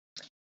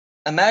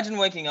Imagine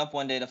waking up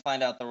one day to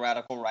find out the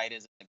radical right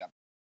is in the government.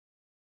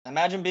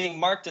 Imagine being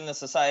marked in the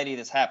society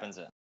this happens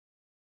in.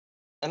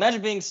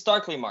 Imagine being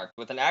starkly marked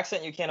with an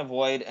accent you can't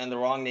avoid and the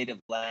wrong native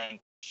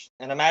language.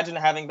 And imagine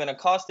having been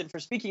accosted for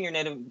speaking your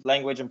native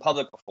language in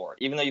public before,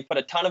 even though you put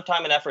a ton of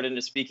time and effort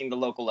into speaking the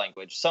local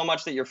language, so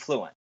much that you're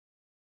fluent.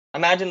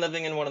 Imagine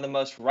living in one of the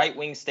most right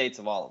wing states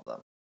of all of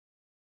them.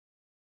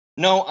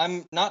 No,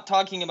 I'm not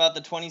talking about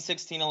the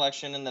 2016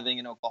 election and living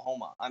in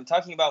Oklahoma. I'm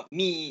talking about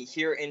me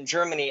here in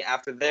Germany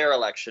after their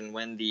election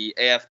when the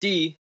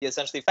AfD, the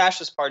essentially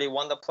fascist party,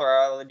 won the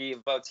plurality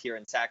of votes here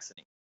in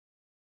Saxony.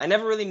 I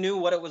never really knew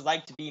what it was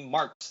like to be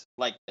marked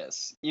like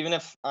this, even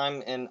if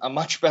I'm in a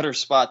much better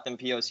spot than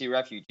POC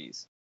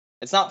refugees.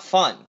 It's not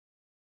fun.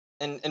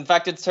 And in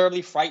fact, it's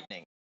terribly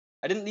frightening.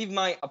 I didn't leave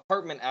my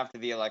apartment after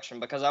the election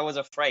because I was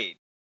afraid.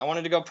 I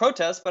wanted to go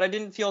protest, but I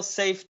didn't feel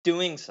safe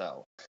doing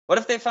so. What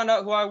if they found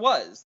out who I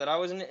was, that I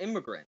was an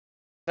immigrant?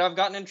 Could I have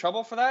gotten in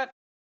trouble for that?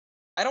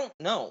 I don't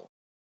know.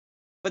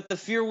 But the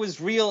fear was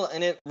real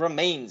and it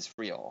remains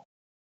real.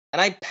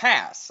 And I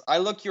pass. I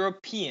look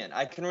European.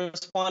 I can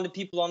respond to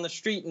people on the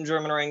street in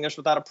German or English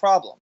without a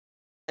problem.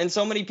 And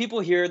so many people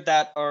here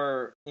that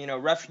are,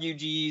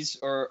 refugees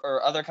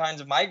or other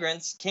kinds of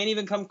migrants can't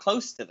even come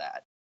close to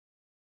that.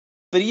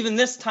 But even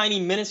this tiny,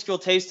 minuscule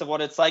taste of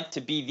what it's like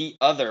to be the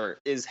other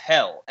is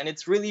hell, and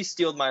it's really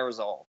steeled my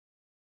resolve.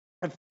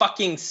 It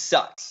fucking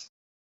sucks.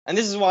 And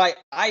this is why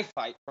I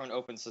fight for an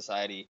open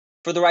society,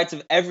 for the rights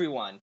of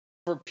everyone,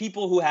 for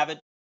people who have it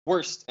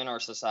worst in our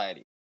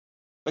society.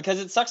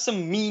 Because it sucks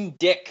some mean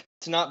dick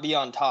to not be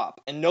on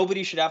top, and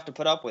nobody should have to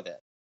put up with it.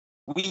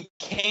 We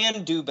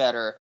can do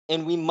better,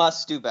 and we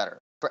must do better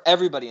for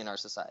everybody in our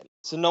society,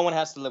 so no one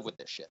has to live with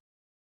this shit.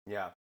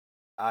 Yeah,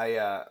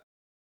 I've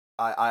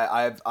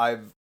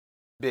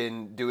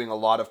been doing a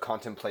lot of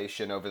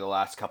contemplation over the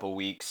last couple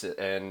weeks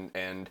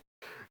and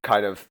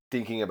kind of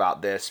thinking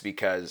about this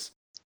because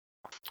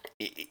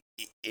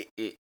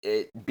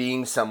it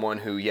being someone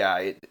who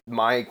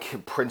my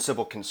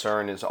principal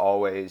concern is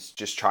always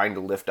just trying to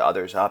lift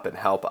others up and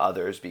help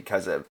others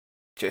because of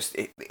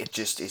it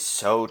just is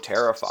so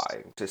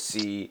terrifying to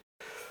see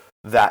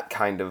that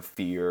kind of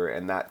fear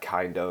and that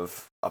kind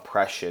of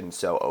oppression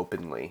so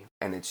openly,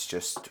 and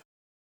it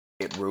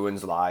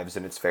ruins lives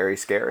and it's very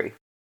scary.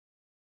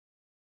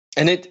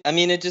 And it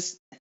just,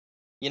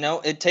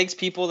 it takes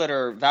people that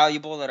are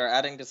valuable, that are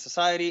adding to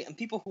society, and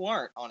people who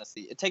aren't,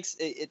 honestly. It takes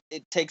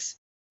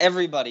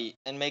everybody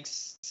and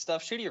makes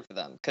stuff shittier for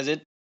them. Because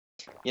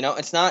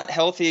it's not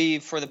healthy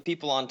for the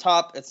people on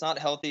top. It's not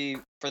healthy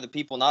for the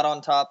people not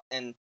on top.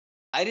 And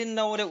I didn't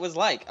know what it was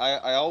like.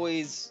 I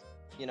always,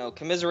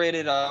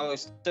 commiserated. I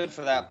always stood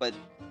for that. But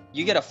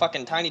you get a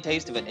fucking tiny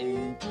taste of it,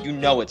 and you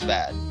know it's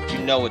bad. You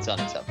know it's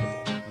unacceptable.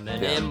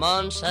 Many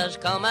months has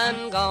come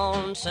and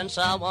gone since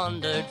I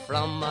wandered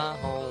from my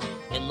home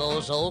in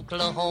those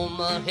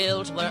Oklahoma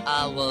hills where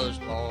I was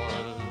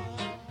born.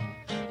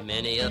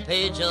 Many a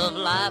page of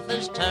life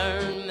has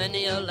turned,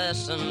 many a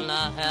lesson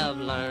I have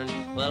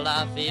learned. Well,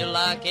 I feel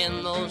like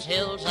in those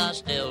hills I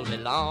still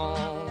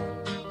belong.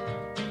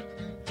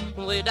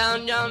 Way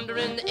down yonder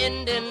in the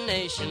Indian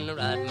Nation, I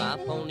ride my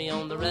pony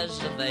on the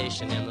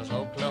reservation in those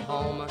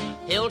Oklahoma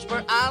hills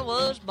where I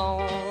was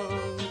born.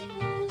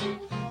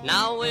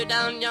 Now way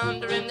down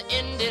yonder in the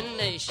Indian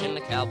Nation,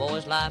 the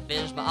cowboy's life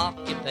is my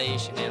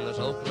occupation in those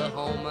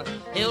Oklahoma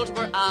hills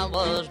where I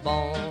was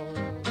born.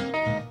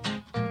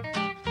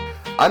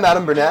 I'm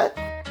Adam Burnett.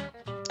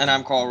 And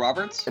I'm Carl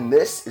Roberts. And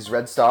this is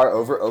Red Star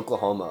Over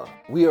Oklahoma.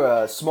 We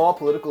are a small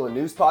political and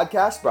news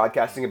podcast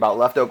broadcasting about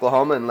left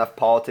Oklahoma and left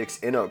politics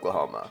in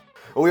Oklahoma.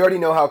 Well, we already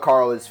know how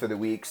Carl is for the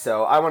week,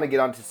 so I want to get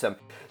on to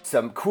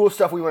some cool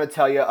stuff we want to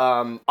tell you.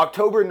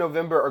 October and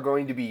November are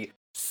going to be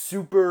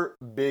super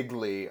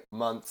bigly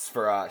months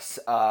for us.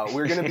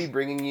 We're going to be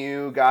bringing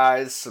you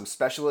guys some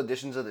special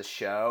editions of the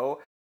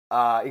show,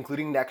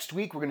 including next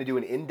week. We're going to do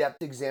an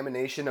in-depth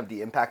examination of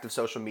the impact of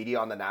social media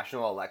on the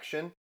national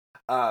election.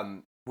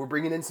 We're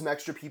bringing in some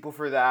extra people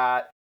for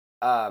that.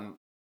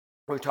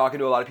 We're talking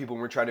to a lot of people,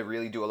 and we're trying to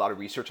really do a lot of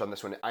research on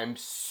this one. I'm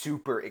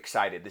super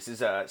excited. This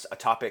is a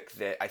topic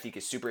that I think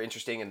is super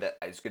interesting and that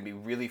is going to be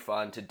really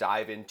fun to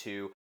dive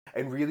into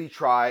and really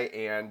try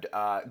and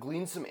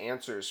glean some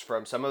answers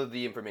from some of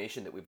the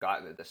information that we've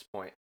gotten at this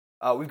point.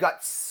 We've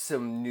got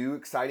some new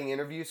exciting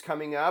interviews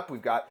coming up.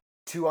 We've got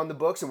 2 on the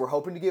books, and we're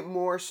hoping to get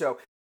more, so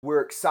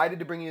we're excited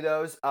to bring you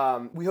those.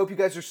 We hope you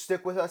guys will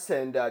stick with us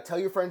and tell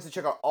your friends to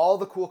check out all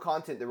the cool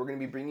content that we're going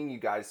to be bringing you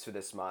guys for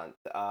this month.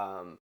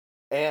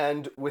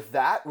 And with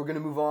that, we're going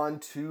to move on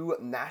to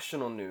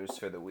national news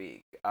for the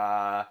week.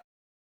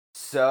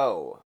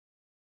 So,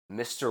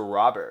 Mr.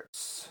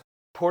 Roberts,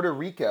 Puerto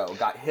Rico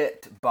got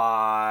hit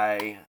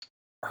by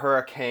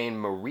Hurricane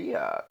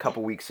Maria a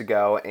couple weeks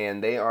ago,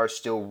 and they are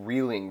still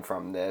reeling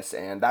from this,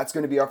 and that's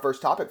going to be our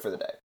first topic for the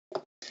day.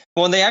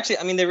 Well,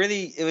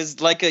 it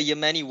was like a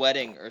Yemeni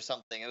wedding or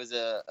something. It was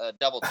a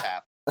double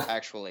tap,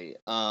 actually.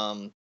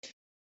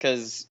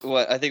 Because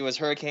I think it was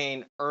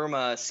Hurricane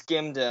Irma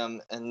skimmed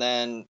him, and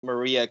then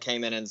Maria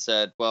came in and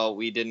said, well,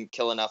 we didn't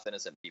kill enough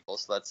innocent people,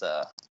 so let's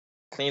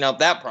clean up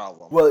that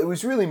problem. Well, it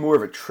was really more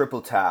of a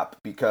triple tap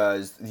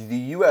because the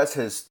U.S.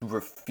 has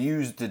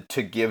refused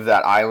to give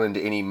that island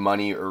any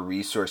money or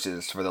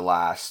resources for the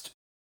last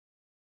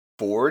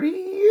 40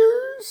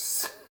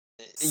 years.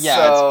 Yeah,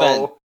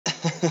 So,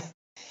 it's been.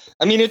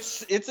 I mean, it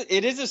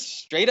is a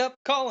straight up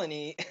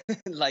colony.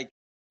 Like,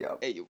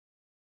 yep.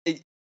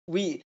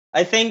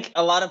 I think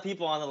a lot of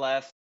people on the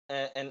left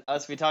and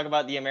us, we talk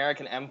about the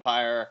American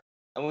empire,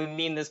 and we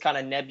mean this kind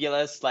of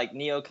nebulous, like,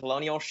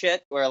 neo-colonial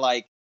shit, where,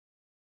 like,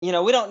 we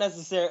don't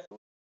necessarily,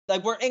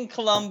 like, we're in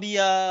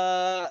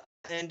Colombia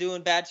and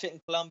doing bad shit in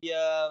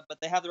Colombia, but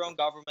they have their own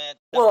government.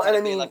 Well, and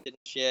I mean, elected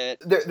and shit.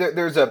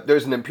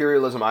 There's an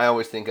imperialism I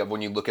always think of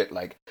when you look at,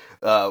 like,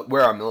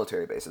 where our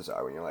military bases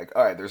are. When you're like,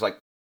 all right, there's like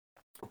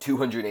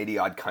 280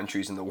 odd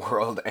countries in the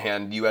world,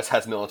 and U.S.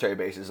 has military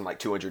bases in like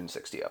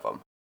 260 of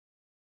them.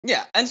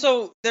 Yeah, and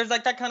so there's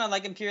like that kind of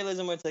like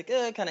imperialism where it's like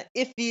kind of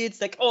iffy. It's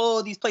like,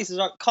 oh, these places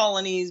aren't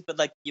colonies, but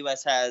like the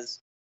U.S. has,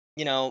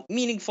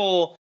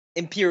 meaningful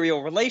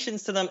imperial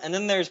relations to them. And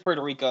then there's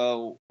Puerto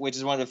Rico, which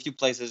is one of the few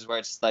places where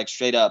it's like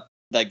straight up,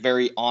 like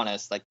very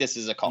honest, like this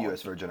is a colony.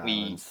 U.S. Virgin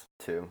Islands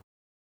too.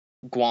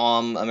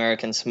 Guam,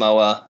 American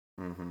Samoa.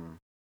 Mm-hmm.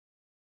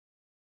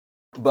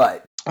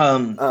 But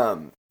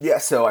yeah,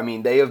 so I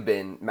mean they have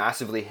been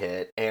massively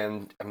hit,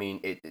 and I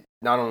mean it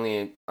not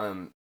only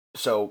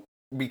so.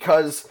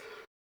 Because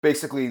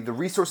basically the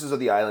resources of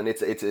the island,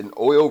 it's an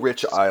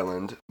oil-rich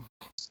island,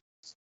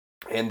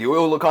 and the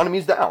oil economy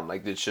is down.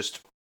 Like, it's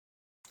just,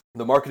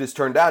 the market is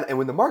turned down, and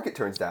when the market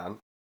turns down,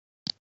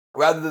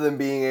 rather than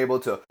being able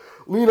to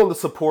lean on the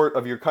support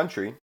of your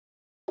country,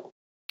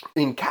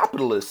 in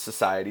capitalist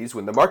societies,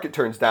 when the market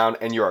turns down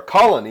and you're a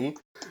colony,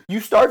 you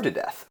starve to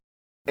death.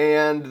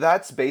 And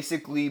that's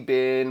basically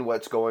been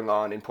what's going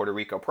on in Puerto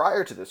Rico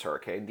prior to this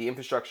hurricane. The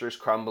infrastructure is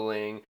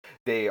crumbling.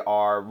 They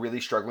are really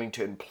struggling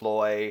to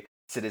employ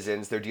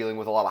citizens. They're dealing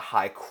with a lot of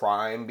high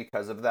crime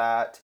because of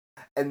that.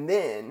 And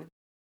then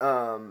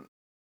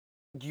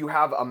you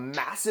have a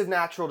massive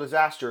natural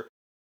disaster.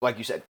 Like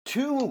you said,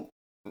 2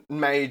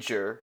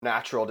 major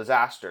natural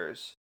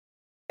disasters.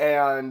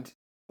 And,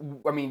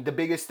 I mean, the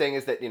biggest thing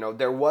is that,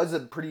 there was a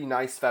pretty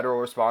nice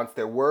federal response.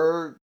 There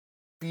were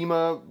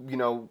FEMA,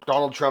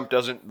 Donald Trump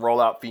doesn't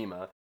roll out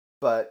FEMA,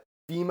 but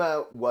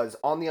FEMA was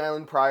on the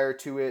island prior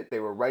to it.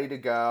 They were ready to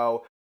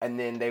go, and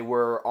then they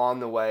were on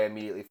the way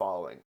immediately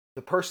following.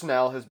 The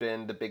personnel has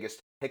been the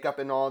biggest hiccup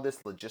in all of this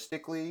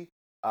logistically.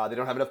 They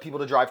don't have enough people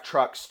to drive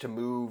trucks to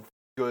move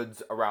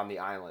goods around the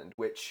island,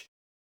 which,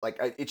 like,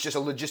 it's just a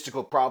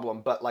logistical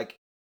problem, but, like,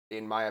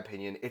 in my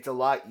opinion, it's a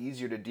lot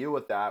easier to deal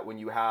with that when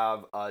you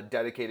have a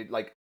dedicated,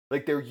 like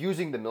they're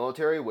using the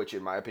military, which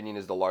in my opinion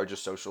is the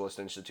largest socialist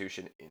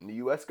institution in the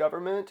U.S.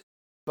 government,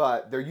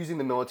 but they're using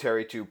the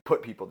military to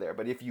put people there.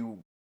 But if you,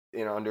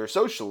 under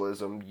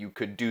socialism, you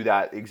could do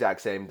that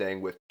exact same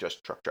thing with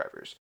just truck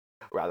drivers.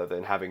 Rather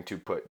than having to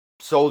put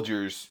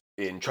soldiers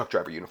in truck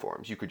driver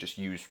uniforms, you could just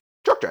use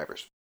truck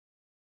drivers.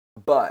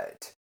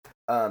 But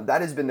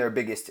that has been their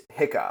biggest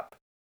hiccup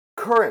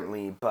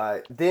currently.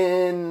 But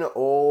then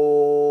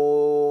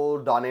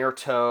old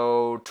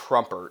Donerto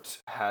Trumpert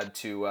had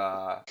to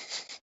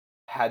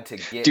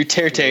get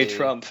Duterte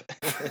Trump.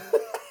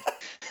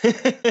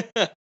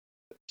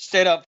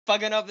 Straight up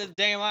fucking up this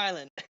damn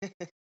island.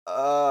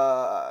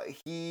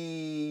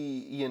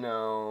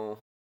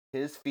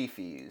 His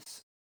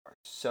fifis are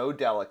so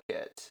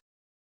delicate.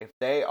 If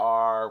they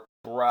are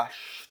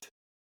brushed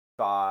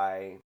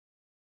by,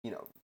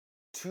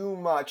 too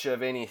much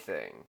of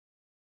anything,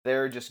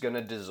 they're just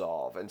gonna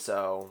dissolve. And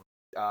so,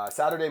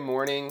 Saturday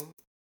morning,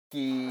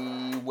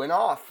 he went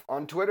off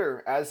on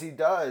Twitter, as he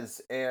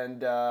does,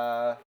 and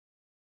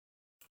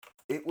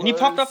And he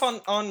popped up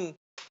on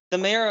the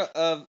mayor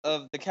of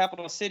the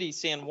capital city,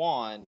 San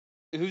Juan,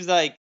 who's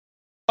like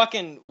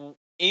fucking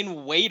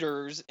in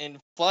waders in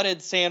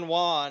flooded San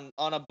Juan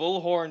on a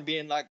bullhorn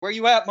being like, "Where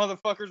you at,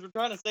 motherfuckers? We're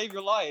trying to save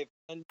your life."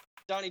 And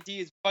Johnny D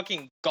is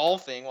fucking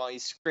golfing while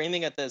he's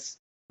screaming at this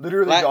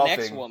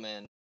Latinx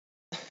woman.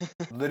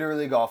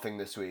 Literally golfing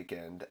this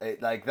weekend.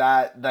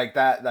 That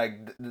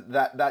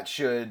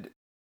should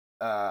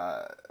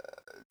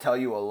tell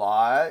you a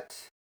lot.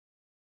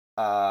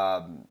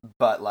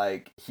 But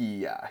like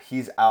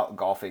he's out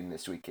golfing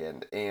this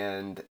weekend,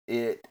 and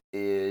it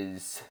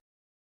is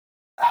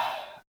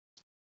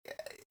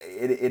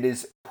it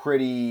is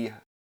pretty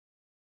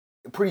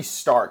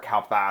stark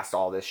how fast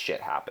all this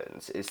shit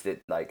happens. Is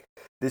that like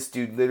this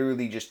dude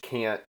literally just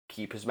can't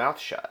keep his mouth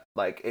shut.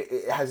 Like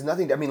it has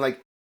nothing to, I mean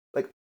like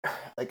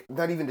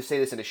not even to say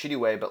this in a shitty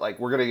way, but like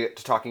we're gonna get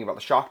to talking about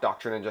the shock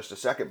doctrine in just a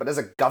second. But as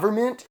a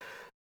government,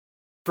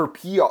 for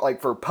PR,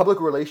 like for public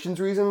relations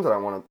reasons, I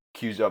don't want to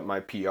accuse up my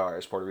PR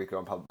as Puerto Rico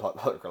and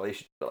public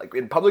relations, but like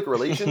in public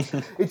relations,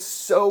 it's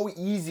so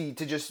easy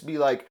to just be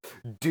like,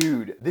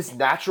 dude, this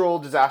natural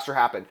disaster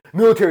happened.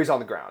 Military's on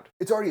the ground.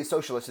 It's already a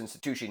socialist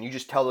institution. You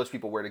just tell those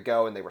people where to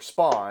go and they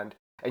respond.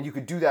 And you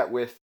could do that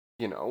with,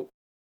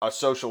 a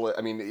social,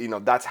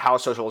 that's how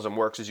socialism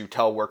works, is you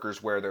tell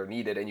workers where they're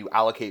needed and you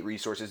allocate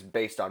resources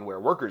based on where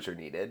workers are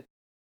needed.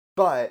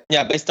 But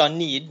yeah, based on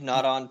need,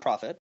 not on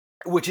profit.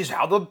 which is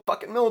how the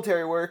fucking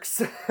military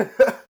works.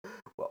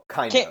 Well,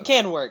 kind of.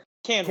 Can work.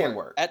 Can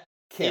work.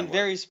 In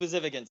very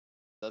specific instances.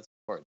 That's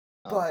important.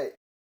 But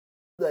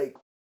like,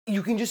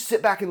 you can just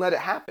sit back and let it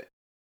happen.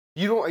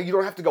 You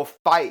don't have to go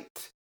fight,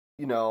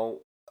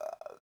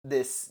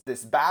 this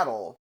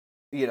battle,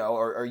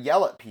 or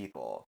yell at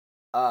people.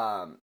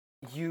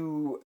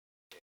 You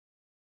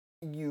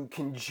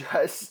can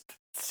just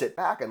sit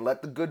back and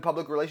let the good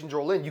public relations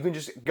roll in. You can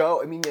just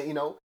go. I mean,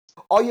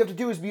 all you have to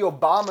do is be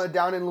Obama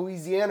down in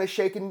Louisiana,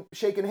 shaking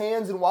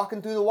hands and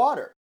walking through the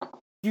water.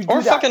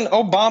 Or fucking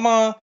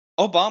Obama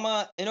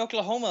in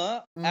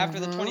Oklahoma after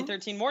the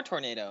 2013 war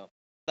tornado.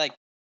 Like,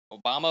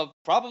 Obama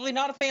probably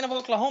not a fan of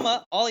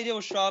Oklahoma. All he did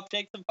was show up,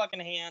 shake some fucking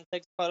hands,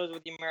 take some photos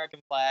with the American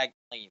flag,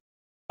 leave.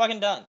 Fucking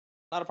done.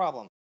 Not a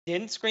problem.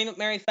 Didn't scream at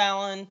Mary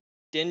Fallon.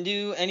 Didn't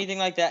do anything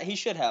like that. He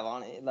should have,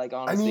 honestly.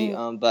 I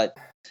mean, but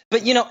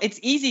it's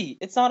easy.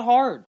 It's not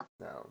hard.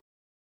 No.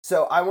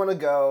 So I want to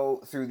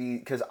go through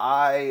because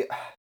I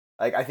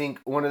think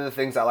one of the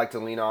things I like to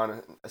lean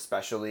on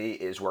especially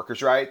is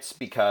workers' rights,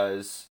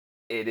 because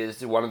it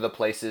is one of the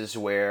places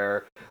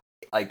where,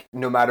 like,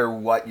 no matter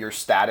what your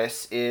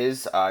status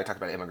is, I talked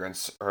about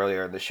immigrants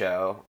earlier in the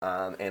show,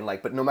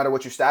 but no matter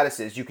what your status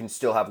is, you can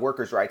still have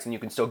workers' rights, and you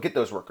can still get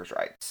those workers'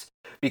 rights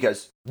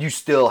because you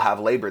still have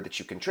labor that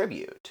you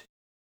contribute,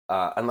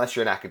 unless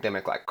you're an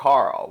academic like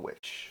Carl,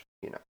 which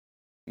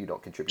you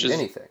don't contribute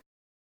anything.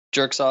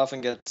 Jerks off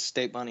and gets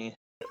state money.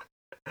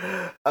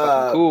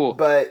 Cool.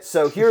 But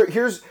so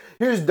here's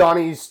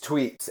Donnie's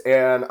tweets,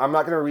 and I'm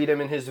not going to read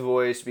him in his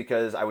voice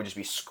because I would just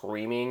be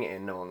screaming,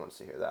 and no one wants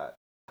to hear that.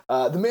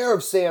 The mayor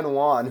of San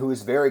Juan, who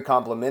was very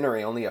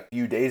complimentary only a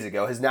few days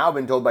ago, has now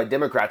been told by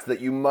Democrats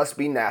that you must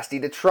be nasty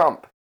to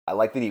Trump. I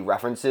like that he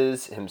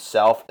references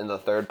himself in the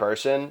third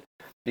person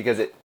because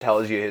it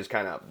tells you his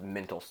kind of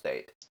mental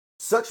state.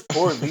 Such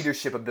poor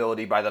leadership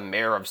ability by the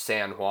mayor of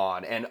San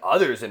Juan and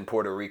others in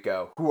Puerto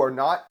Rico who are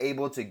not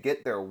able to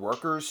get their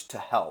workers to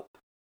help.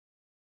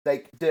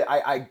 Like,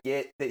 I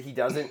get that he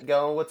doesn't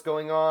know what's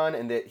going on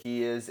and that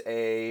he is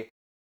a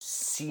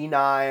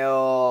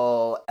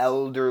senile,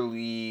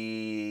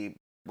 elderly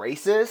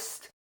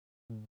racist,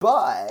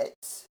 but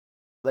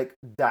like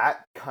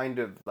that kind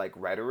of like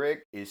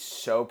rhetoric is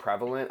so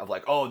prevalent of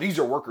like, oh, these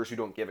are workers who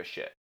don't give a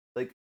shit.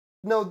 Like,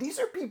 no, these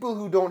are people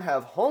who don't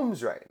have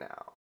homes right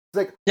now. It's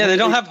like, yeah, they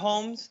don't have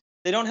homes.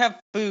 They don't have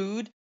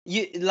food.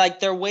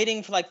 They're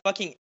waiting for like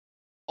fucking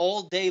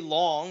all day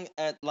long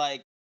at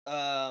like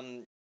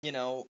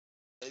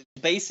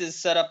bases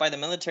set up by the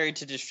military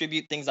to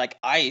distribute things like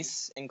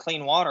ice and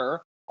clean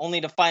water, only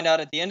to find out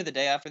at the end of the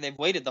day, after they've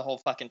waited the whole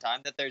fucking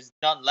time, that there's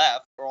none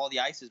left or all the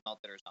ice is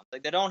melted or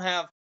something. They don't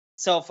have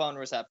cell phone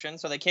reception,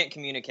 so they can't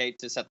communicate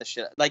to set the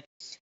shit. Like,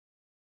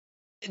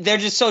 they're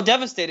just so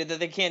devastated that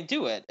they can't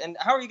do it. And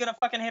how are you gonna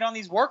fucking hate on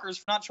these workers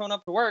for not showing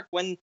up to work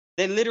when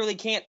they literally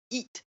can't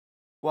eat?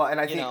 Well, and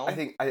I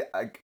think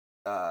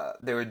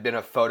there had been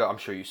a photo. I'm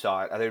sure you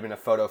saw it. There had been a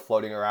photo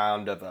floating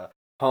around of a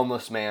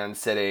homeless man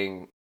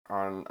sitting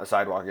on a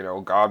sidewalk,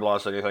 God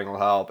bless, anything will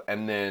help,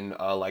 and then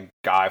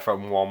guy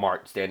from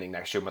Walmart standing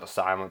next to him with a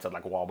sign that said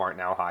like Walmart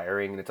now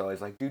hiring, and it's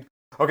always like, dude,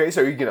 okay,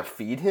 so are you gonna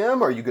feed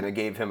him? Are you gonna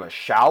give him a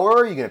shower?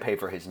 Are you gonna pay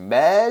for his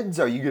meds?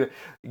 Are you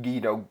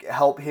gonna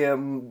help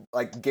him,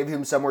 like, give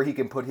him somewhere he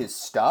can put his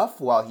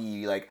stuff while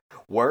he like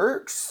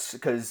works?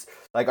 Because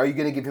like, are you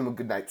gonna give him a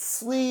good night's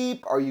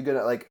sleep? Are you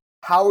gonna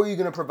how are you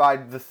gonna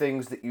provide the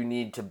things that you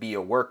need to be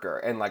a worker?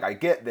 And like, I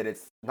get that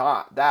it's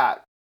not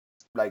that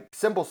like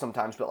simple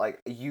sometimes, but like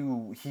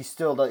you have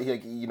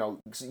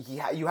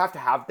to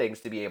have things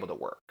to be able to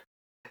work,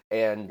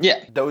 and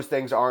those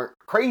things aren't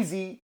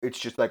crazy. It's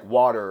just like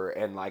water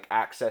and like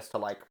access to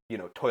like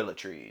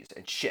toiletries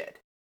and shit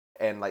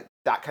and like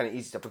that kind of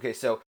easy stuff. Okay,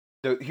 so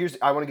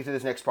I want to get to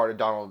this next part of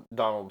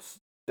Donald's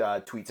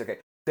tweets. Okay,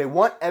 they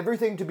want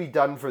everything to be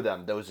done for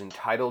them, those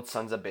entitled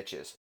sons of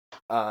bitches,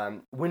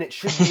 when it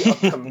should be a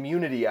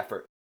community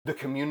effort. The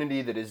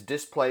community that is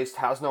displaced,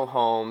 has no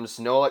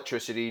homes, no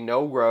electricity,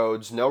 no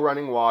roads, no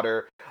running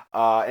water,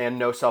 and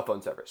no cell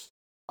phone service.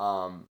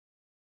 And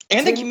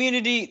the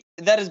community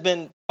that has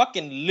been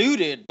fucking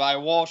looted by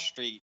Wall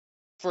Street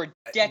for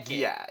decades.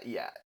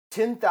 Yeah.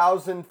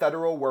 10,000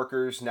 federal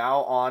workers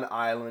now on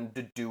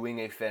island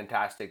doing a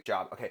fantastic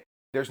job. Okay,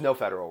 there's no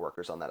federal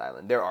workers on that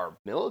island. There are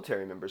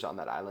military members on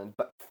that island,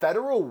 but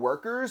federal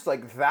workers,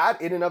 like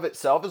that in and of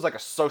itself is like a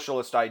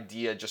socialist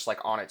idea just like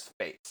on its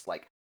face.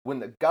 Like, when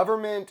the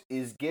government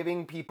is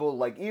giving people,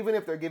 like, even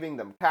if they're giving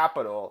them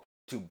capital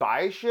to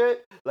buy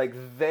shit, like,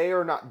 they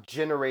are not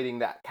generating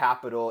that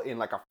capital in,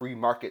 like, a free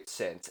market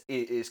sense.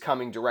 It is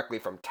coming directly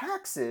from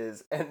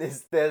taxes, and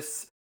is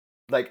this,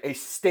 like, a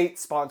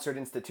state-sponsored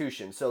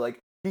institution. So, like,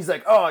 he's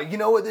like, oh, you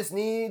know what this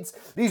needs?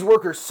 These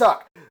workers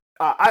suck.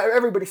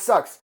 Everybody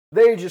sucks.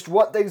 They just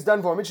want things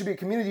done for them. It should be a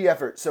community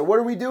effort. So what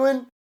are we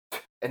doing?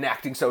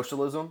 Enacting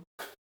socialism.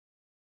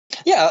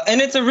 Yeah,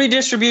 and it's a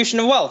redistribution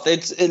of wealth.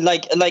 It's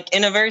like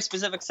in a very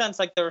specific sense,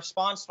 like the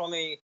response when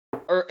we,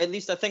 or at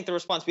least I think the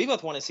response we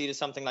both want to see to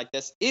something like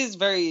this is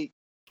very,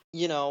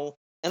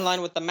 in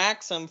line with the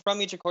maxim,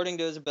 from each according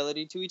to his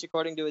ability, to each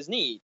according to his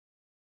need.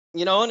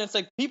 You know, and it's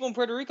like people in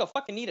Puerto Rico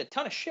fucking need a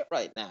ton of shit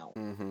right now.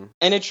 Mm-hmm.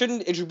 And it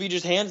should be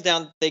just hands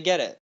down, they get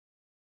it.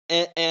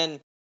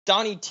 And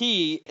Donnie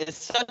T is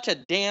such a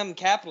damn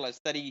capitalist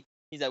that he's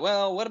like,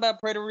 well, what about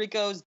Puerto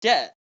Rico's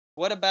debt?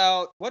 What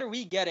are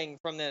we getting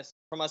from this,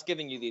 from us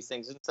giving you these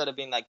things? Instead of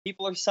being like,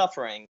 people are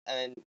suffering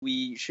and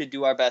we should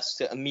do our best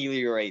to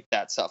ameliorate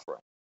that suffering.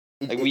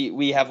 Like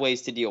we have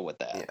ways to deal with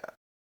that.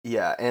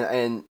 Yeah,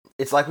 and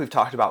it's like we've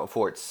talked about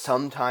before.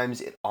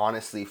 Sometimes it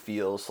honestly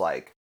feels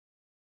like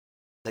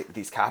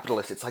these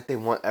capitalists, it's like they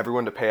want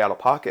everyone to pay out of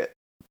pocket.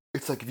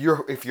 It's like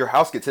if your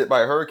house gets hit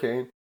by a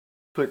hurricane,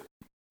 it's like,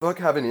 fuck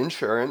having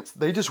insurance.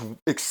 They just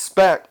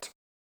expect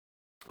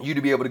you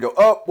to be able to go,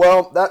 oh,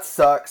 well, that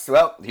sucks.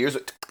 Well, here's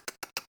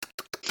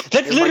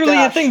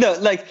literally a thing though.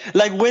 Like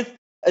with,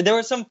 there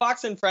was some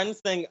Fox and Friends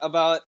thing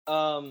about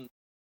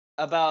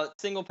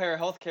single payer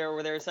healthcare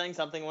where they were saying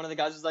something. One of the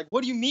guys was like,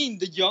 what do you mean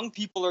the young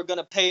people are going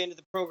to pay into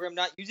the program,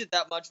 not use it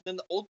that much, then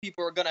the old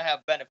people are going to have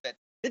benefit?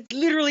 It's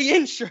literally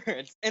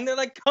insurance, and they're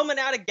like coming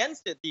out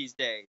against it these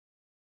days.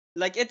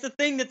 Like, it's a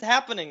thing that's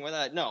happening with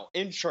that. No,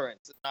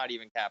 insurance is not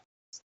even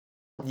capitalist.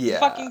 Yeah. It's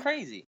fucking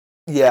crazy.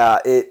 Yeah,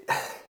 it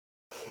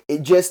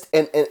just,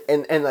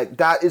 and like,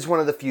 that is one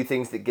of the few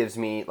things that gives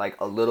me like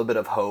a little bit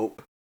of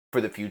hope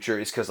for the future,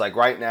 is because like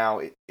right now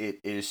it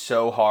is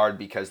so hard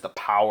because the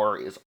power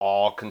is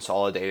all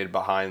consolidated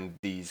behind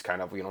these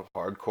kind of, you know,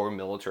 hardcore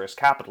militarist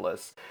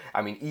capitalists.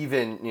 I mean,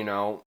 even, you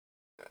know,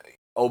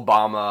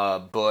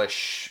 Obama,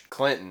 Bush,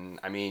 Clinton.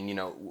 I mean, you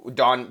know,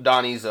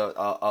 Donnie's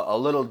a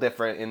little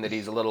different in that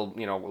he's a little,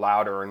 you know,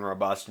 louder and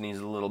robust, and he's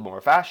a little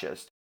more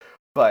fascist.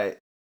 But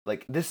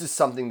like, this is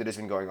something that has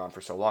been going on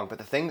for so long. But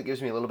the thing that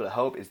gives me a little bit of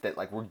hope is that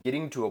like we're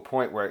getting to a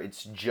point where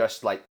it's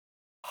just like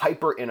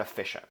hyper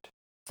inefficient.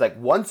 It's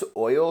like once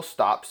oil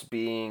stops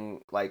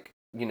being like,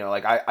 you know,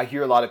 like I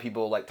hear a lot of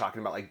people like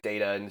talking about like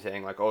data and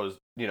saying like, oh,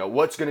 you know,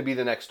 what's going to be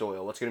the next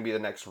oil? What's going to be the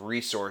next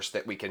resource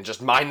that we can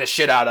just mine the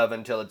shit out of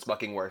until it's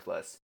fucking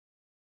worthless?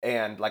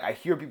 And like I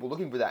hear people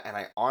looking for that, and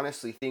I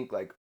honestly think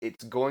like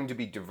it's going to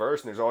be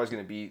diverse, and there's always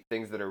going to be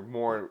things that are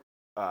more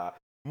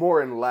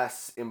and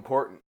less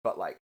important. But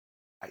like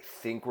I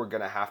think we're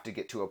going to have to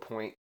get to a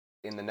point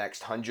in the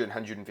next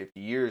 150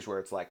 years where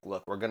it's like,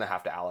 look, we're going to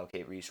have to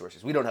allocate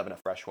resources. We don't have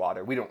enough fresh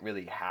water. We don't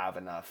really have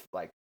enough,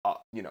 like,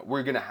 you know,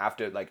 we're going to have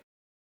to like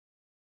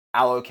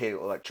allocate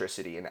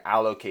electricity and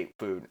allocate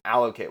food and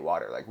allocate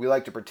water. Like, we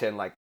like to pretend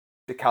like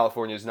the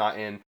California is not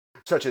in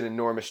such an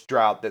enormous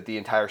drought that the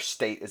entire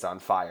state is on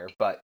fire,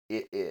 but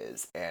it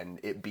is, and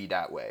it be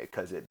that way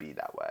because it be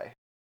that way.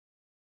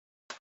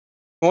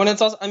 Well, and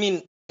it's also, I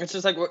mean, it's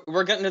just like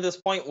we're getting to this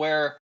point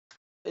where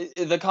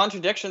the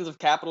contradictions of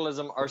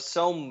capitalism are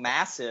so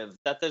massive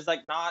that there's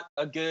like not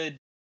a good,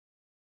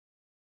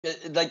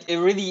 like, it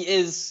really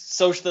is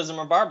socialism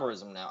or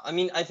barbarism now. I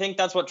mean, I think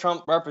that's what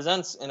Trump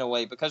represents in a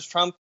way, because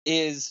Trump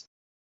is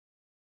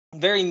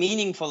very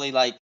meaningfully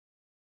like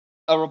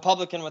a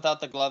Republican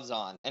without the gloves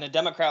on and a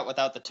Democrat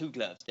without the two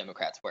gloves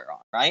Democrats wear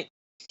on, right?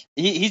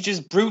 He's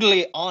just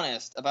brutally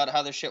honest about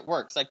how this shit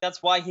works. Like,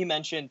 that's why he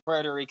mentioned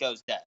Puerto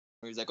Rico's debt.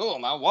 He's like, oh,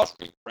 my Wall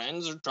Street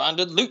friends are trying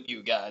to loot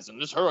you guys, and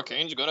this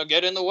hurricane's going to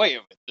get in the way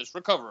of it, this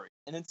recovery.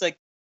 And it's like,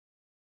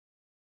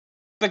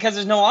 because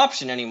there's no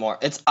option anymore.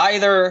 It's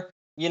either,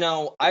 you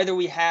know, either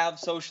we have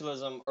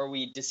socialism or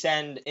we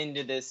descend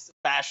into this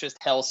fascist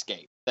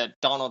hellscape that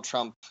Donald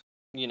Trump,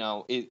 you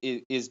know,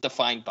 is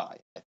defined by,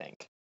 I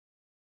think.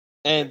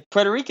 And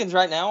Puerto Ricans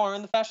right now are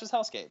in the fascist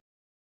hellscape.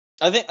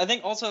 I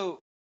think also,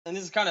 and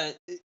this is kind of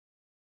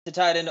to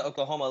tie it into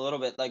Oklahoma a little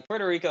bit, like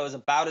Puerto Rico is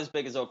about as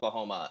big as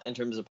Oklahoma in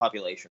terms of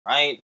population,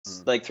 right?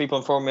 It's like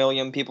 3.4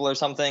 million people or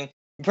something.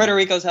 Puerto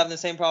Rico's having the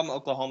same problem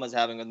Oklahoma's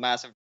having with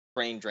massive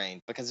brain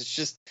drain, because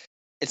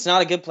it's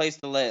not a good place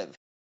to live.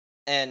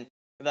 And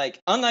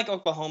like, unlike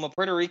Oklahoma,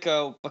 Puerto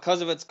Rico,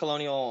 because of its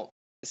colonial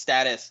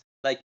status,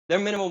 like their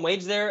minimum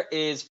wage there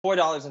is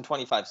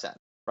 $4.25,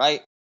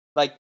 right?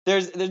 Like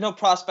there's no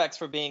prospects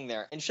for being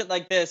there, and shit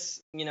like this,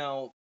 you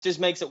know, just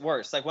makes it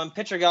worse. Like when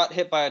Pitcher got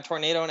hit by a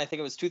tornado, and I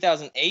think it was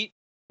 2008,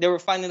 they were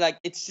finally like,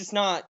 it's just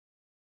not,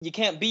 you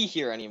can't be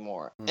here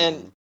anymore.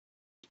 And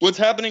what's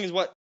happening is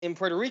what in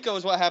Puerto Rico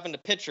is what happened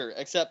to Pitcher,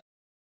 except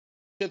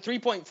the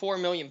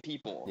 3.4 million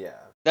people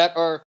that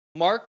are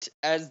marked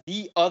as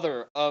the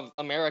other of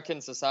American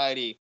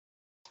society.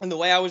 And the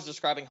way I was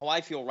describing how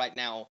I feel right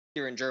now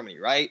here in Germany,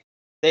 right?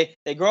 They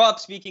grow up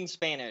speaking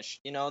Spanish,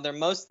 you know, they're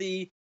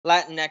mostly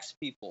Latinx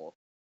people.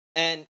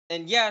 And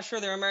yeah,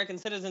 sure, they're American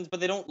citizens, but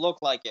they don't look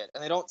like it,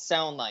 and they don't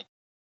sound like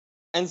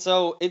it. And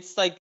so it's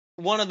like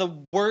one of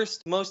the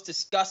worst, most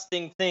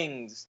disgusting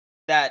things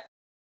that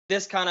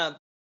this kind of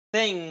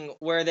thing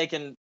where they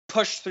can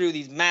push through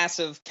these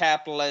massive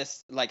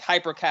capitalist, like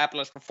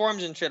hyper-capitalist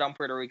reforms and shit on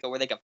Puerto Rico, where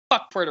they can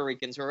fuck Puerto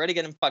Ricans who are already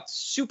getting fucked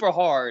super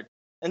hard,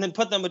 and then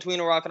put them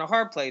between a rock and a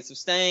hard place of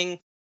staying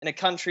in a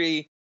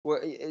country,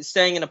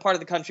 staying in a part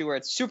of the country where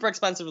it's super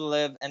expensive to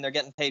live, and they're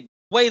getting paid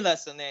way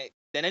less than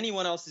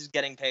anyone else is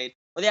getting paid,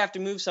 or they have to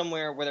move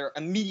somewhere where they're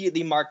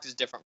immediately marked as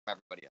different from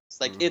everybody else.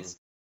 Like,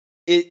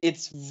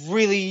 it's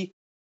really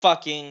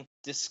fucking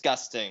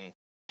disgusting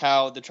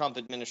how the Trump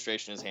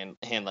administration is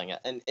handling it.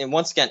 And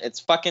once again, it's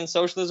fucking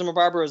socialism or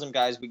barbarism,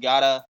 guys. We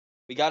gotta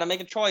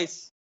make a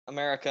choice,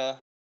 America.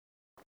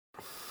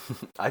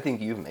 I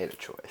think you've made a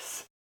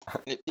choice.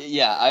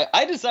 Yeah,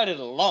 I decided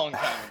a long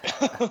time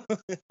ago.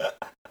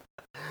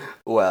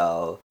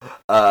 Well,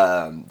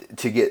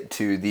 to get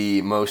to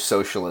the most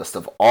socialist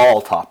of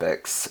all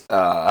topics,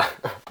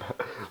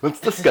 let's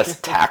discuss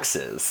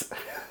taxes.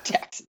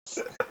 Taxes.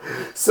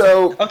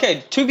 So,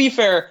 okay, to be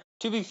fair,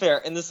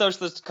 in the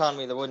socialist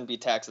economy, there wouldn't be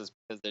taxes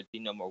because there'd be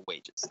no more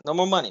wages, no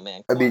more money,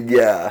 man. I mean,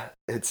 yeah,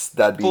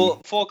 that'd be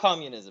full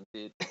communism,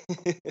 dude.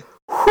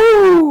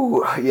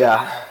 Whew,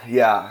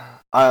 yeah.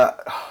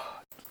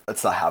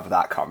 Let's not have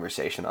that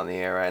conversation on the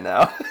air right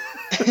now.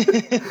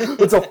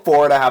 It's a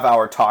 4.5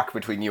 hour talk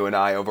between you and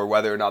I over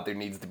whether or not there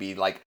needs to be,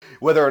 like,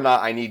 whether or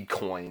not I need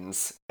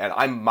coins. And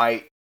I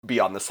might be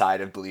on the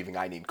side of believing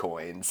I need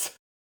coins.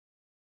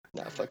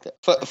 No, fuck that.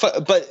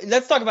 But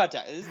let's talk about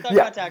taxes.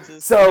 About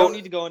taxes. So, we don't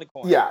need to go into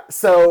coins. Yeah,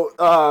 so,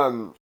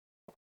 on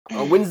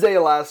Wednesday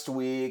last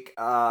week,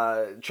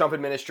 Trump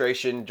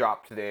administration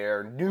dropped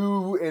their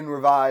new and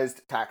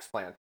revised tax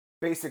plan.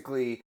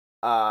 Basically,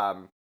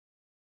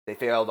 they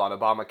failed on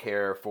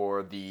Obamacare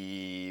for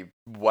the,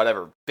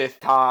 fifth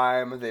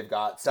time. They've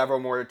got several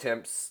more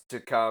attempts to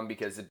come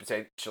because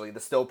essentially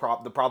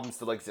the problem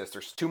still exists.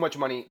 There's too much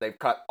money. They've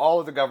cut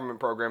all of the government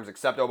programs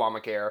except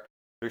Obamacare.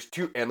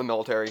 And the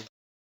military,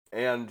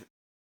 and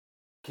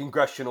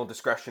congressional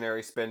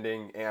discretionary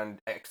spending, and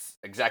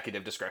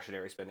executive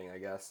discretionary spending, I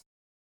guess.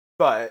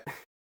 But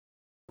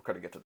we're going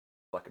to get to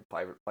fucking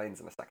private planes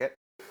in a second.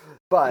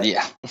 But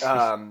yeah.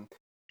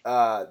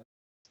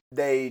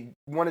 They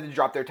wanted to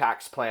drop their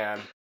tax plan,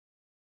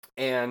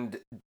 and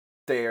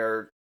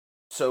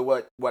so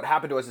what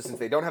happened to us is, since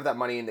they don't have that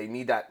money and they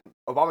need that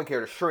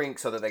Obamacare to shrink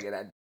so that they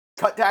can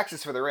cut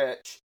taxes for the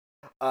rich,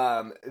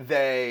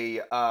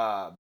 they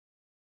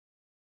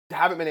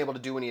haven't been able to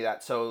do any of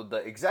that. So the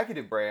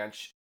executive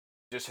branch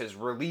just has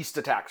released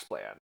a tax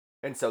plan,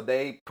 and so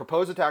they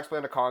propose a tax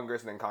plan to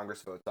Congress, and then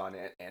Congress votes on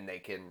it, and they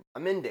can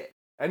amend it.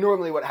 And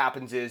normally what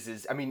happens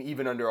is, I mean,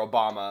 even under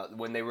Obama,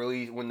 when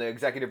the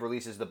executive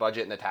releases the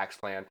budget and the tax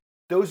plan,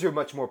 those are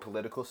much more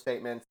political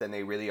statements than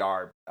they really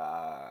are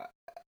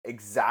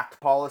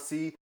exact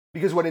policy.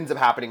 Because what ends up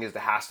happening is it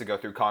has to go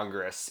through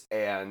Congress,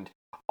 and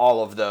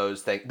all of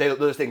those things,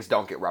 those things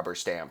don't get rubber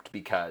stamped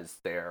because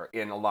they're,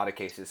 in a lot of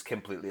cases,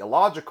 completely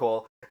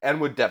illogical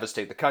and would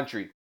devastate the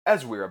country,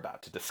 as we're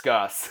about to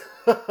discuss.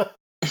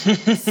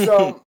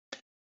 So,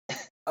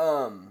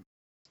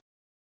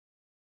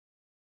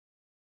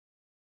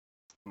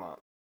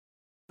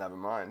 never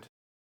mind.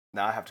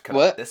 Now I have to cut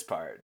out this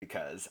part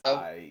because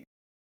I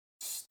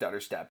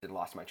stutter-stepped and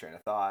lost my train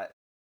of thought.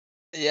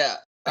 Yeah,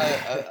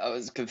 I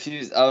was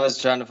confused. I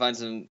was trying to find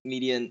some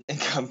median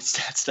income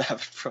stats to have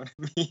in front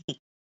of me.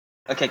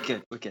 Okay,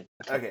 good. We're good.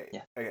 Okay.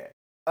 Yeah. Okay.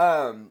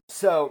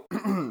 So,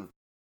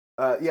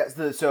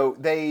 so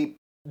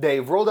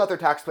they've rolled out their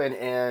tax plan,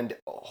 and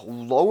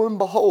lo and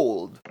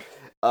behold,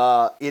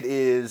 it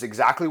is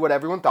exactly what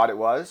everyone thought it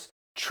was.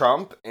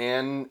 Trump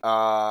and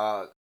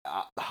high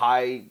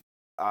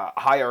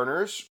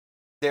earners,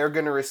 they're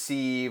going to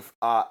receive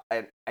a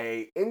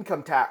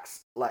income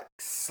tax, like,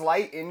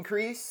 slight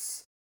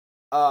increase.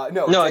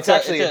 No, it's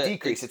actually a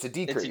decrease. It's a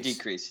decrease. It's a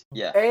decrease,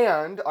 yeah.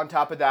 And on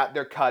top of that,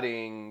 they're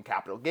cutting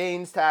capital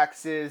gains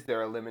taxes.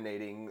 They're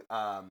eliminating,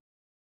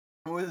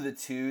 what are the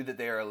two that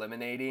they are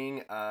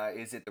eliminating?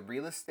 Is it the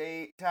real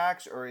estate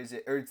tax, or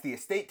it's the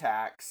estate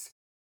tax?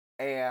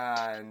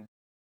 And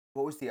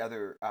what was the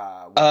other?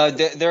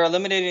 They're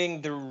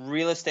eliminating the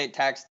real estate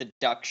tax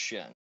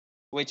deduction,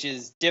 which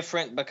is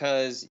different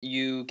because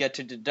you get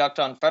to deduct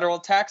on federal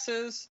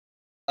taxes.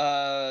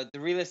 The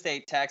real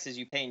estate taxes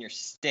you pay in your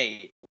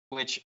state,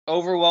 which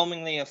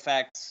overwhelmingly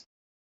affects,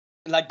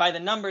 like, by the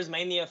numbers,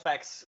 mainly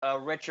affects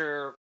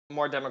richer,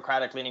 more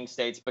democratic-leaning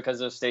states, because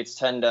those states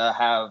tend to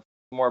have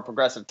more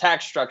progressive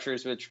tax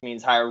structures, which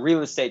means higher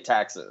real estate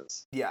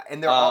taxes. Yeah,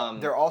 and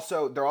they're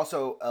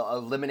also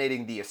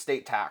eliminating the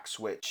estate tax,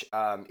 which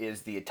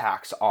is the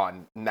tax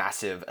on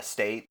massive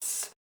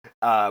estates,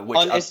 which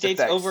on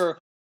estates over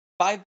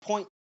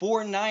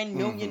 $5.49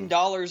 million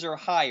or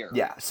higher.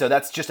 Yeah, so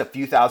that's just a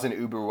few thousand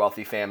uber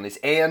wealthy families,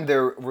 and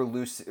they're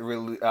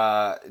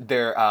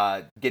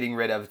getting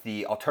rid of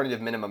the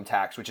alternative minimum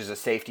tax, which is a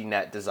safety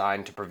net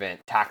designed to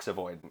prevent tax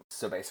avoidance.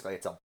 So basically,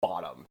 it's a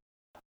bottom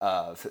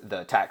of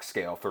the tax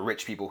scale for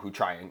rich people who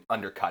try and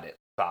undercut it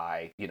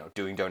by,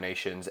 doing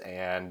donations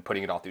and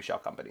putting it all through shell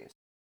companies.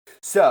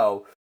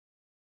 So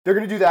they're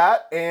going to do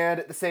that, and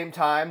at the same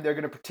time, they're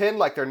going to pretend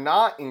like they're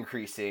not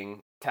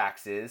increasing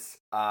taxes,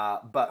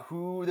 but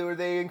who are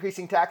they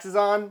increasing taxes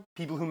on?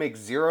 People who make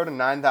 $0 to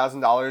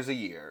 $9,000 a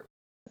year.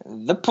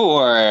 The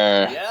poor.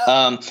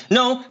 Yeah.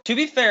 No, to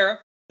be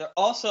fair, they're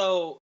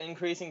also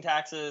increasing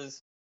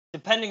taxes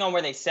depending on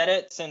where they set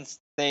it, since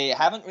they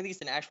haven't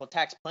released an actual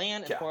tax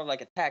plan. It's more of like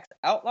a tax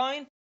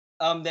outline.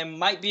 They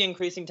might be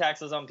increasing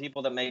taxes on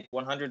people that make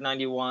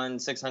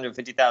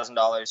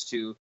 $191,650,000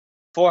 to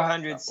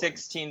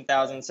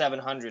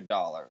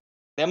 $416,700.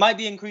 They might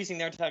be increasing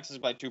their taxes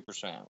by 2%.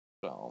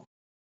 So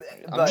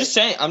I'm But just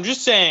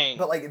saying.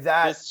 but like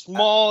that, This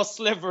small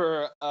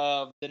sliver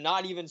of the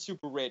not even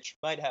super rich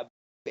might have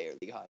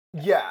barely high.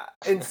 yeah.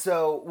 And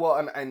so,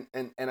 well, and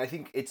I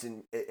think it's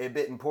a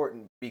bit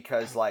important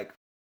because like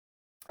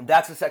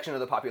that's a section of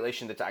the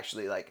population that's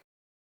actually like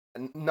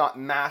not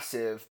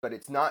massive, but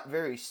it's not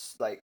very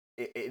like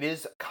it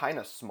is kind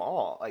of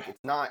small. Like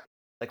it's not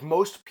like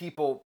most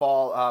people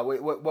fall.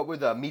 What were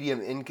the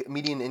median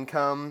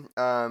income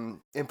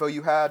info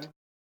you had?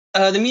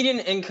 The median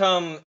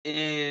income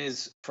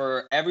is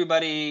for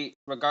everybody,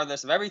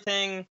 regardless of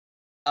everything,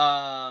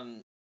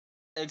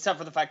 except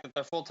for the fact that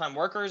they're full-time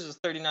workers, is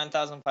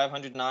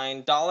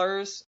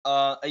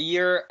 $39,509 a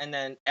year, and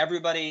then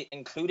everybody,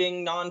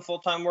 including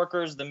non-full-time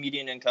workers, the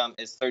median income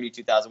is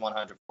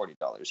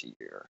 $32,140 a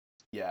year.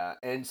 Yeah,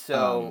 and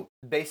so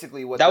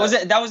basically what that was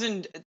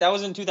in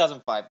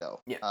 2005 though.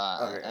 Yeah,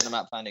 okay. And I'm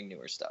not finding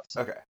newer stuff.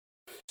 So. Okay.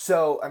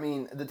 So, I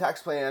mean, the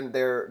tax plan,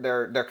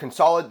 they're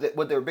consolidate.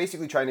 What they're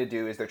basically trying to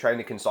do is they're trying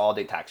to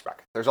consolidate tax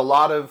brackets. There's a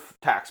lot of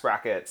tax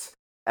brackets,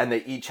 and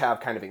they each have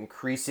kind of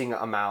increasing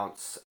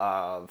amounts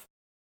of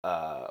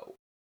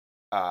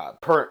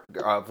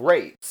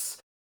rates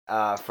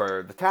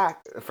for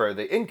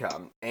the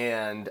income,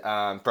 and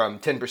from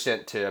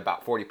 10% to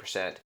about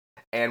 40%.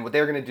 And what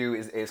they're going to do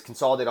is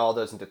consolidate all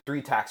those into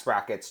 3 tax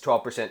brackets,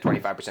 12%,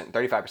 25%, and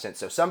 35%.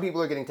 So some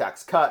people are getting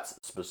tax cuts.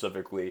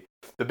 Specifically,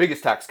 the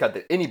biggest tax cut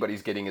that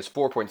anybody's getting is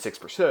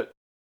 4.6%,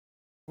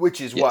 which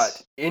is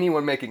what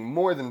anyone making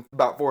more than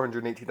about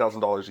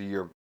 $418,000 a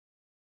year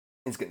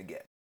is going to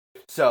get.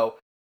 So,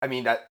 I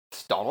mean, that's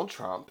Donald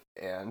Trump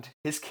and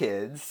his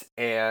kids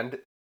and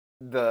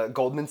the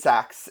Goldman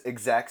Sachs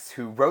execs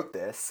who wrote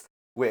this,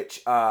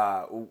 which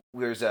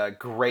there's a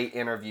great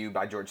interview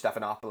by George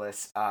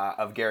Stephanopoulos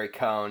of Gary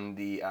Cohn,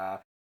 the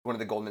one of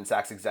the Goldman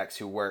Sachs execs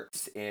who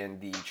works in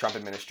the Trump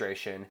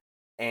administration,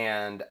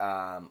 and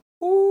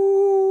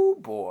ooh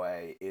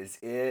boy, is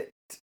it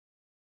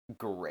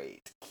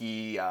great.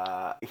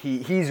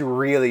 He's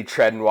really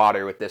treading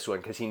water with this one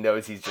because he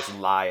knows he's just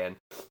lying.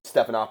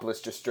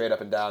 Stephanopoulos just straight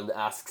up and down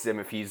asks him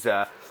if he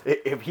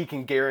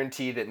can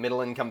guarantee that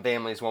middle income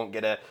families won't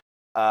get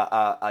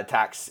a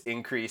tax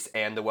increase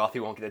and the wealthy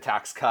won't get a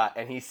tax cut,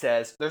 and he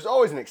says there's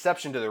always an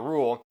exception to the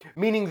rule,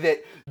 meaning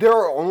that there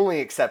are only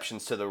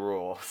exceptions to the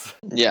rules.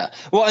 Yeah.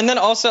 Well, and then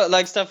also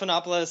like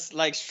Stephanopoulos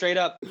like straight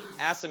up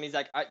asks him, he's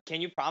like,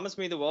 can you promise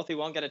me the wealthy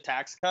won't get a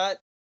tax cut?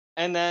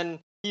 And then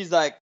he's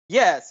like,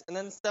 yes. And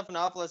then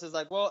Stephanopoulos is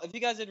like, well, if you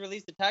guys had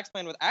released a tax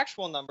plan with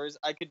actual numbers,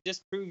 I could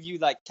disprove you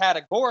like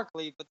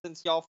categorically, but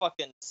since y'all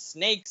fucking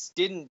snakes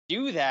didn't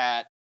do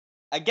that,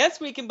 I guess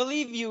we can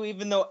believe you,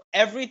 even though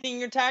everything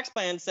your tax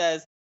plan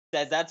says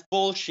that's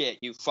bullshit,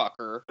 you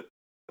fucker.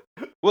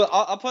 Well,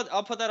 I'll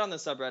put that on the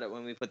subreddit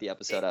when we put the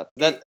episode up.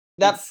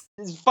 That's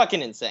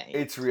fucking insane.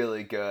 It's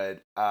really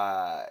good.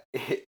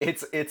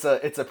 It's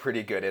a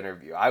pretty good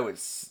interview. I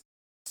was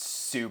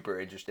super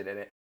interested in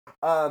it.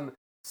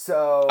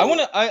 So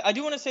I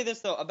do want to say this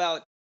though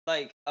about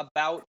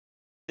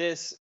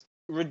this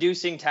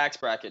reducing tax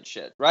bracket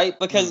shit, right?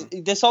 Because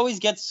this always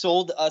gets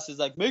sold to us as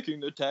like making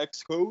the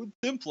tax code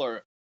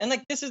simpler, and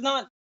like this is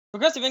not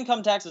progressive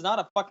income tax is not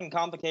a fucking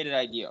complicated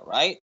idea,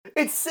 right?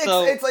 It's 6.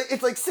 So, it's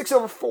like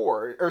 6/4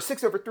 or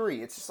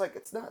 6/3. It's just like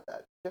it's not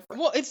that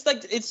different. Well,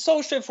 it's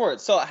so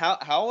straightforward. So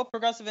how a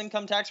progressive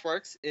income tax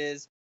works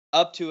is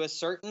up to a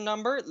certain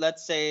number.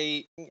 Let's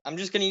say I'm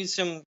just going to use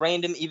some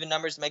random even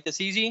numbers to make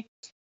this easy.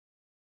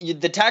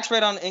 The tax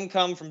rate on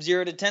income from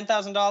 $0 to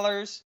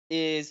 $10,000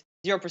 is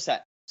 0%.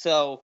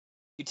 So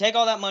you take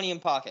all that money in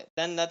pocket.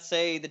 Then let's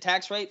say the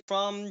tax rate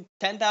from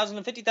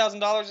 $10,000 to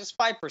 $50,000 is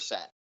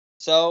 5%.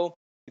 So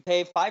you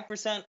pay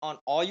 5% on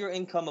all your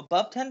income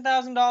above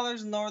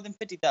 $10,000 and lower than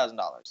 $50,000.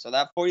 So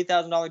that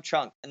 $40,000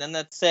 chunk. And then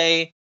let's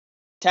say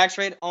tax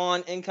rate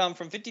on income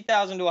from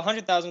 $50,000 to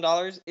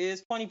 $100,000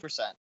 is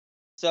 20%.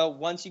 So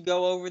once you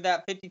go over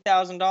that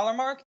 $50,000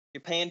 mark,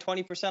 you're paying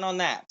 20% on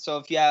that. So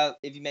if you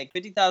make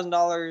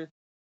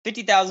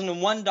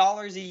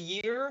 $50,001 a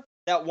year,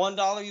 that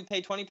 $1 you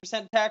pay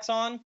 20% tax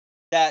on,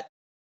 that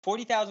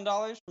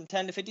 $40,000 from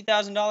 $10,000 to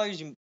 $50,000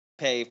 you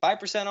pay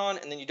 5% on,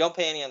 and then you don't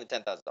pay any on the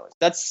 $10,000.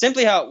 That's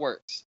simply how it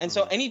works. And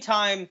so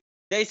anytime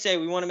they say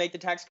we want to make the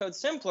tax code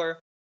simpler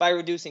by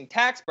reducing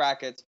tax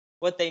brackets,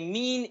 what they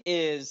mean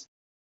is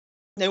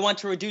they want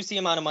to reduce the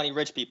amount of money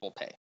rich people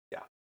pay.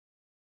 Yeah.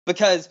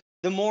 Because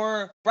the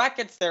more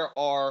brackets there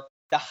are,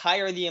 the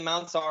higher the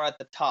amounts are at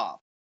the top.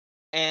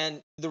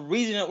 And the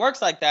reason it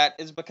works like that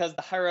is because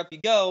the higher up you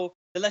go,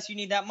 the less you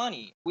need that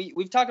money.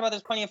 We've talked about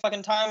this plenty of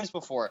fucking times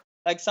before.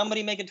 Like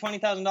somebody making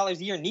 $20,000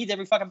 a year needs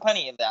every fucking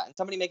penny of that. And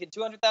somebody making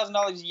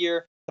 $200,000 a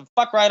year can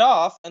fuck right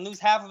off and lose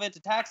half of it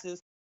to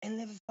taxes and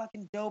live a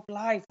fucking dope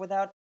life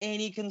without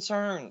any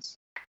concerns.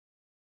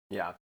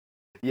 Yeah.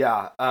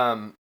 Yeah.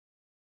 And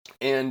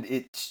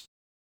it's,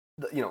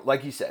 you know,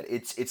 like you said,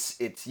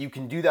 it's you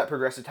can do that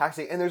progressive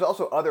taxing, and there's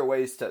also other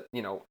ways to,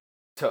 you know,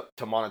 to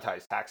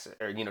monetize taxes,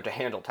 or, you know, to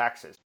handle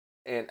taxes.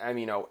 And I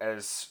mean, you know,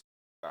 as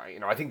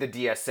I think the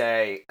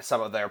DSA,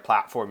 some of their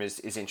platform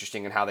is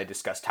interesting in how they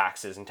discuss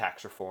taxes and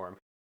tax reform.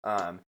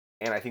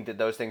 And I think that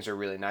those things are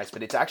really nice,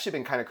 but it's actually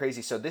been kind of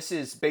crazy. So this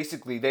is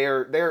basically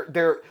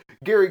they're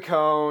Gary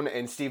Cohn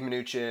and Steve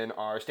Mnuchin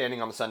are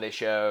standing on the Sunday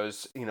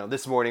shows.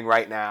 This morning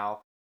right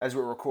now as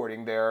we're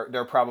recording,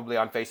 they're probably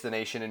on Face the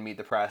Nation and Meet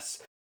the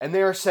Press, and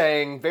they're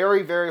saying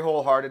very, very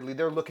wholeheartedly,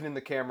 they're looking in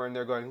the camera and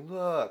they're going,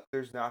 look,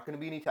 there's not going to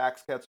be any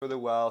tax cuts for the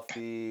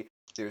wealthy.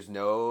 There's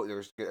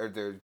going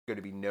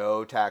to be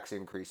no tax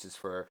increases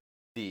for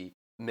the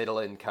middle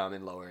income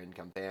and lower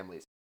income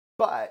families.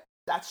 But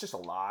that's just a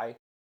lie.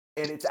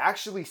 And it's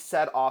actually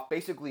set off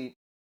basically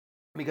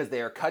because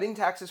they are cutting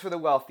taxes for the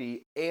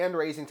wealthy and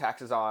raising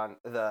taxes on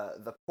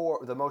the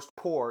poor, the most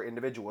poor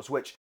individuals,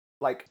 which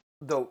like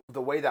the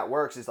way that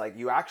works is like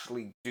you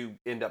actually do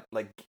end up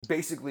like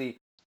basically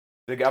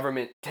the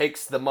government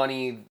takes the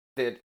money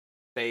that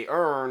they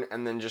earn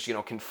and then just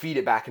can feed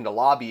it back into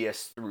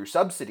lobbyists through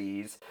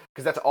subsidies,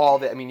 because that's all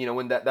that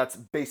when that's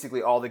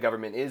basically all the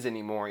government is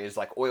anymore, is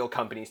like oil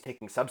companies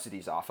taking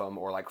subsidies off them,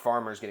 or like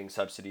farmers getting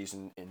subsidies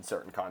in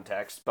certain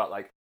contexts, but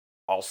like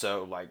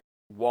also like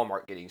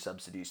Walmart getting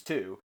subsidies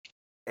too,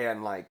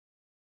 and like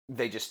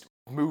they just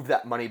move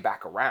that money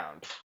back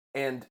around.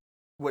 And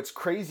what's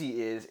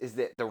crazy is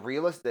that the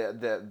real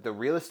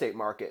estate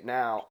market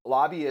now,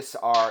 lobbyists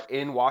are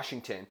in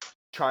Washington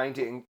trying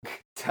to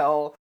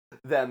tell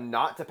them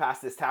not to pass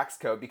this tax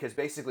code because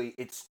basically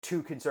it's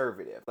too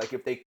conservative. Like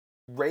if they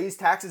raise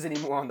taxes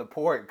anymore on the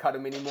poor and cut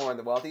them anymore on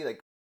the wealthy, like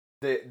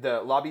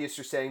the lobbyists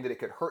are saying that it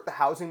could hurt the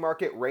housing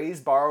market, raise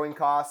borrowing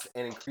costs,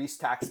 and increase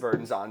tax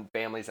burdens on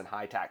families in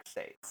high tax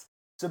states.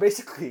 So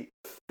basically,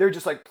 they're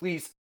just like,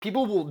 please,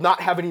 people will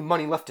not have any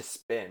money left to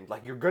spend.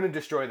 Like, you're going to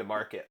destroy the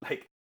market.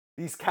 Like,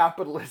 these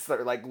capitalists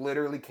are like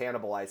literally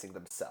cannibalizing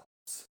themselves.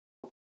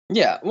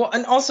 Yeah, well,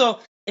 and also,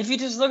 if you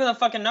just look at the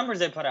fucking numbers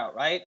they put out,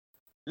 right?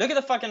 Look at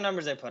the fucking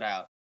numbers they put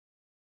out.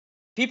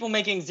 People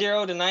making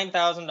 $0 to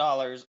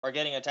 $9,000 are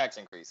getting a tax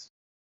increase.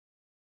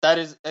 That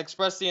is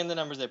expressly in the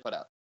numbers they put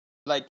out.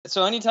 Like,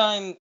 so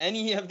anytime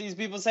any of these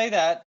people say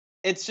that,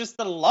 it's just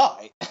a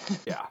lie.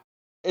 Yeah.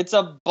 It's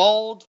a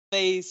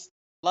bald-faced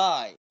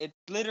lie. It's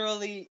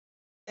literally,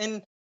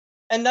 and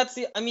that's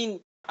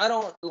I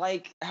don't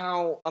like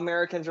how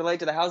Americans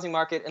relate to the housing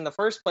market in the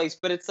first place,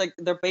 but it's like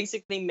they're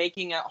basically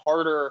making it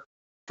harder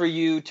for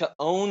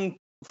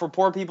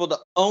poor people to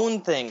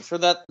own things so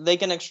that they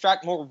can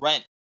extract more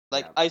rent.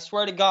 Like, yeah. I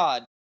swear to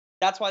God,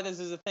 that's why this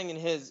is a thing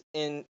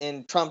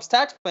in Trump's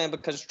tax plan,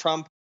 because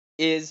Trump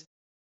is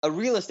a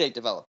real estate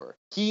developer.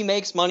 He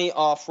makes money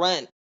off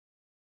rent.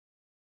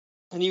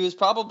 And he was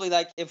probably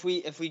like, if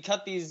we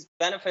cut these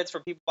benefits for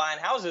people buying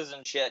houses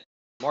and shit,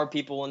 more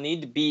people will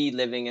need to be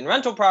living in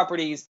rental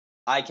properties.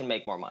 I can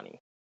make more money.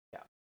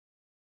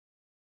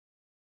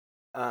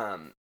 Yeah.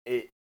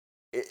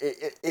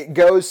 It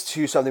goes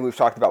to something we've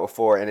talked about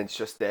before, and it's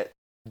just that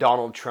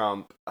Donald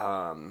Trump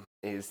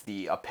is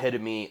the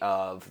epitome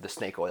of the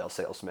snake oil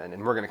salesman,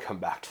 and we're going to come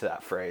back to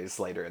that phrase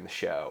later in the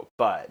show.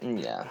 But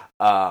yeah,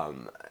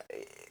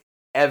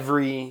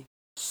 every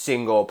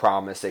single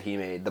promise that he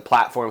made, the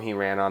platform he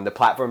ran on, the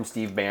platform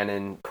Steve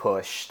Bannon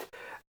pushed,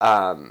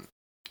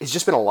 it's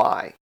just been a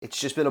lie. It's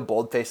just been a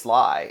bold-faced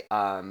lie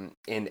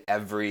in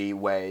every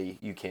way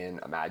you can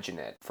imagine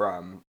it.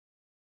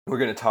 We're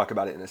going to talk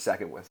about it in a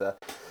second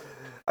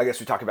I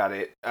guess we talk about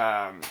it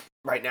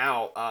right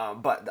now.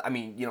 But I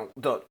mean,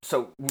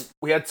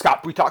 we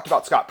talked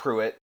about Scott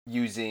Pruitt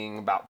using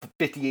about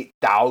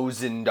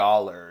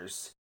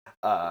 $58,000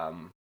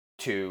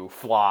 to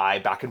fly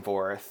back and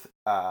forth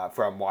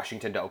from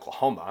Washington to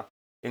Oklahoma,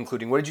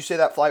 including, what did you say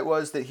that flight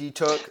was that he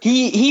took?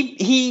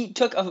 He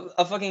took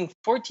a fucking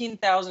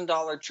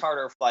 $14,000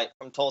 charter flight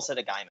from Tulsa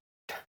to Guyman.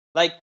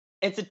 Like,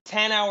 it's a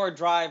 10-hour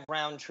drive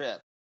round trip.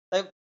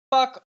 Like,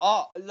 fuck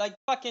off. Like,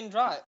 fucking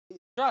drive.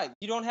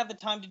 You don't have the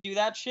time to do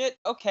that shit?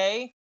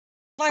 Okay.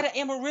 Fly to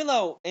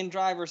Amarillo and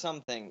drive or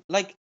something.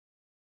 Like,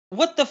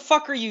 what the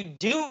fuck are you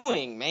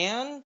doing,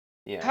 man?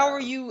 Yeah. How are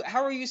you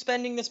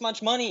spending this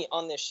much money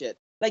on this shit?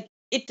 Like,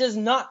 it does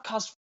not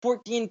cost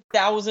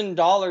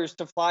 $14,000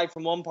 to fly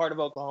from one part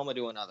of Oklahoma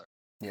to another.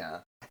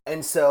 Yeah.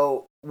 And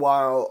so,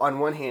 while on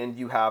one hand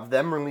you have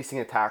them releasing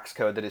a tax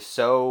code that is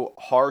so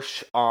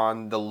harsh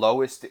on the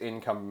lowest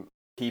income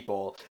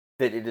people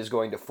that it is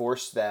going to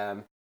force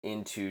them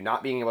into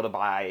not being able to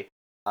buy,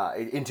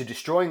 into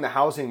destroying the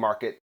housing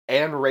market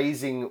and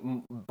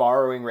raising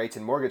borrowing rates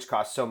and mortgage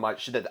costs so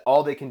much that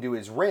all they can do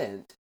is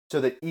rent, so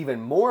that even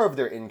more of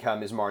their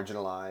income is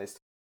marginalized.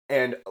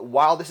 And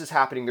while this is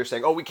happening, they're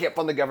saying, oh, we can't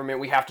fund the government,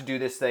 we have to do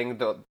this thing,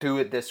 they'll do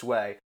it this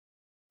way.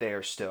 They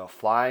are still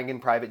flying in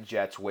private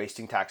jets,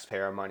 wasting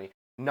taxpayer money.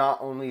 Not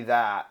only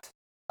that,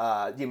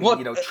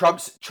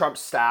 Trump's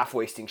staff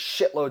wasting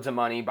shitloads of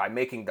money by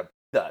making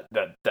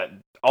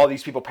all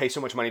these people pay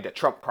so much money to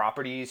Trump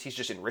properties. He's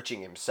just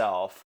enriching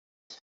himself.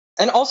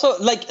 And also,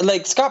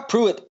 like Scott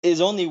Pruitt is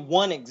only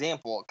one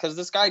example, because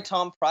this guy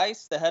Tom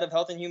Price, the head of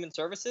Health and Human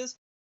Services,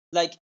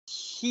 like,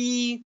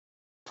 he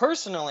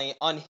personally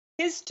on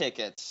his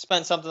tickets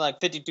spent something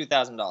like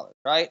 $52,000,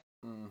 right?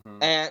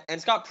 Mm-hmm.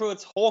 And Scott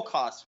Pruitt's whole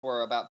costs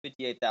were about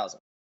 $58,000.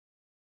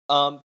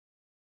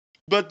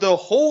 But the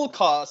whole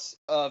cost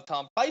of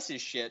Tom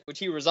Price's shit, which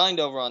he resigned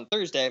over on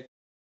Thursday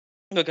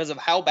because of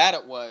how bad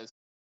it was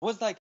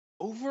like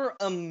over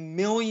 $1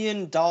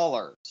 million.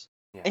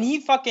 Yeah. And he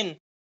fucking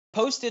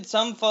posted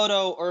some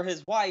photo, or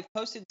his wife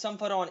posted some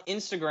photo on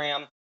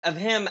Instagram of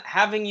him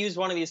having used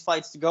one of these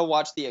flights to go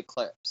watch the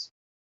eclipse.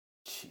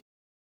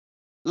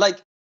 Like,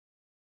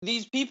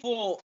 these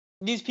people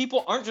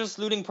aren't just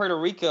looting Puerto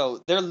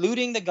Rico, they're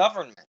looting the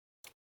government.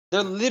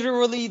 They're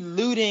literally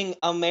looting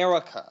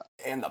America.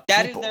 And the people,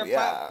 that is their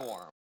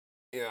platform.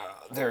 Yeah,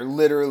 they're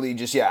literally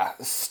just,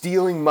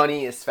 stealing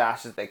money as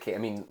fast as they can. I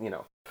mean,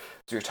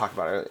 as we were talking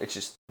about earlier, it's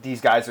just,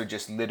 these guys are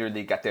just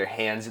literally got their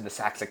hands in the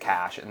sacks of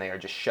cash, and they are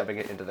just shoving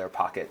it into their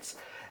pockets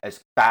as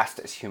fast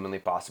as humanly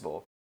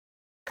possible.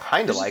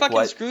 Kind of like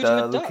what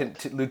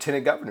the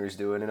lieutenant governor's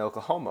doing in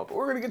Oklahoma. But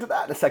we're going to get to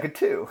that in a second,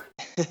 too.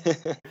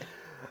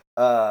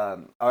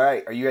 All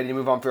right, are you ready to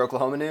move on for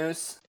Oklahoma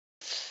news?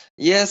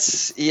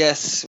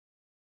 Yes.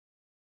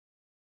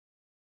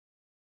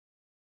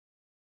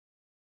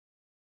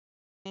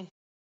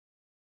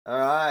 All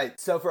right,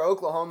 so for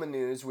Oklahoma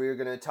news, we're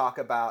going to talk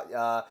about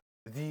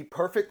the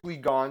Perfectly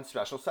Gone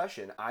special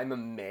session. I'm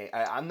amazed.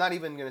 I'm not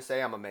even going to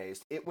say I'm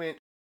amazed. It went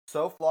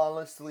so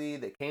flawlessly.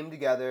 They came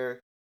together.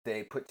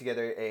 They put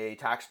together a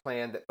tax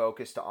plan that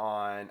focused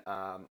on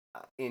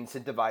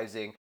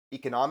incentivizing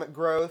economic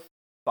growth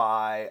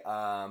by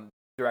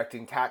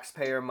directing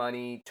taxpayer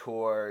money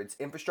towards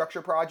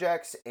infrastructure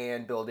projects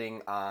and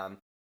building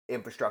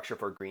infrastructure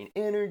for green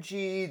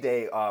energy.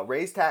 They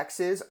raised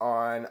taxes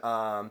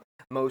on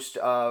most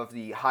of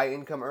the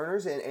high-income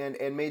earners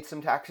and made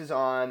some taxes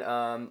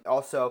on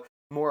also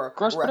more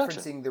gross referencing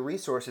production. the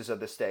resources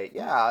of the state.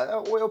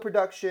 Yeah, oil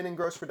production and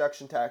gross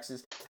production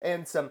taxes,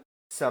 and some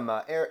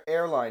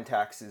airline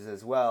taxes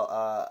as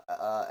well,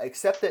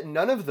 except that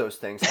none of those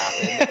things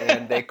happened,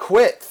 and they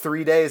quit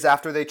 3 days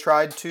after they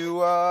tried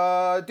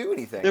to do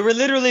anything. They were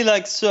literally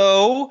like,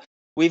 so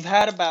we've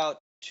had about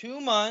 2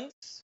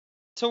 months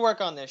to work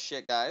on this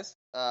shit, guys.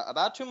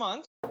 About 2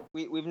 months.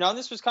 We've known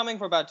this was coming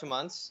for about 2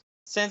 months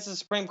since the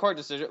Supreme Court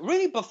decision.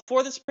 Really,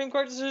 before the Supreme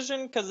Court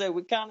decision, because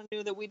we kind of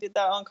knew that we did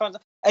that on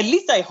content. At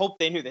least I hope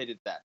they knew they did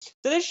that.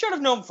 So they should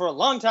have known for a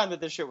long time that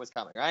this shit was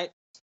coming, right?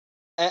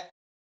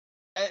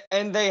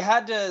 And they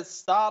had to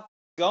stop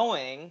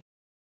going.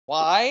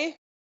 Why?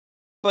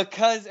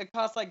 Because it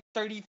costs like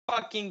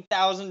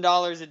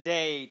 $30,000 a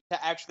day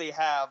to actually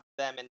have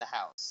them in the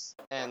House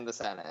and the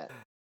Senate.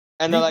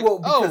 And they're like,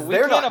 because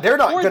they're not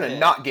going to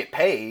not get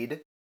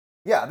paid.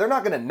 Yeah, they're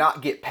not going to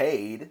not get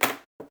paid.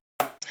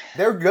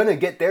 They're going to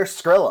get their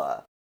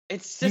Skrilla.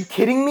 It's just... You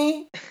kidding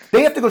me?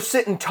 They have to go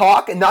sit and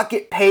talk and not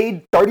get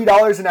paid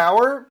 $30 an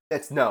hour?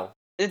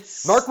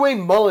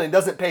 Markwayne Mullin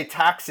doesn't pay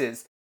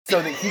taxes so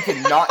that he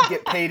can not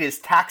get paid his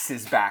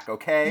taxes back,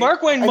 okay?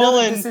 Markwayne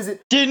Mullin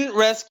didn't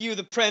rescue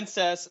the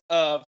princess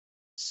of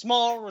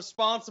small,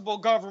 responsible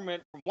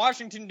government from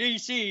Washington,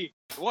 D.C.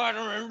 But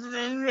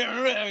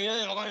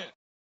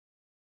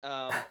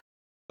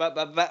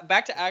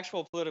back to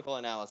actual political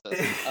analysis.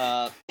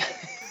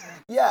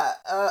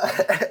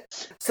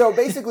 So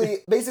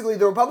basically,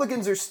 the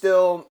Republicans are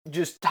still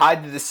just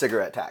tied to the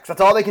cigarette tax. That's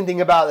all they can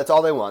think about. That's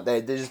all they want.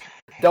 They just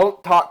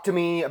don't talk to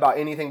me about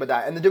anything but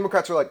that. And the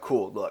Democrats are like,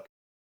 cool, look,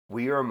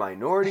 we are a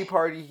minority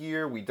party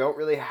here. We don't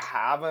really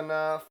have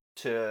enough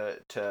to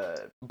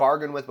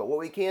bargain with. But what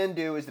we can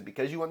do is that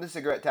because you want the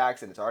cigarette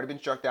tax and it's already been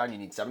struck down, you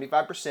need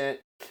 75%.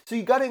 So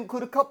you got to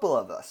include a couple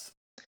of us.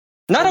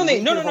 Not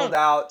only,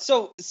 no.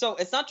 So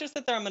it's not just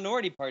that they're a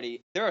minority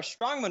party. They're a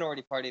strong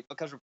minority party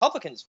because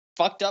Republicans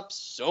fucked up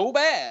so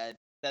bad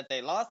that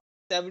they lost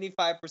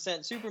 75%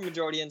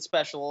 supermajority in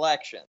special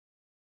election.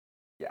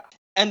 Yeah.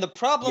 And the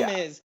problem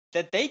is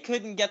that they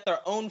couldn't get their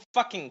own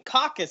fucking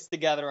caucus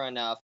together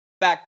enough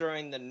back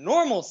during the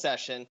normal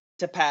session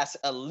to pass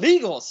a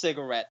legal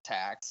cigarette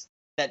tax,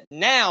 that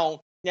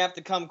now you have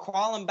to come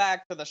crawling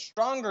back to the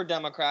stronger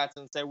Democrats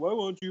and say, why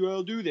won't you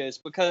all do this?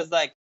 Because,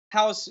 like,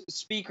 House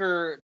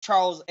Speaker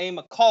Charles A.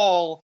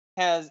 McCall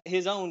has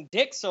his own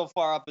dick so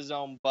far up his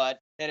own butt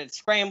that it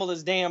scrambled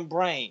his damn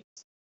brains.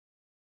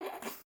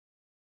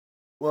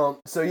 Well,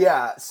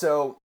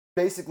 so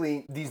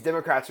basically these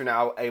Democrats are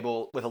now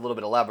able, with a little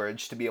bit of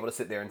leverage, to be able to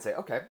sit there and say,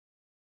 okay,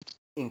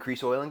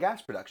 increase oil and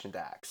gas production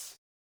tax.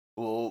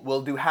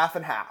 We'll do half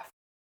and half.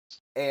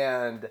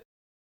 And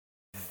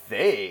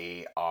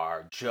they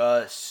are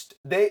just,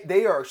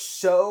 they are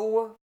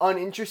so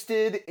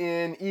uninterested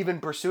in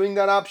even pursuing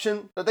that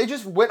option that they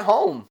just went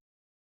home.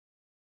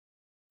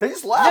 They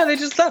just left. Yeah, they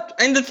just left.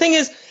 And the thing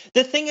is,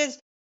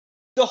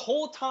 the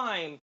whole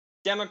time,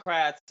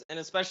 Democrats, and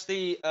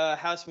especially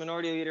House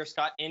Minority Leader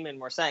Scott Inman,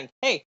 were saying,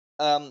 hey,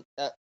 we're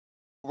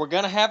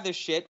going to have this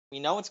shit. We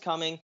know it's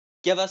coming.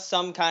 Give us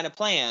some kind of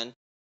plan.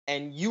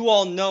 And you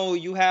all know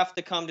you have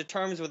to come to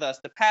terms with us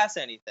to pass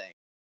anything,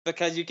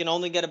 because you can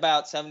only get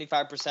about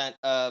 75%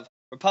 of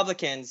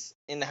Republicans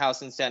in the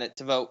House and Senate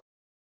to vote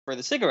for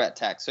the cigarette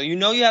tax. So you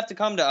know you have to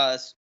come to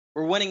us.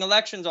 We're winning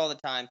elections all the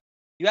time.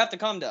 You have to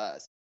come to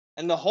us.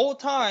 And the whole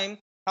time,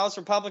 House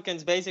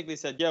Republicans basically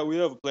said, yeah, we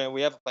have a plan,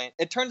 we have a plan.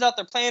 It turns out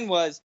their plan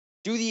was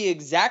do the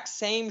exact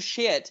same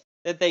shit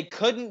that they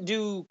couldn't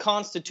do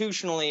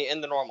constitutionally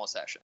in the normal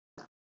session.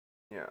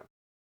 Yeah.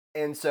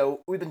 And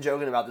so we've been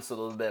joking about this a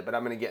little bit, but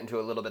I'm going to get into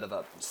a little bit of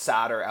a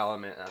sadder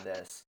element of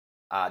this,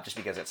 just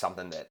because it's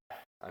something that,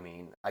 I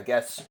mean, I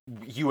guess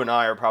you and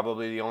I are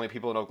probably the only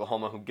people in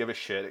Oklahoma who give a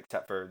shit,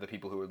 except for the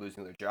people who are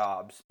losing their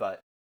jobs.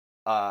 But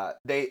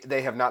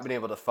they have not been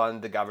able to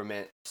fund the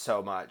government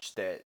so much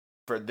that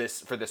for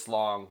this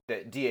long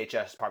that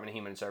DHS, Department of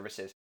Human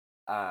Services,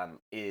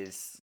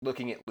 is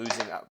looking at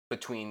losing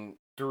between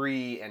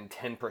 3 and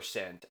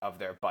 10% of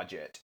their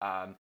budget.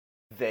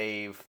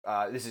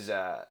 This is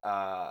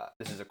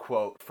a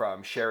quote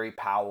from Sherry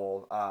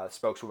Powell,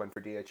 spokeswoman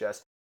for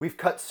DHS. We've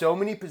cut so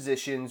many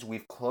positions,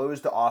 we've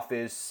closed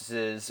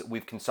offices,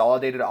 we've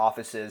consolidated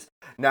offices.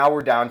 Now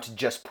we're down to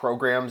just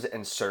programs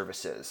and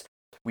services.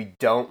 We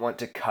don't want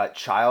to cut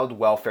child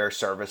welfare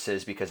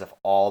services because of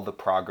all the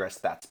progress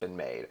that's been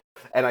made.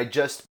 And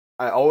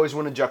I always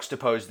want to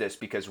juxtapose this,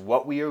 because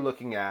what we are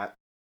looking at,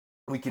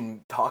 we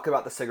can talk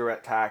about the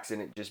cigarette tax and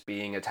it just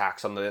being a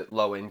tax on the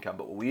low income,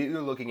 but what we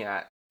are looking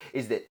at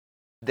is that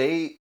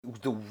the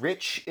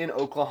rich in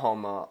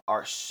Oklahoma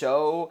are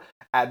so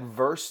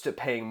adverse to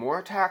paying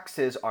more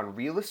taxes on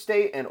real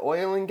estate and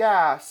oil and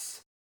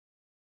gas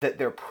that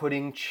they're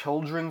putting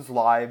children's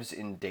lives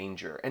in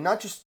danger. And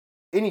not just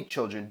any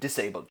children,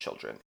 disabled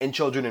children, and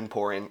children in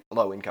poor and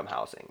low income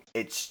housing.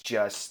 It's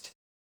just...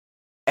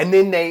 And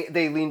then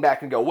they lean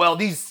back and go, well,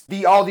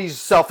 all these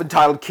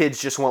self-entitled kids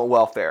just want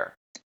welfare.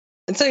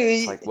 And so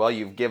it's like, well,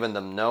 you've given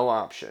them no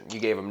option. You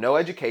gave them no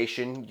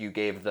education. You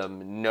gave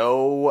them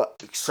no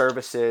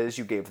services.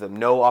 You gave them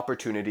no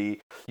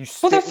opportunity.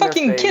 They're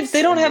fucking kids.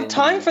 They don't have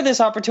time for this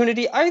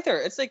opportunity either.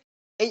 It's like,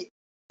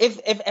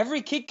 if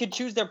every kid could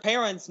choose their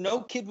parents,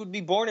 no kid would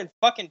be born in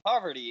fucking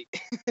poverty.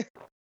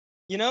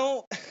 You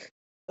know,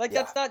 like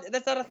that's not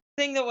a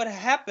thing that would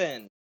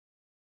happen.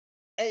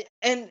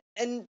 And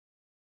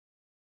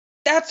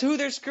that's who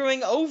they're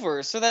screwing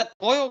over, so that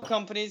oil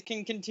companies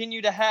can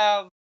continue to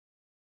have,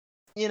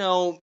 you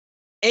know,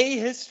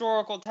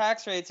 ahistorical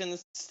tax rates in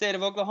the state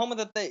of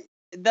Oklahoma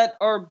that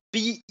are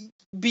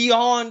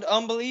beyond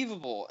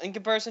unbelievable in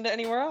comparison to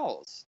anywhere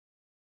else.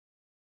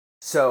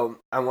 So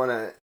I want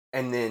to,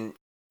 and then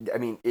I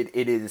mean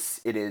it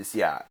is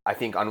yeah. I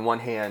think on one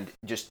hand,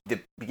 just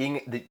the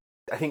beginning,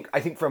 I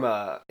think from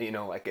a, you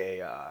know, like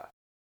a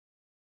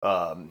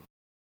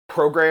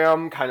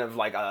program, kind of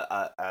like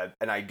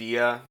an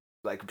idea,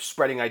 like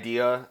spreading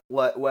idea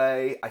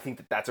way, I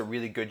think that's a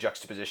really good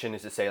juxtaposition,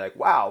 is to say, like,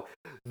 wow,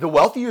 the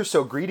wealthy are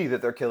so greedy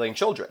that they're killing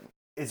children,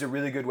 is a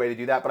really good way to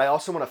do that. But I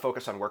also want to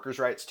focus on workers'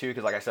 rights too,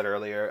 because like I said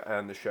earlier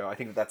on the show, I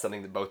think that's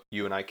something that both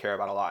you and I care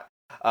about a lot.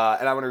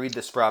 And I want to read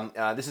this from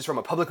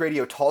a Public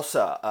Radio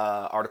Tulsa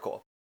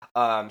article.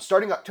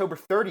 Starting October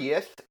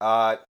 30th,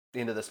 the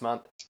end of this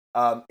month,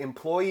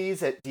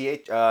 employees at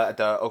the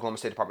Oklahoma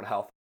State Department of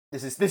Health.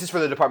 This is for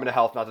the Department of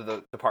Health, not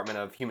the Department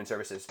of Human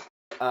Services.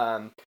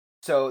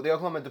 So the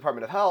Oklahoma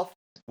Department of Health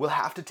will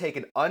have to take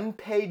an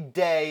unpaid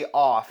day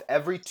off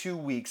every 2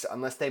 weeks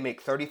unless they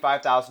make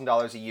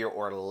 $35,000 a year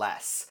or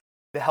less.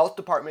 The health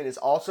department is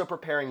also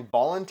preparing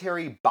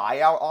voluntary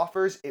buyout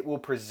offers it will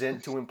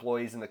present to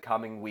employees in the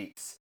coming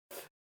weeks.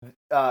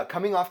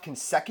 Coming off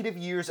consecutive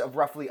years of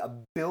roughly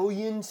 $1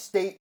 billion in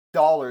state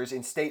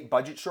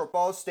budget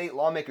shortfalls, state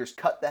lawmakers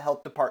cut the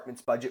health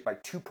department's budget by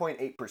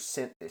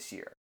 2.8% this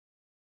year.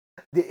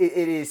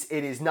 It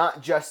is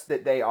not just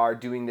that they are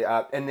doing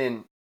the and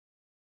then.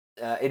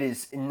 It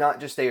is not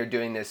just they are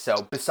doing this.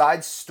 So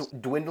besides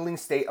dwindling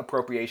state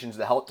appropriations,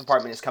 the health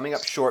department is coming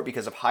up short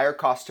because of higher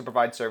costs to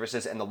provide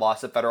services and the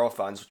loss of federal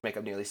funds, which make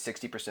up nearly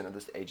 60% of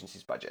this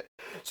agency's budget.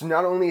 So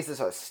not only is this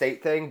a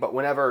state thing, but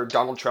whenever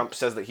Donald Trump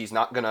says that he's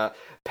not going to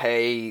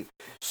pay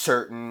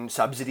certain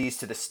subsidies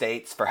to the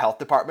states for health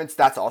departments,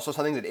 that's also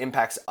something that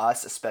impacts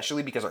us,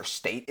 especially because our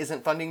state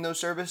isn't funding those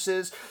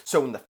services.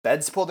 So when the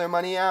feds pull their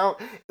money out,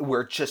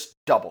 we're just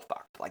double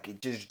fucked.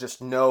 Like, there's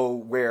just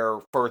nowhere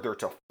further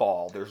to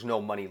fall. There's no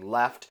money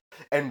left,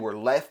 and we're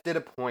left at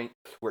a point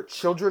where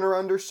children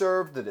are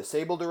underserved, the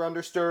disabled are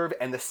underserved,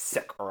 and the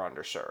sick are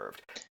underserved.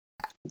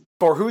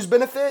 For whose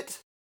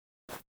benefit?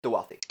 The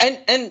wealthy.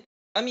 And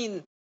I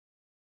mean,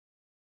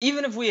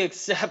 even if we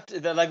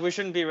accept that, like, we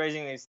shouldn't be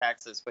raising these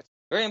taxes, which,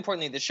 very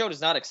importantly, the show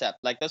does not accept.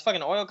 Like, those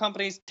fucking oil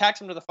companies, tax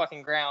them to the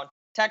fucking ground,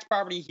 tax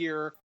property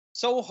here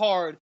so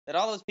hard that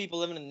all those people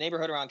living in the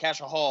neighborhood around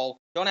Castle Hall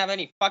don't have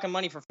any fucking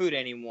money for food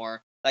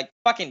anymore. Like,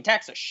 fucking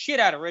tax the shit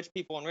out of rich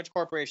people and rich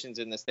corporations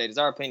in this state, is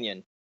our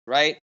opinion,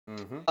 right?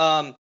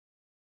 Mm-hmm.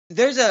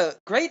 There's a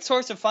great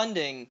source of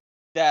funding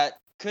that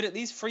could at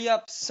least free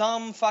up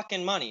some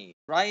fucking money,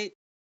 right?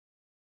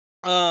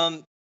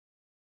 And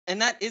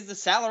that is the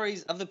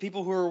salaries of the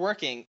people who are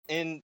working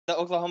in the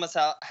Oklahoma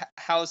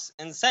House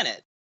and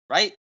Senate,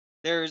 right?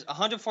 There's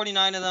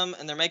 149 of them,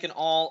 and they're making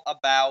all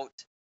about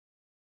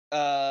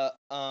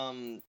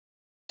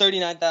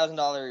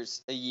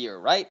 $39,000 a year,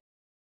 right?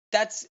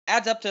 That's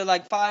adds up to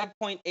like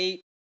 $5.8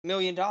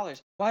 million.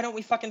 Why don't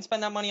we fucking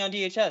spend that money on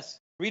DHS?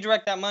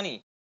 Redirect that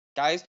money,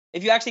 guys.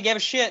 If you actually gave a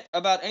shit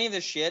about any of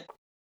this shit,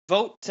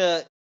 vote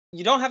to.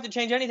 You don't have to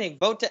change anything.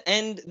 Vote to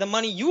end the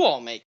money you all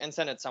make and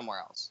send it somewhere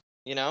else.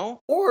 You know?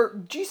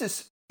 Or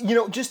Jesus,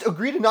 just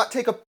agree to not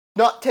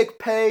take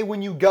pay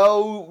when you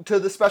go to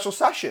the special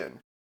session.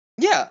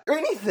 Yeah. Or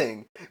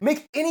anything.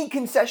 Make any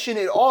concession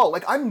at all.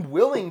 Like, I'm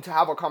willing to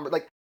have a conversation.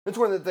 Like, that's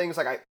one of the things,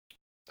 like,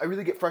 I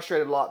really get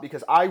frustrated a lot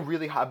because I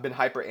really have been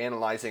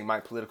hyper-analyzing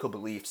my political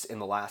beliefs in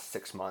the last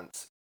 6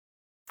 months.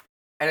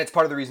 And it's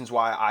part of the reasons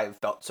why I've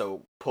felt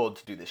so pulled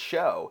to do this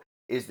show,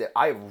 is that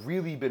I've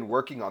really been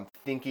working on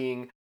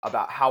thinking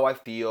about how I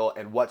feel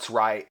and what's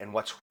right and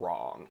what's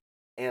wrong.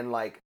 And,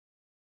 like,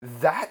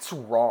 that's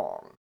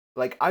wrong.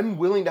 Like, I'm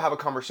willing to have a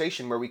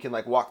conversation where we can,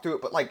 like, walk through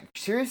it, but, like,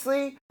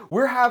 seriously?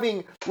 We're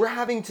having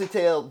to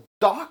tell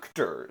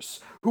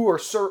doctors who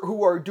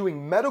are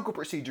doing medical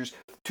procedures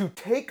to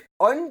take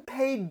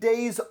unpaid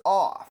days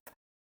off,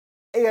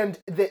 and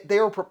that they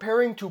are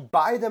preparing to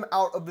buy them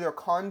out of their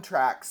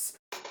contracts,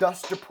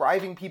 thus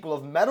depriving people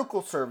of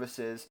medical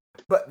services,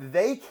 but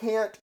they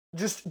can't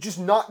just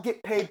not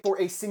get paid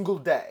for a single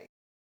day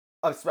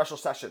of special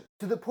session,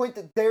 to the point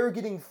that they're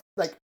getting,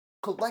 like,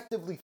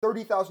 collectively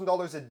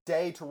 $30,000 a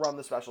day to run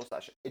the special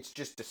session. It's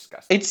just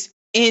disgusting. It's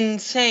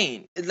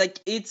insane. Like,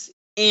 it's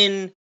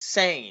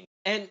insane.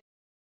 And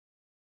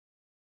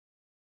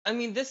I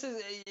mean, this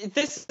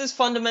is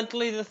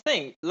fundamentally the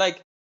thing.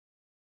 Like,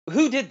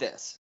 who did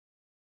this?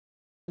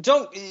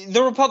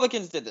 The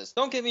Republicans did this.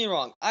 Don't get me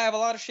wrong. I have a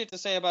lot of shit to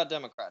say about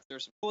Democrats.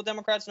 There's some cool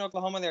Democrats in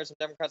Oklahoma. There are some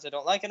Democrats I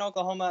don't like in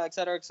Oklahoma, et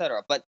cetera, et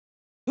cetera. But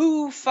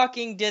who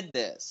fucking did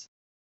this?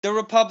 The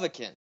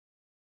Republicans.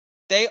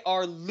 They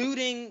are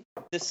looting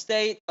the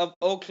state of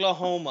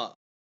Oklahoma.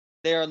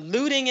 They are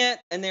looting it,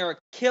 and they are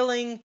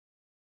killing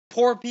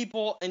poor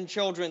people and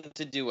children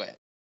to do it.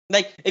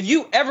 Like, if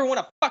you ever want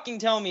to fucking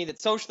tell me that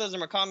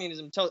socialism or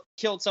communism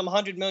killed some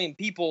 100 million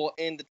people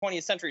in the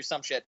 20th century or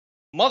some shit,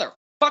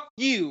 motherfuck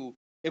you.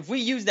 If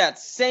we use that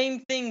same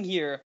thing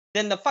here,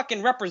 then the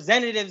fucking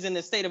representatives in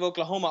the state of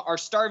Oklahoma are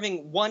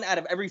starving 1 out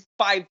of every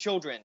 5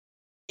 children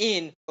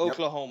in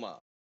Oklahoma.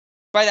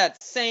 By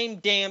that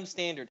same damn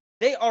standard.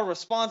 They are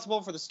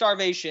responsible for the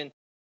starvation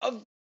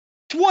of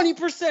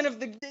 20% of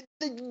the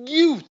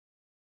youth.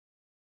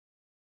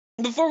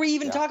 Before we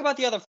even talk about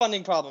the other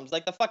funding problems,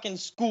 like the fucking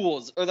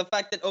schools, or the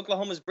fact that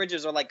Oklahoma's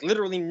bridges are, like,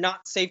 literally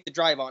not safe to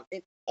drive on,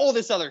 and all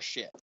this other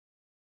shit.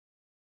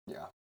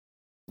 Yeah.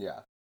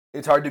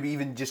 It's hard to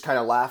even just kind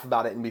of laugh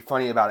about it and be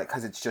funny about it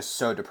because it's just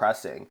so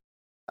depressing.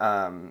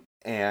 And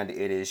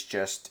it is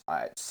just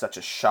such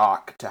a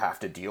shock to have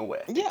to deal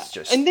with. Yeah, it's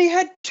just, and they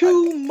had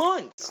 2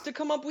 months to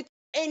come up with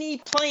any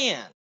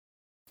plan.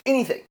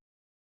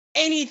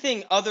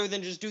 Anything other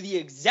than just do the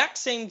exact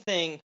same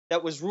thing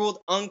that was ruled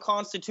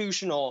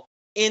unconstitutional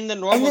in the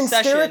normal session. And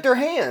then stare at their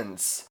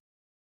hands.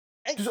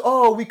 Just,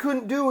 we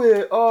couldn't do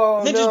it.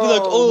 Oh, no. Just be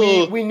like,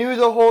 oh. We knew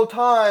the whole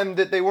time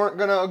that they weren't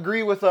going to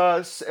agree with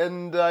us,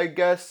 and I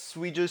guess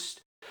we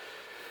just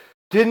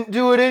didn't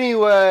do it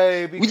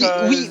anyway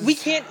because... We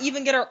can't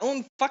even get our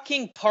own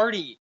fucking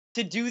party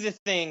to do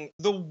the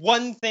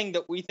one thing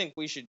that we think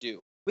we should do.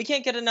 We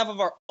can't get enough of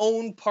our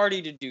own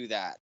party to do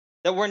that.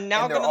 That we're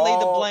now going to lay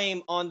the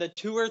blame on the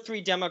 2 or 3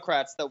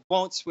 Democrats that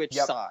won't switch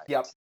sides.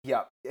 Yep.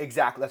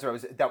 Exactly.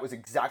 That was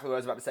exactly what I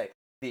was about to say.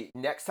 The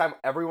next time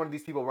every one of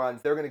these people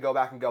runs, they're going to go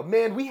back and go,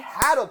 man, we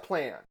had a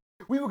plan.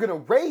 We were going to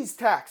raise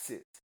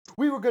taxes.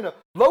 We were going to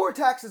lower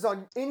taxes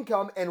on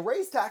income and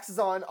raise taxes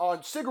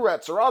on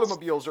cigarettes or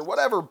automobiles or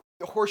whatever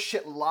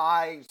horseshit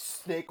lie,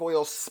 snake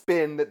oil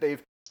spin that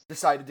they've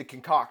decided to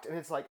concoct. And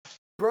it's like,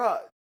 bruh,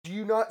 do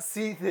you not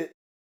see that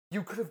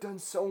you could have done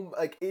so,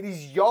 like, it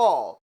is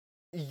y'all.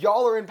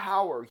 Y'all are in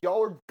power.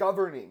 Y'all are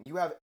governing. You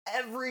have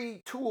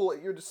every tool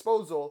at your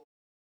disposal,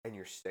 and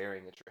you're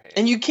staring at your hands.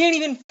 And you can't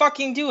even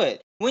fucking do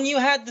it. When you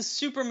had the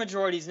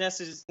supermajorities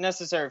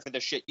necessary for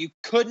this shit, you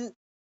couldn't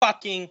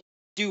fucking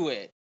do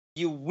it.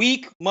 You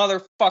weak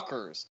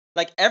motherfuckers.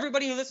 Like,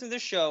 everybody who listens to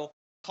this show,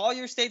 call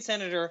your state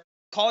senator,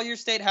 call your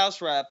state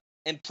house rep,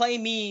 and play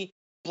me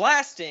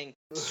blasting,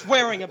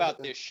 swearing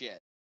about this shit.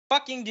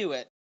 Fucking do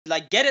it.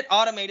 Like, get it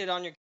automated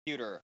on your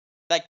computer.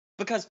 Like,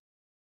 because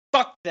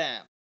fuck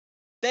them.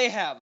 They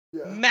have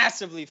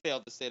massively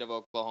failed the state of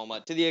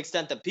Oklahoma to the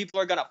extent that people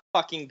are gonna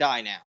fucking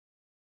die now.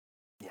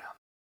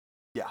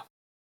 Yeah.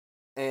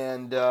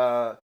 And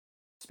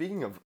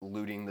speaking of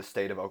looting the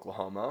state of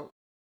Oklahoma,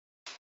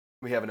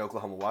 we have an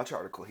Oklahoma Watch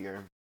article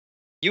here.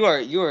 You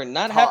are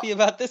not happy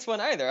about this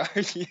one either,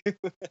 are you?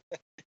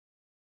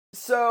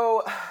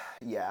 So,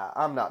 yeah,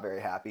 I'm not very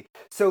happy.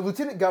 So,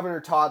 Lieutenant Governor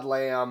Todd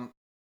Lamb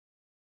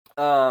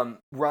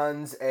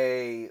runs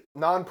a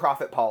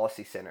nonprofit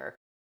policy center.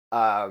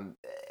 What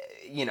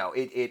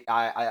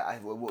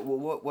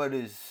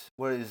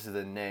is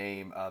the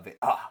name of it?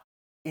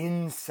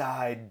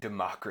 Inside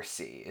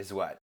Democracy is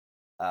what.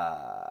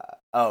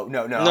 I'm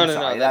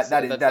sorry.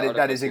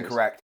 That is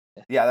incorrect.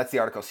 Yeah, that's the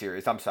article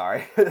series. I'm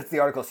sorry. That's the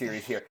article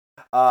series here.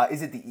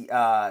 Is it the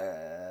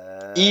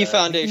E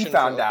Foundation? E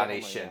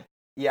Foundation.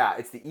 Yeah,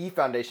 it's the E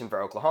Foundation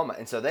for Oklahoma.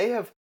 And so they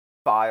have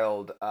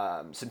filed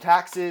some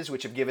taxes,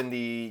 which have given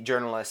the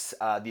journalists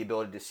the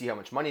ability to see how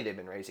much money they've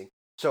been raising.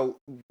 So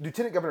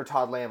Lieutenant Governor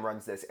Todd Lamb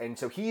runs this. And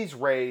so he's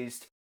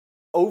raised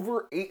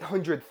over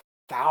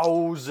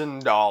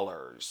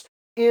 $800,000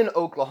 in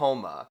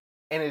Oklahoma.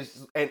 And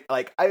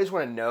I just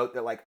want to note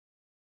that, like,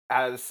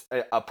 as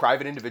a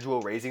private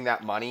individual raising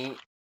that money,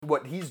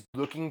 what he's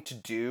looking to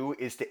do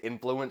is to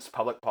influence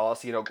public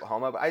policy in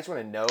Oklahoma. But I just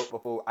want to note,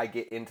 before I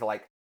get into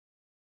like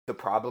the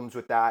problems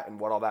with that and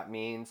what all that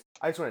means,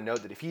 I just want to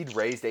note that if he'd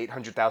raised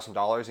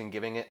 $800,000 and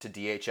giving it to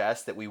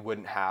DHS, that we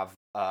wouldn't have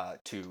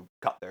to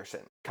cut their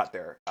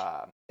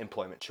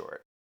employment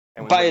short.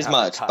 And by as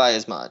much.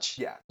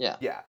 Yeah.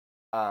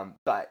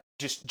 But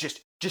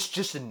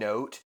just a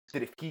note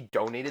that if he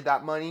donated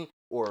that money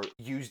or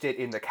used it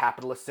in the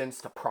capitalist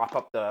sense to prop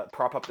up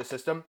the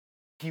system,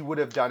 he would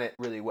have done it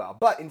really well.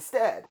 But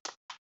instead,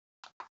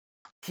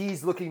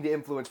 he's looking to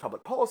influence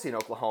public policy in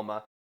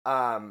Oklahoma.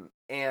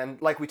 And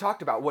like we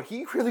talked about, what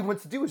he really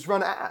wants to do is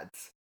run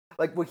ads.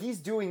 Like, what he's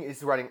doing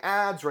is running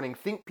ads, running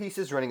think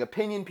pieces, running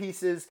opinion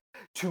pieces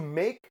to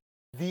make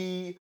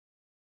the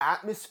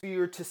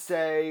atmosphere to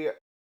say,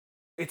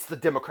 it's the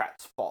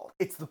Democrats' fault.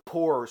 It's the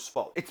poor's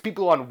fault. It's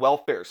people on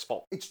welfare's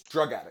fault. It's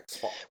drug addicts'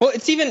 fault. Well,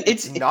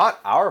 it's not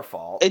our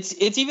fault.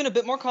 It's even a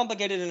bit more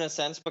complicated in a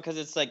sense, because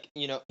it's like,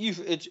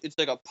 it's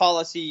like a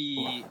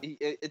policy.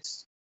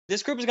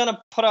 This group is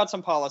gonna put out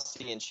some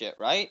policy and shit,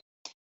 right?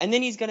 And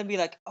then he's gonna be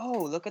like,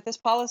 oh, look at this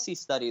policy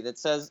study that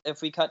says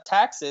if we cut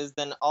taxes,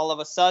 then all of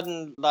a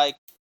sudden, like,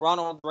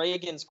 Ronald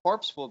Reagan's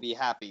corpse will be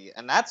happy,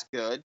 and that's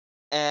good.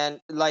 And,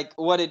 like,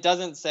 what it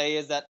doesn't say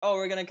is that, oh,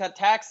 we're going to cut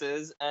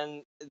taxes,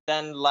 and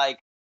then, like,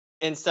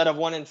 instead of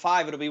 1 in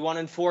 5, it'll be 1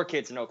 in 4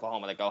 kids in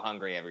Oklahoma that go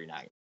hungry every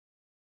night.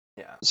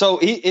 Yeah. So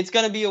it's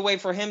going to be a way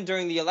for him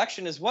during the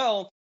election as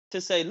well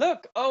to say,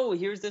 look, oh,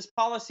 here's this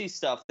policy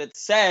stuff that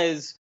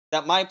says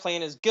that my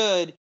plan is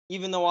good,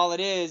 even though all it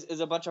is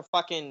a bunch of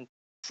fucking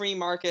free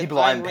market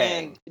Ayn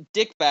Rand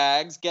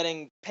dickbags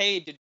getting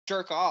paid to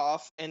jerk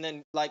off and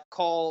then, like,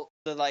 call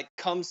the, like,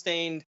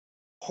 cum-stained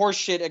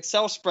horseshit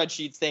Excel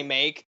spreadsheets they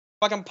make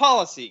fucking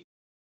policy.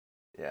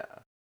 Yeah,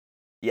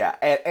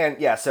 and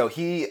yeah. So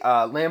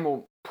Lamb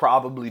will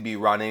probably be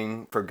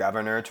running for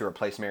governor to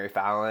replace Mary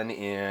Fallin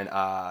in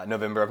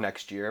November of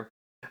next year.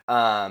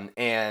 And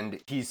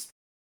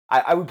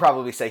I would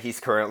probably say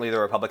he's currently the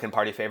Republican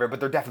Party favorite, but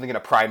they're definitely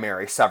going to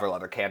primary several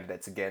other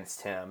candidates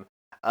against him.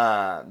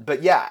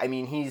 But yeah, I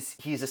mean, he's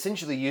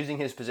essentially using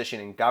his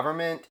position in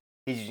government.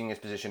 He's using his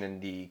position in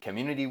the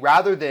community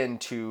rather than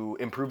to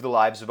improve the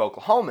lives of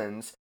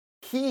Oklahomans.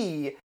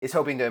 He is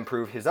hoping to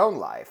improve his own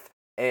life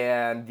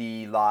and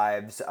the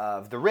lives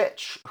of the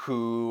rich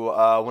who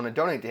want to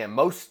donate to him.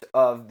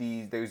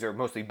 These are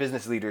mostly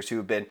business leaders who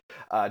have been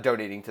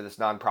donating to this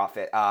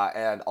nonprofit,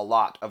 and a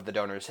lot of the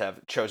donors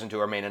have chosen to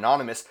remain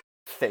anonymous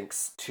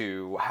thanks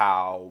to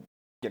how,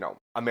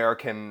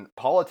 American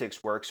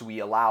politics works. We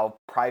allow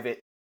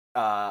private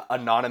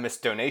anonymous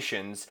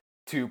donations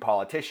to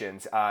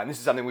politicians. And this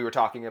is something we were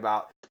talking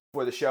about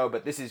for the show,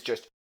 but this is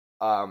just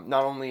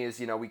not only is,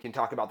 we can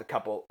talk about the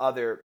couple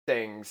other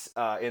things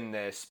in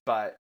this,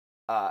 but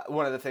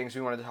one of the things we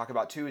wanted to talk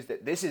about too is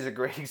that this is a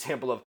great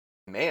example of,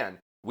 man,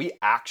 we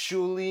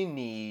actually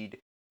need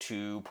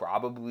to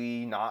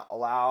probably not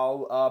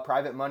allow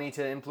private money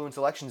to influence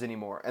elections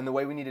anymore. And the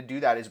way we need to do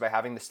that is by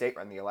having the state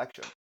run the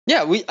election.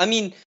 Yeah,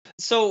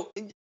 so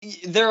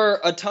there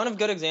are a ton of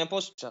good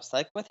examples, just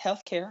like with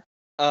healthcare.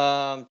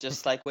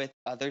 Just like with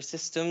other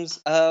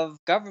systems of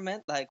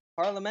government, like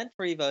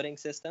parliamentary voting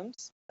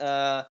systems.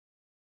 There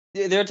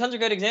are tons of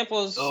good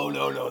examples. Oh,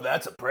 no,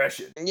 that's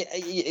oppression.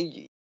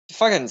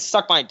 Fucking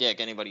suck my dick,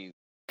 anybody who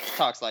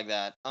talks like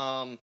that.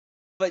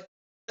 But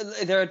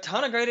there are a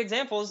ton of great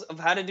examples of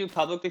how to do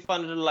publicly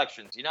funded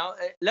elections.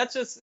 Let's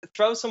just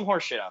throw some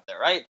horse shit out there,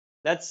 right?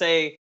 Let's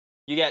say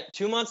you get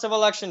 2 months of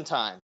election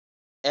time.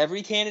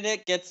 Every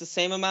candidate gets the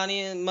same amount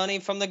of money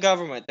from the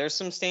government. There's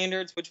some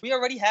standards, which we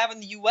already have in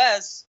the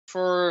U.S.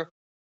 for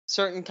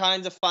certain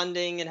kinds of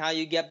funding and how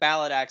you get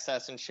ballot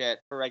access and shit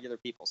for regular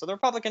people. So the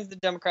Republicans, the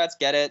Democrats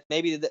get it.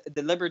 Maybe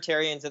the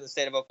Libertarians in the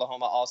state of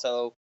Oklahoma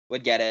also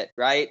would get it,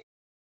 right?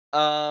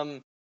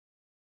 And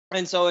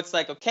so it's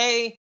like,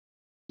 okay,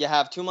 you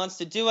have 2 months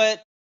to do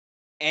it.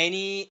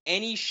 Any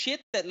shit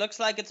that looks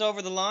like it's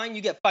over the line,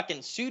 you get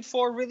fucking sued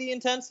for really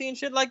intensely and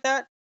shit like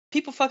that.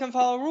 People fucking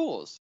follow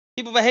rules.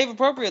 People behave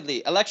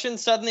appropriately.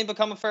 Elections suddenly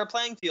become a fair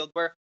playing field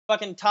where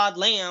fucking Todd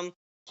Lamb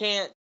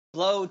can't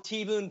blow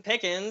T. Boone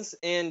Pickens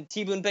in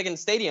T. Boone Pickens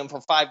Stadium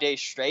for 5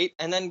 days straight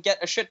and then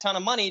get a shit ton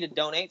of money to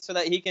donate so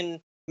that he can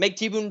make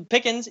T. Boone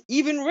Pickens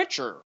even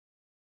richer.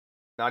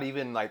 Not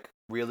even, like,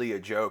 really a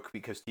joke,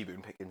 because T.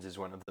 Boone Pickens is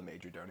one of the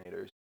major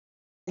donators.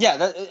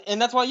 Yeah, and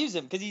that's why I use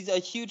him, because he's a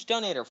huge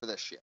donator for this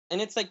shit.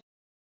 And it's like,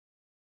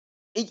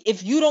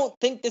 if you don't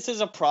think this is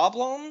a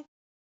problem,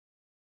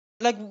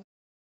 like,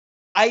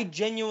 I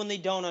genuinely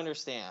don't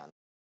understand.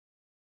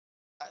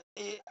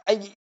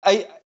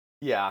 I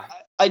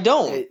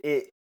don't.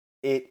 It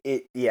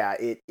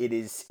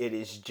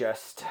is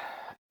just,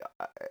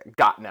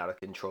 gotten out of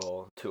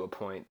control to a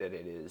point that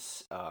it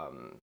is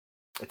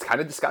it's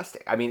kind of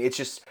disgusting. I mean, it's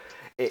just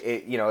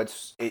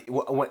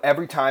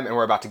every time, and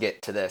we're about to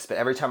get to this, but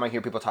every time I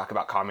hear people talk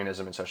about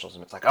communism and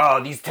socialism, it's like,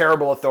 oh, these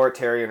terrible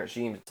authoritarian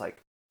regimes. It's like,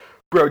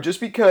 bro, just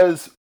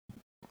because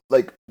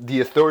like the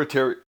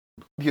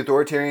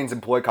authoritarians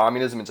employ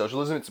communism and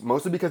socialism, it's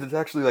mostly because it's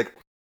actually like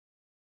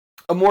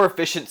a more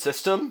efficient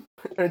system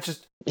and it's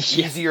just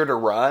easier to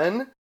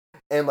run,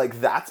 and like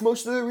that's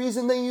most of the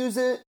reason they use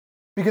it.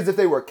 Because if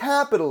they were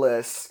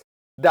capitalists,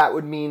 that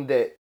would mean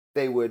that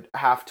they would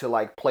have to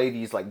like play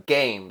these like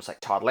games like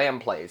Todd Lamb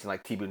plays and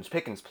like T. Boone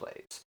Pickens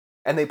plays,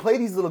 and they play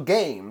these little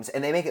games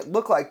and they make it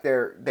look like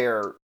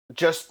they're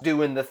just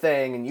doing the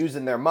thing and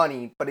using their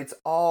money, but it's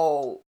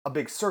all a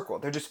big circle.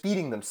 They're just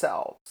feeding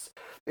themselves.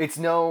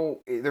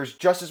 There's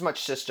just as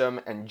much system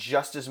and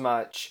just as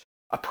much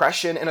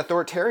oppression and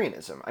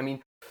authoritarianism. I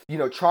mean,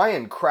 try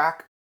and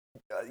crack,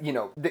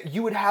 that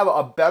you would have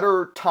a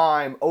better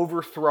time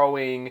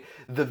overthrowing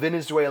the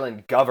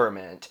Venezuelan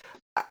government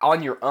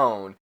on your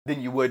own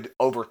than you would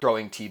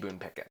overthrowing T. Boone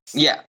Pickens.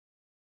 Yeah.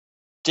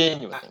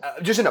 Genuinely.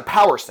 Just in a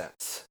power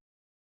sense.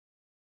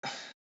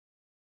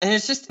 And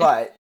it's just...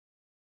 But...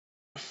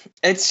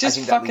 It's just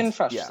fucking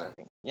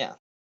frustrating. Yeah.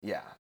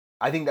 Yeah.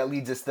 I think that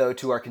leads us, though,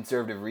 to our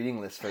conservative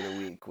reading list for the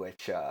week,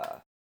 which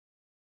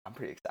I'm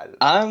pretty excited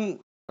about.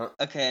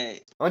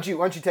 Okay. Why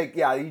don't you take...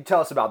 Yeah, you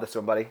tell us about this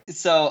one, buddy.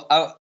 So,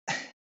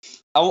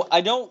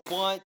 I don't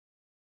want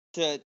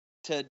to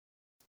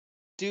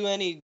do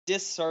any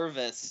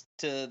disservice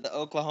to the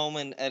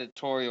Oklahoman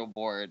editorial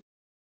board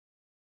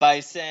by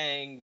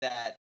saying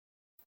that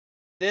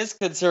this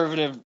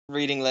conservative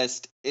reading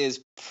list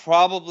is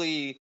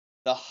probably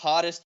the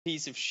hottest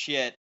piece of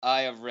shit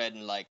I have read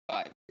in like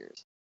 5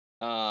 years.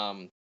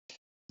 The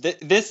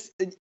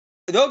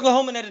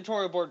Oklahoman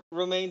editorial board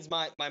remains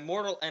my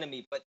mortal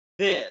enemy, but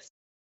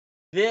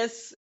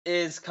this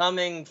is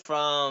coming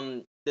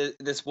from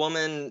this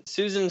woman,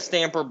 Susan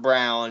Stamper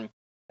Brown,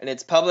 and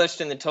it's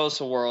published in the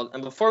Tulsa World.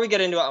 And before we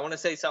get into it, I want to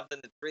say something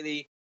that's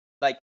really,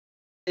 like,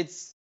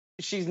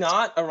 she's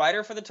not a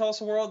writer for the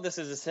Tulsa World. This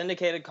is a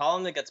syndicated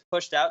column that gets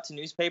pushed out to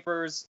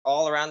newspapers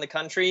all around the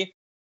country,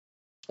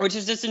 which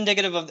is just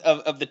indicative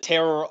of the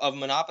terror of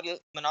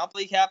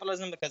monopoly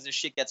capitalism, because this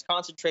shit gets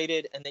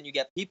concentrated, and then you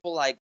get people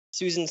like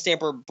Susan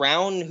Stamper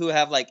Brown who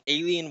have like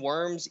alien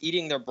worms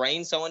eating their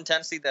brain so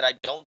intensely that I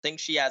don't think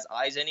she has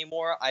eyes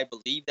anymore. I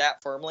believe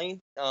that firmly.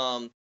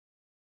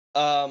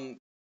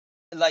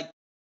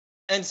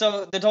 And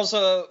so the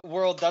Tulsa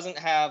World doesn't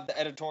have the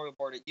editorial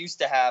board it used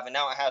to have, and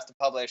now it has to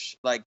publish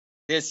like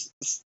this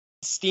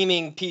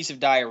steaming piece of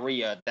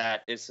diarrhea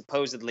that is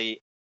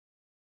supposedly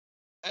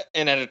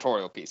an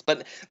editorial piece.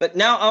 But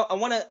now I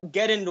want to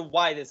get into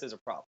why this is a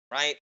problem,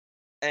 right?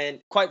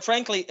 And quite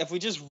frankly, if we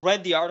just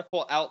read the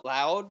article out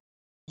loud,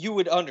 you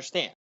would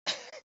understand.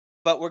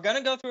 But we're going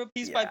to go through it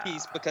piece by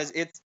piece because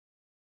it's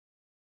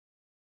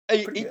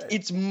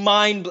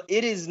mind.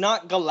 It is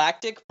not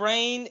galactic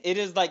brain. It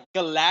is like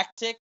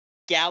galactic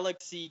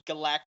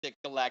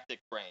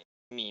brain.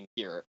 I mean,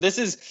 here. This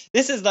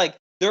is like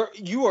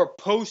you are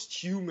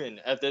post-human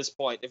at this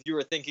point if you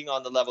were thinking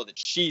on the level that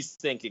she's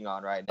thinking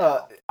on right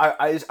now.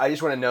 I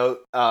just want to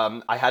note,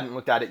 I hadn't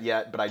looked at it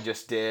yet, but I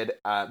just did.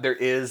 There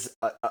is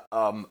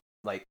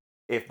like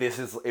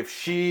if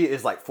she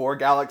is like 4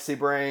 galaxy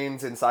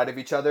brains inside of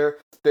each other,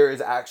 there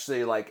is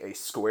actually like a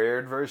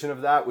squared version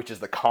of that, which is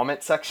the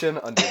comment section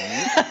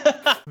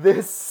underneath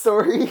this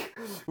story,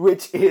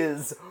 which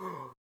is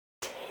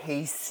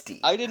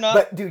tasty. I did not.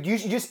 But dude,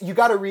 you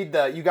got to read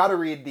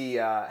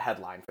the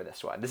headline for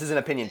this one. This is an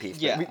opinion piece.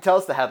 Yeah. Tell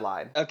us the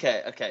headline.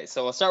 Okay.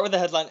 So we'll start with the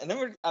headline, and then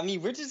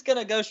we're just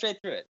gonna go straight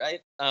through it,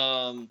 right?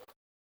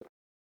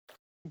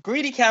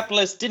 Greedy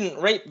capitalists didn't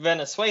rape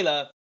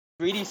Venezuela.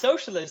 Greedy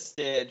socialists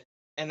did,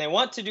 and they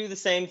want to do the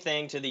same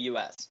thing to the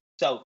U.S.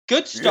 So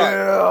good start.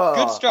 Yeah,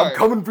 good start. I'm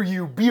coming for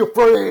you. Be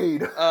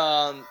afraid.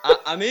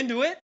 I'm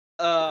into it.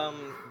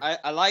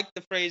 I like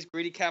the phrase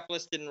 "greedy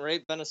capitalists didn't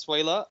rape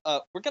Venezuela."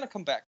 We're gonna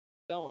come back.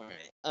 Don't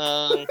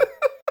worry.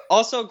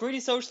 Also, greedy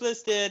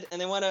socialists did,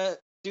 and they want to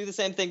do the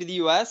same thing to the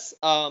U.S.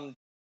 Also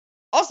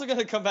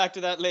gonna come back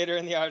to that later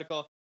in the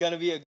article. Gonna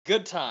be a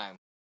good time.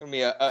 Gonna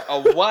be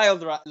a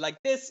wild ride. Like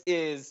this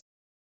is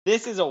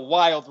a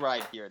wild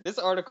ride here. This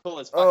article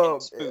is fucking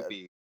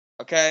spoopy.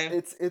 Okay.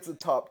 It's a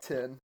top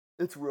 10.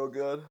 It's real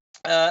good.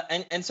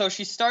 And so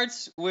she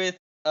starts with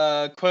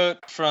a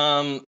quote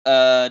from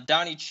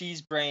Donnie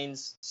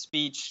Cheesebrain's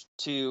speech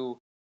to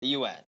the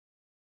UN.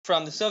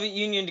 From the Soviet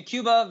Union to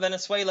Cuba,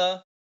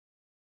 Venezuela,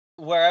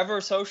 wherever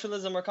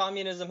socialism or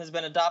communism has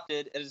been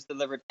adopted, it has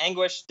delivered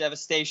anguish,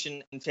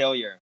 devastation, and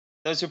failure.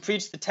 Those who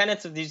preach the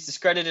tenets of these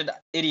discredited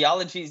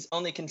ideologies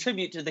only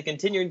contribute to the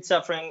continued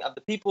suffering of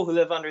the people who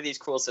live under these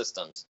cruel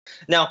systems.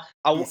 Now,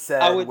 he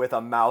said with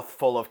a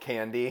mouthful of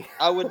candy.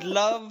 I would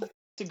love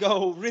to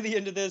go really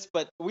into this,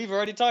 but we've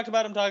already talked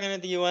about him talking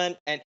at the UN,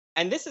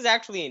 and this is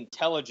actually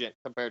intelligent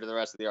compared to the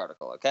rest of the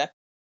article, okay?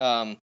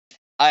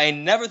 I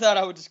never thought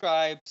I would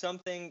describe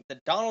something that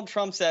Donald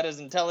Trump said as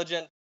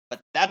intelligent,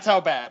 but that's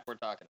how bad we're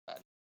talking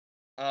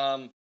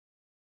about.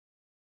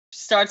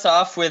 starts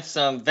off with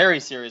some very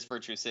serious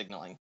virtue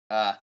signaling.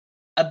 A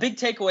big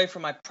takeaway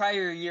from my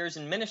prior years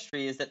in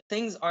ministry is that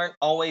things aren't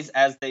always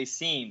as they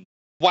seem.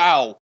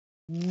 Wow.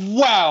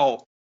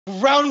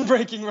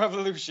 Groundbreaking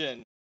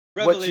revolution.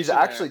 What she's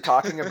actually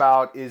talking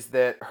about is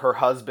that her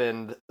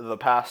husband, the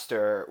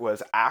pastor,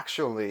 was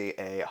actually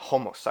a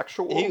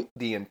homosexual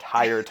the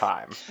entire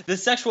time. The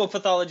sexual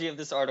pathology of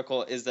this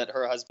article is that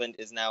her husband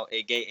is now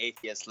a gay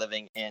atheist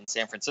living in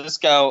San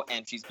Francisco,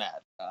 and she's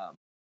mad.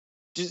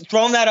 Just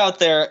throwing that out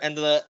there, and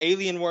the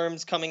alien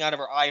worms coming out of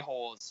her eye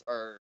holes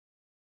are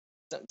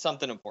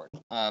something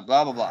important. Blah,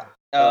 blah,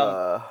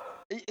 blah.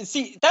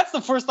 See, that's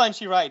the first line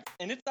she writes,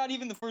 and it's not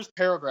even the first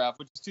paragraph,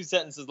 which is 2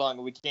 sentences long,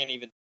 and we can't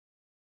even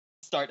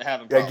start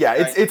having problems,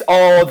 right? It's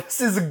all,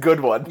 this is a good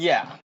one.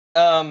 Yeah.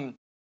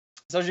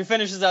 So she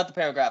finishes out the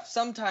paragraph.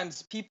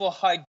 Sometimes people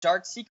hide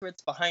dark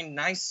secrets behind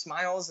nice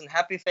smiles and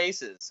happy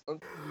faces.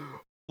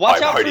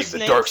 Watch out hiding for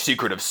the dark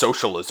secret of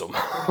socialism.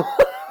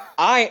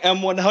 I am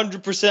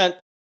 100%.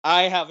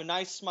 I have a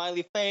nice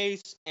smiley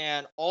face,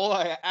 and all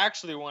I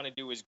actually want to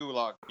do is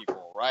gulag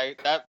people, right?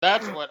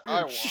 That's what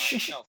I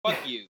want. No,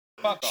 fuck you.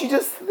 Fuck off. She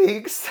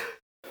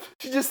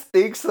just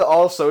thinks that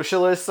all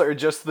socialists are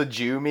just the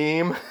Jew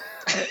meme.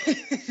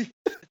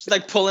 It's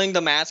like pulling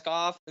the mask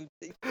off.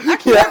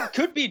 Actually, that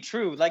could be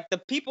true. Like, the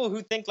people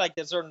who think like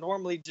this are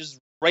normally just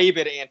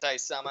rabid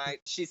anti-Semite.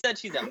 She said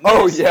she's a minister.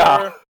 Oh,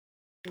 yeah.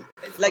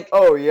 Like,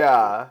 oh,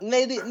 yeah.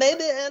 Maybe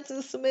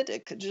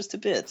anti-Semitic just a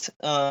bit.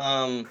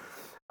 Now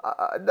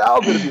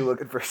I'm going to be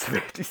looking for some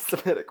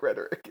anti-Semitic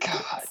rhetoric.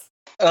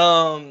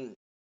 God.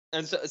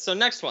 And so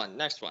next one,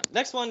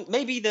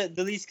 maybe the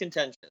least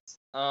contentious.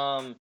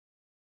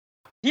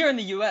 Here in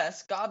the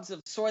U.S., gobs of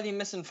sorely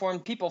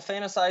misinformed people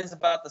fantasize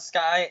about the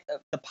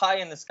pie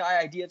in the sky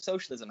idea of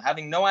socialism,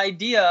 having no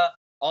idea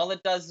all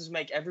it does is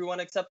make everyone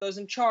except those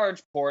in charge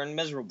poor and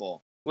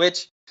miserable.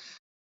 Which,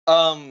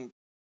 I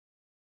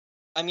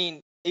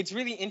mean, it's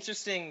really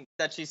interesting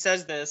that she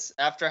says this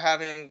after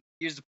having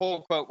used a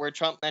poll quote where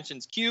Trump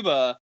mentions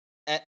Cuba,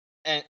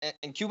 and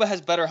Cuba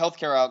has better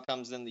healthcare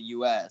outcomes than the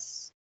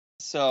U.S.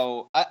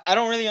 So I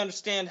don't really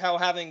understand how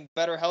having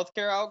better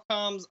healthcare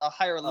outcomes, a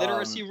higher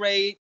literacy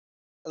rate,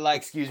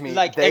 excuse me,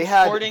 like they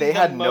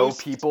had no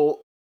most...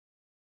 people.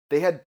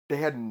 They had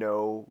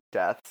no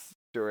deaths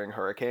during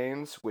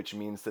hurricanes, which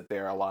means that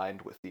they're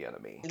aligned with the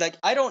enemy. Like,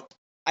 I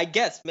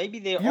guess maybe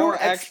they are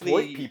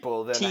actually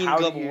people. Then team how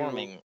global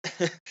warming.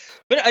 But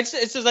it's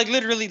just like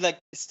literally, like,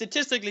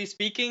 statistically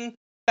speaking,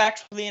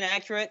 factually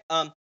inaccurate.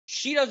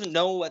 She doesn't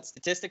know what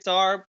statistics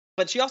are,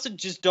 but she also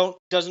just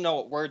doesn't know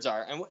what words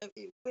are, and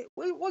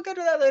we'll go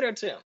to that later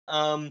too.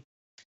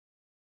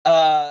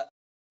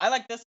 I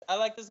like this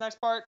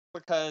next part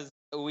because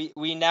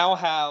we now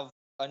have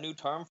a new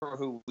term for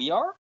who we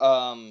are.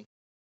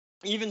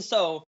 Even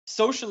so,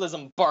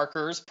 socialism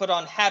barkers put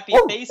on happy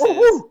faces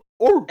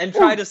and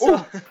try to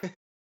sell.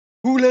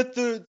 Who let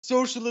the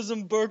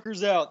socialism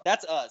barkers out?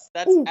 That's us.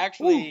 That's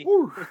actually.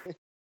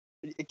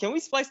 Can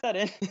we splice that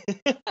in?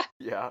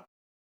 Yeah.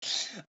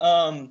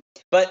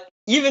 But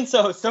even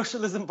so,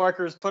 socialism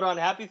barkers put on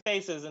happy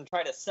faces and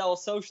try to sell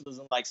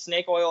socialism like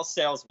snake oil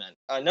salesmen.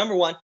 Number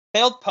one,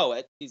 failed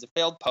poet. He's a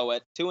failed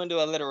poet. 2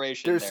 into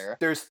alliteration there.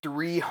 There's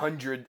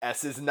 300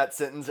 S's in that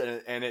sentence,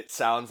 and it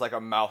sounds like a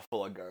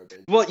mouthful of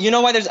garbage. Well, you know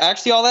why there's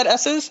actually all that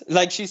S's?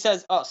 Like, she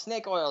says, oh,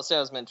 snake oil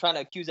salesman, trying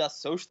to accuse us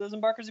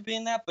socialism barkers of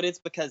being that, but it's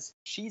because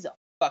she's a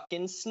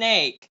fucking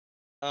snake.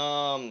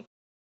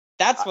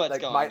 That's what's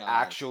going on. Might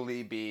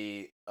actually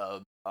be a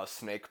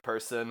snake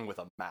person with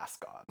a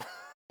mask on.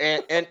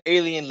 and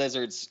alien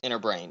lizards in her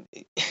brain.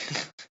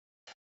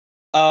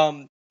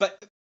 But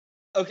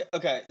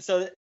okay.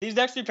 So these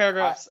next 2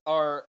 paragraphs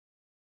are.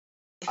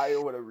 I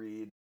want to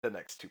read the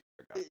next 2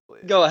 paragraphs,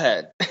 please. Go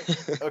ahead.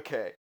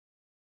 Okay.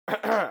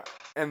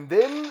 And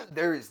then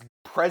there is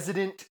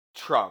President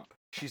Trump.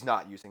 She's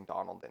not using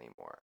Donald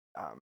anymore.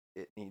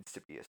 It needs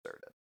to be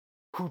asserted.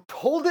 Who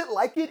told it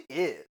like it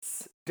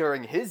is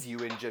during his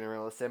UN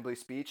General Assembly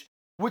speech,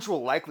 which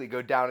will likely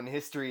go down in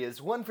history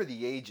as one for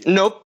the ages.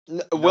 Nope,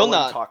 no will one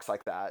not. Talks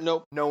like that.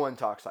 Nope, no one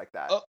talks like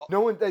that. No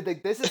one.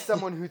 This is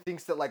someone who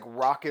thinks that like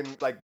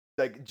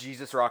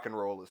Jesus rock and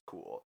roll is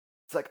cool.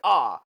 It's like,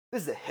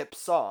 this is a hip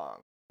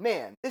song.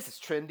 Man, this is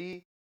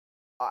trendy.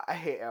 I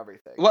hate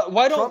everything.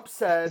 Why don't Trump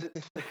said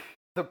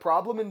the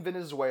problem in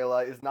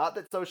Venezuela is not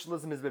that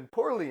socialism has been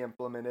poorly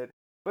implemented,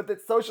 but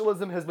that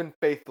socialism has been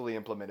faithfully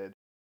implemented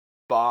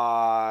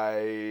by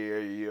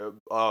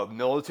a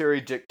military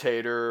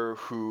dictator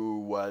who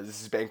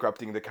was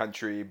bankrupting the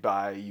country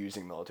by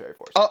using military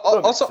force.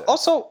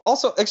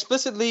 Also,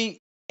 explicitly,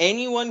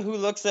 anyone who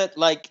looks at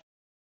like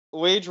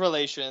wage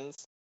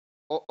relations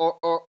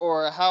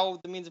or how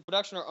the means of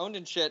production are owned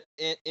and shit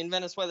in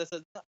Venezuela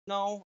says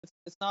no,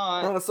 it's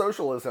not. Not a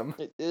socialism.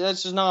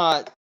 It's just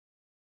not.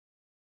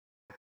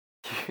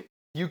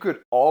 You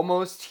could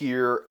almost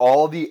hear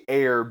all the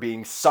air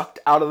being sucked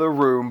out of the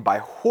room by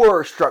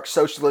horror-struck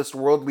socialist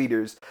world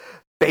leaders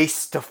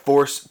forced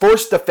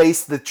to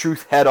face the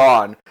truth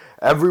head-on.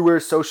 Everywhere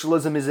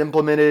socialism is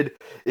implemented,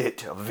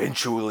 it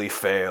eventually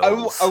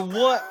fails.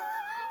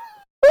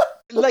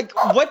 like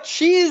what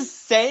she's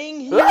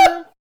saying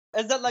here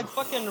is that like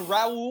fucking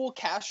Raul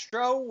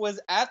Castro was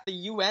at the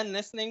UN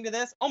listening to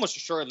this. Almost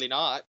assuredly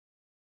not.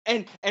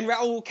 And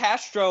Raul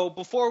Castro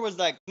before was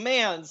like,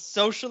 man,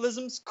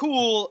 socialism's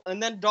cool.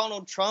 And then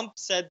Donald Trump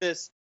said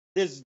this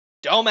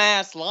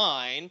dumbass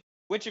line,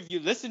 which if you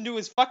listen to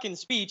his fucking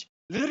speech,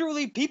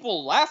 literally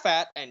people laugh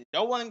at and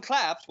no one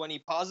claps when he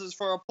pauses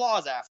for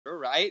applause after,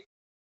 right?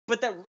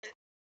 But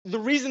the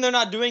reason they're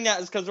not doing that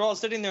is because they're all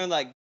sitting there and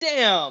like,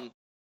 damn,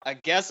 I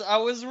guess I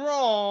was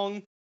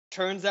wrong.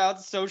 Turns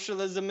out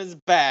socialism is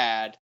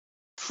bad.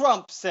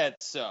 Trump said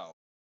so.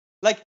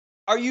 Like,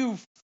 are you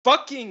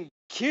fucking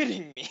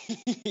kidding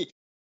me?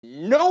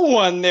 No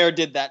one there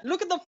did that.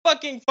 Look at the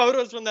fucking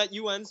photos from that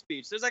UN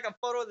speech. There's like a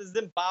photo of the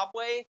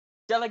Zimbabwe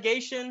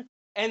delegation,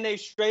 and they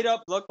straight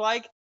up look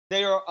like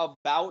they are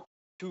about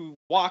to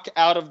walk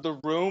out of the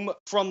room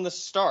from the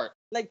start.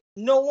 Like,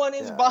 no one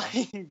is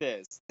buying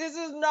this. This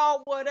is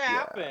not what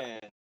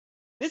happened.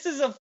 This is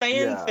a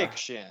fan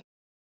fiction.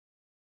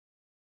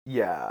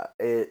 Yeah,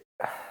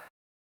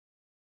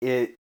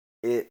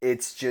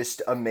 it's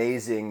just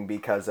amazing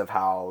because of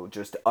how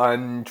just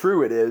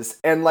untrue it is.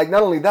 And like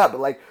not only that,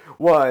 but like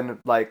one,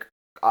 like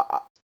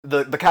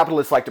the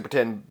capitalists like to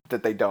pretend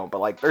that they don't,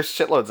 but like there's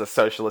shitloads of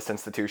socialist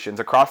institutions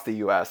across the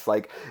US.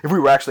 Like if we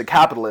were actually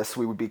capitalists,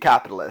 we would be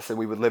capitalists and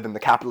we would live in the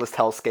capitalist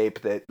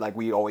hellscape that like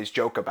we always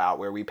joke about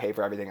where we pay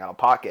for everything out of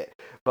pocket.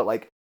 But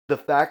like the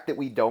fact that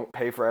we don't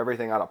pay for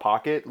everything out of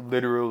pocket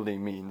literally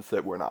means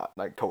that we're not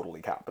like totally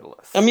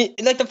capitalists. I mean,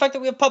 like the fact that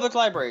we have public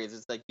libraries,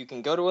 it's like you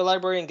can go to a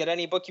library and get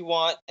any book you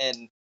want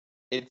and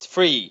it's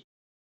free.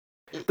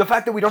 The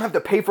fact that we don't have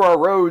to pay for our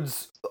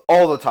roads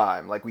all the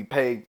time, like we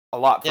pay a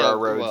lot for our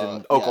roads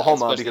in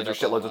Oklahoma because there's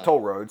shitloads of toll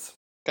roads.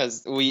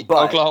 Because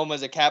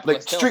Oklahoma's a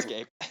capitalist like,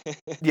 hellscape.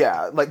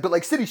 Yeah, like but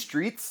like city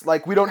streets,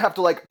 like we don't have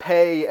to like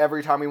pay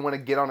every time we want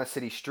to get on a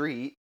city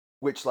street,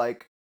 which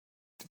like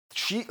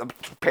she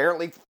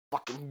apparently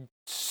fucking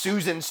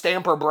Susan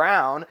Stamper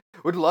Brown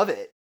would love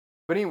it.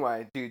 But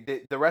anyway,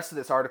 dude, the rest of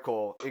this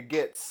article, it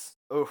gets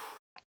oof.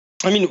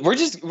 I mean,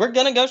 we're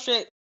gonna go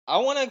straight.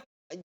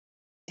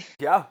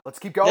 Yeah, let's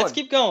keep going. Let's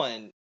keep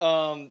going.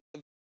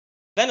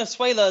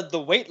 Venezuela, the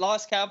weight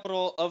loss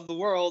capital of the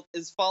world,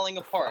 is falling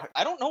apart.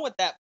 I don't know what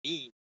that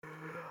means.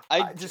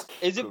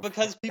 Is it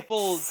because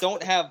people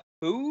don't have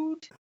food?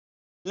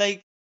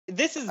 Like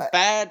this is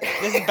bad.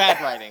 This is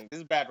bad writing.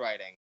 This is bad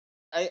writing.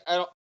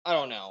 I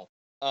don't know.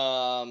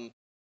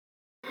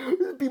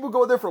 People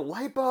go there for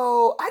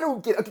lipo. I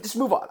don't get. Okay, just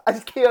move on. I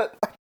just can't.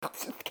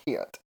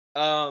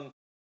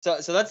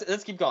 So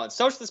let's keep going.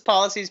 Socialist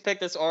policies pick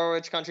this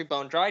oil-rich country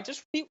bone dry.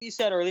 Just repeat what you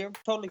said earlier.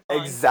 Totally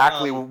fine.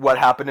 Exactly what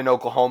happened in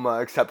Oklahoma,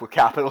 except with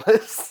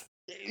capitalists.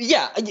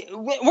 Yeah,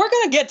 we're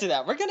gonna get to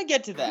that. We're gonna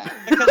get to that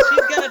because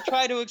she's gonna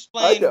try to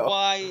explain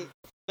why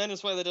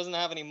Venezuela doesn't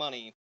have any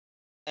money,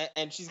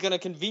 and she's gonna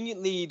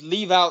conveniently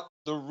leave out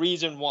the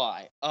reason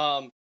why.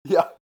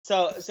 Yeah.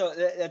 So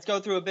let's go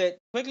through a bit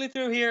quickly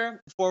through here.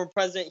 Former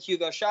President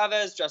Hugo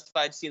Chavez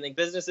justified stealing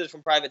businesses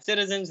from private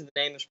citizens in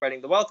the name of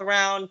spreading the wealth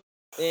around.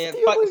 And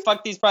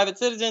fuck these private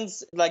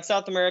citizens. Like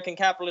South American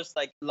capitalists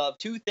like love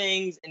two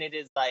things, and it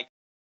is like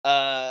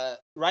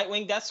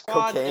right-wing death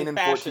squad cocaine and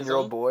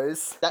 14-year-old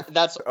boys.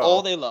 That's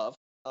all they love.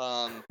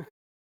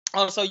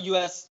 Also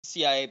U.S.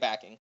 CIA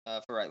backing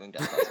for right-wing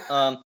death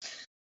squads.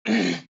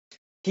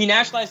 He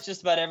nationalized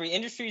just about every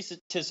industry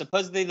to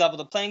supposedly level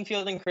the playing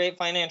field and create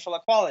financial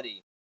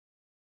equality.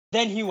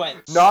 Then he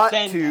went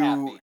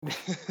happy.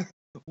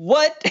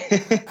 What?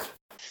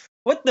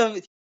 What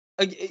the?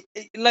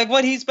 Like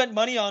what he spent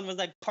money on was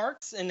like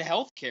parks and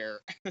healthcare.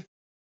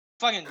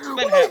 Fucking spend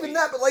happy. Not even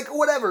that, but like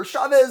whatever.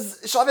 Chavez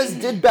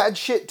did bad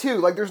shit too.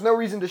 Like there's no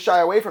reason to shy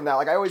away from that.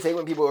 Like I always hate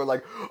when people are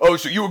like, "Oh,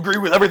 so you agree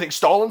with everything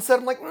Stalin said?"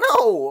 I'm like,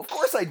 "No, of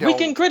course I don't." We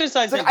can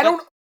criticize him. I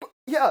don't.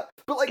 Yeah,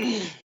 but like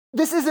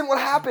this isn't what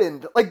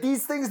happened. Like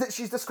these things that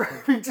she's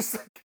describing just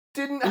like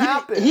didn't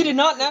happen. He did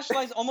not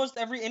nationalize almost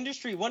every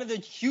industry. One of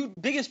the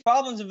biggest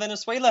problems in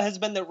Venezuela has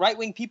been that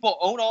right-wing people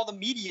own all the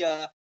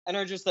media and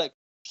are just like,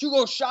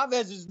 Hugo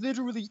Chavez is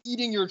literally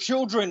eating your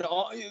children,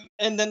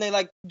 and then they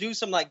like do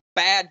some like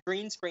bad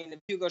green screen of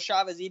Hugo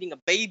Chavez eating a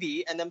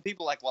baby, and then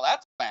people are like, well,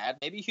 that's bad.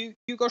 Maybe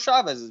Hugo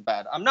Chavez is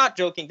bad. I'm not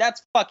joking.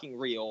 That's fucking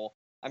real.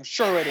 I'm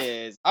sure it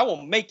is. I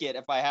will make it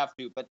if I have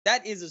to, but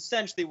that is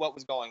essentially what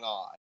was going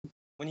on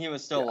when he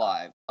was still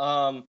alive.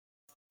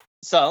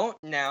 So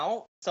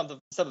now something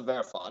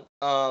very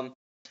fun.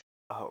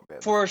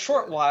 For a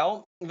short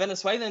while,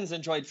 Venezuelans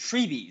enjoyed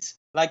freebies,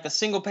 like the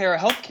single-payer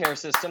healthcare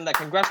system that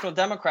congressional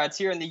Democrats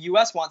here in the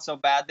U.S. want so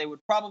bad they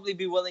would probably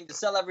be willing to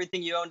sell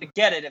everything you own to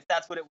get it if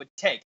that's what it would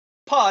take.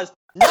 Pause.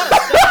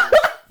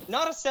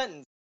 Not a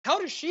sentence. How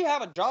does she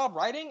have a job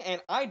writing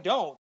and I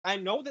don't? I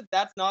know that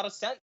that's not a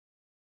sentence.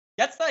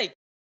 That's like,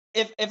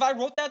 if I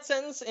wrote that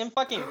sentence in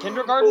fucking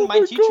kindergarten, my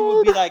teacher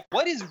would be like,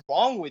 what is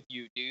wrong with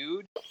you,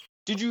 dude?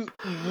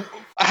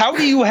 How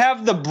do you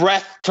have the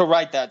breath to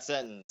write that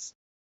sentence?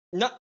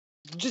 Not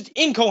just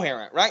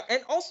incoherent, right?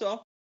 And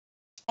also,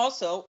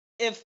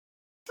 if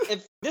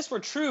this were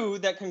true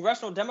that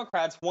congressional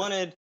Democrats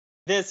wanted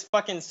this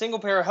fucking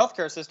single-payer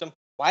healthcare system.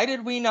 Why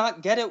did we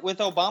not get it with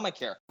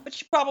Obamacare? But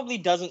she probably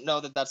doesn't know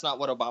that that's not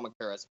what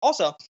Obamacare is.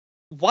 Also,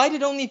 why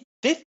did only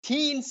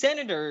 15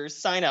 senators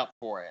sign up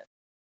for it?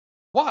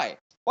 Why?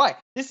 Why?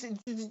 This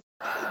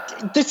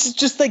is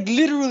just like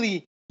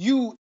literally,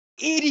 you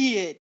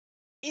idiot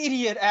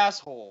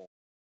asshole.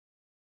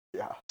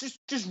 Yeah.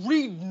 Just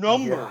read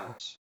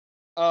numbers.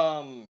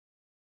 Yeah.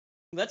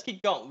 Let's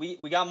keep going.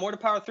 We got more to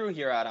power through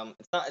here, Adam.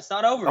 It's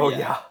not over Oh yet.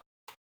 yeah.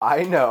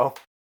 I know.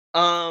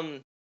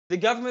 The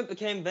government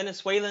became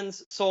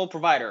Venezuelans' sole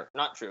provider.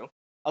 Not true.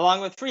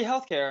 Along with free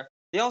healthcare,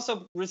 they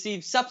also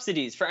receive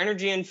subsidies for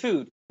energy and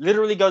food.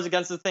 Literally goes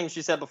against the thing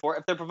she said before.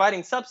 If they're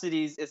providing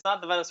subsidies, it's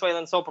not the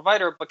Venezuelan sole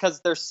provider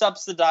because they're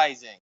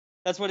subsidizing.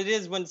 That's what it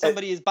is when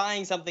somebody is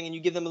buying something and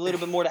you give them a little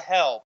bit more to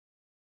help.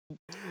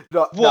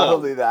 Not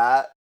only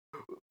that,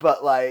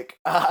 but like,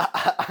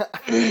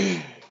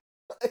 okay.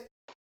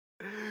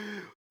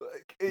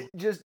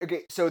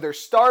 So they're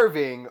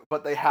starving,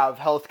 but they have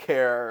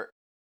healthcare,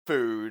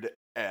 food,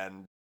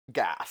 and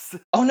gas.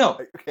 Oh no.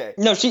 Okay.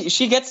 No,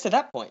 she gets to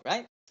that point,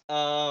 right?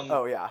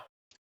 Oh yeah.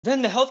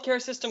 Then the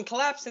healthcare system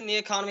collapsed and the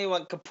economy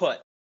went kaput.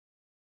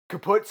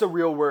 Kaput's a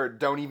real word.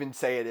 Don't even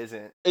say it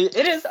isn't. It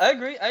is. I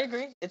agree.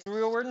 It's a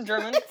real word in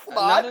German. It's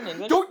not in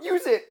English. Don't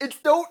use it.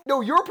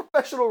 No, you're a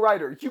professional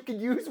writer. You can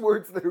use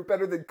words that are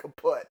better than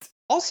kaput.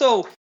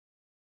 Also,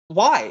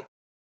 why?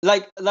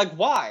 Like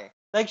why?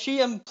 Like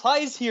she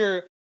implies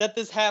here that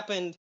this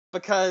happened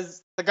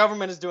because the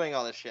government is doing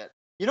all this shit.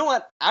 You know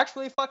what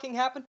actually fucking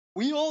happened?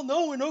 We all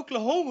know in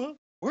Oklahoma,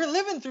 we're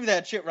living through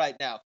that shit right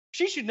now.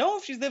 She should know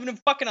if she's living in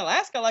fucking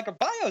Alaska like her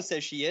bio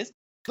says she is.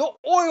 The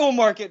oil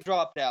market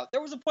dropped out.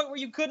 There was a point where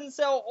you couldn't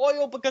sell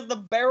oil because the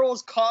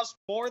barrels cost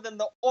more than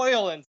the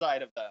oil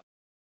inside of them.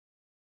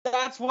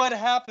 That's what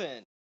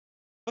happened.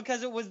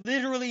 Because it was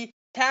literally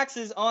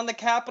taxes on the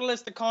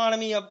capitalist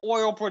economy of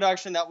oil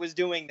production that was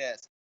doing this.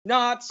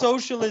 Not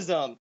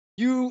socialism.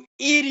 You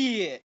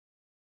idiot.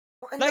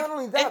 And like, not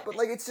only that, but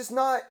like it's just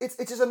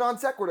a non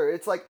sequitur.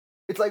 It's like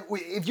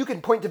if you can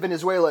point to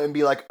Venezuela and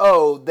be like,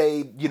 oh,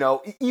 they,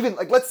 even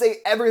like, let's say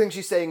everything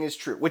she's saying is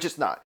true, which it's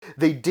not.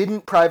 They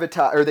didn't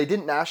privatize, or they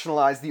didn't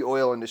nationalize the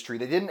oil industry.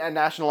 They didn't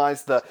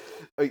nationalize the,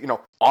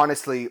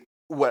 honestly,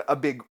 what a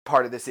big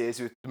part of this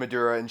is with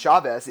Maduro and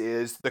Chavez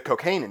is the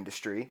cocaine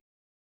industry.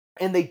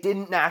 And they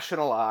didn't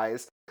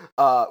nationalize, it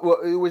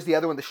was the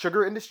other one, the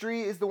sugar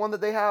industry is the one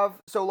that they have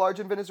so large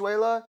in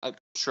Venezuela.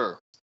 Sure.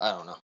 I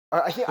don't know.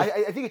 I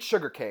think it's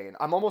sugarcane.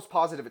 I'm almost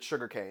positive it's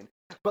sugarcane.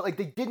 But like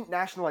they didn't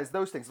nationalize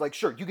those things. Like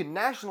sure, you can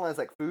nationalize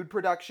like food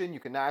production,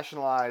 you can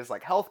nationalize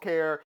like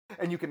healthcare,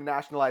 and you can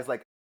nationalize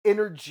like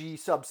energy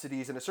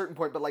subsidies at a certain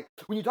point. But like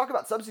when you talk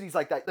about subsidies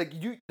like that,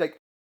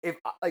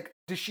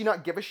 does she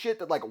not give a shit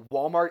that like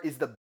Walmart is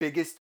the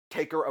biggest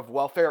taker of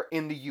welfare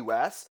in the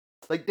US?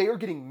 Like they are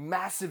getting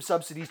massive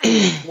subsidies to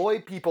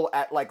employ people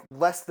at like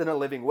less than a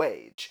living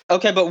wage.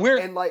 Okay, but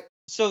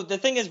so the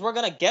thing is, we're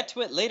gonna get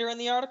to it later in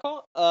the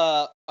article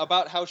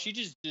about how she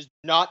just does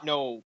not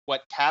know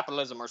what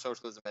capitalism or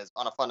socialism is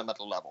on a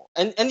fundamental level.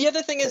 And the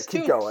other thing is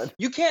keep too, going.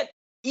 You can't,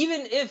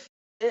 even if,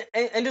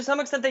 and to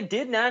some extent they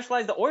did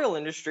nationalize the oil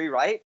industry,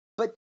 right?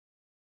 But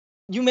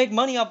you make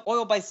money off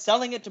oil by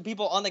selling it to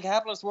people on the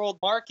capitalist world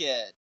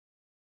market.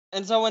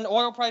 And so when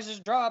oil prices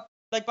drop,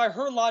 like by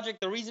her logic,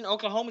 the reason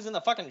Oklahoma's in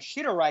the fucking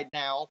shitter right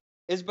now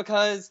is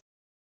because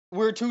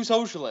we're too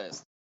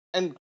socialist.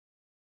 And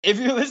if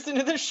you listen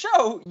to this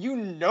show, you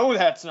know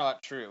that's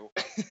not true.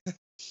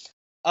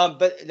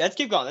 But let's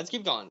keep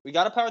going. We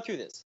gotta power through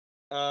this.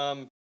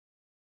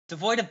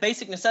 Devoid of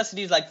basic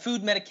necessities like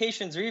food,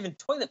 medications, or even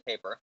toilet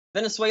paper,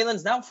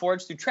 Venezuelans now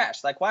forage through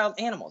trash like wild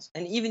animals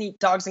and even eat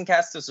dogs and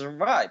cats to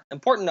survive.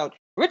 Important note,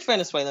 rich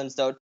Venezuelans,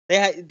 though,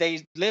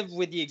 they live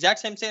with the exact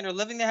same standard of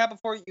living they had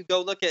before. You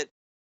go look at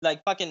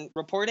like fucking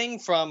reporting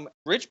from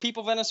rich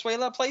people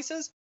Venezuela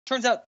places.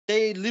 Turns out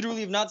they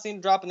literally have not seen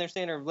a drop in their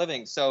standard of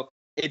living. So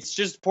it's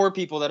just poor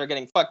people that are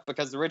getting fucked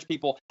because the rich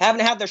people haven't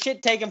had their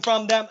shit taken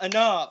from them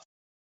enough,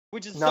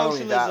 which is not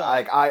socialism. Only that,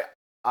 like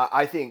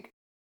I think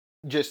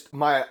just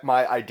my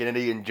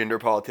identity and gender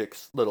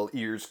politics little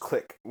ears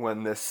click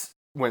when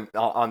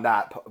on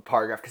that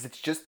paragraph, because it's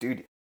just,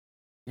 dude,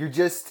 you're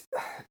just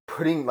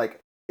putting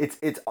like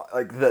it's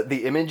like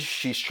the image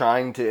she's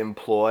trying to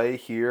employ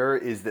here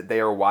is that they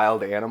are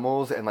wild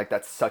animals, and like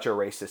that's such a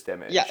racist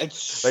image. Yeah,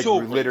 it's like so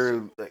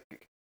literally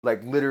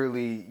like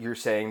literally you're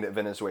saying that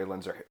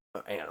Venezuelans are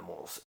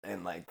animals,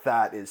 and like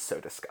that is so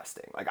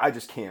disgusting. Like I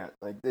just can't,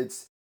 like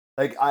it's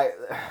like I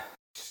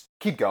just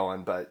keep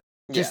going, but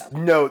just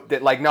note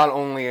that like not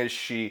only is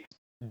she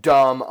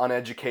dumb,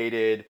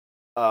 uneducated,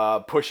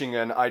 pushing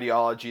an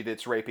ideology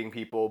that's raping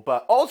people,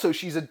 but also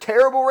she's a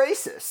terrible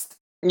racist.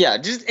 Yeah,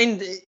 just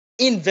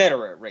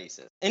inveterate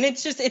racist. And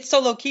it's so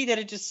low key that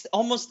it just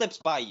almost slips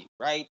by you,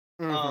 right?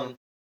 Mm-hmm.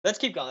 Let's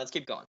keep going.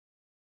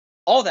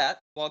 All that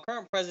while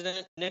current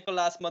president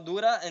Nicolas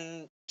Maduro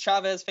and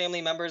Chavez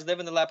family members live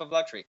in the lap of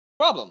luxury.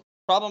 Problem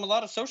a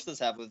lot of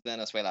socialists have with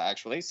Venezuela,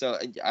 actually. So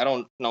I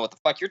don't know what the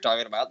fuck you're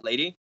talking about,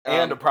 lady.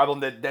 And a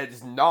problem that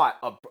is not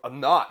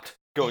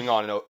going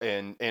on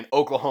in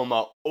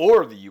Oklahoma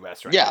or the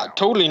U.S. right now. Yeah,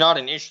 totally not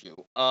an issue.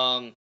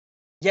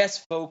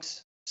 Yes,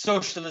 folks,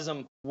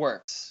 socialism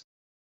works.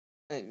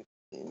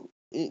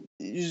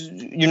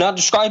 You're not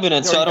describing it,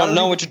 No, so you I don't gotta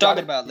know read what the- you're you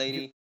talking gotta- about,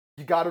 lady.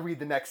 You got to read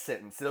the next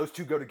sentence. Those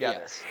two go together.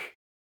 Yes.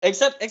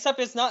 Except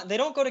it's not. They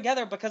don't go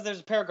together because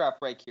there's a paragraph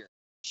break here.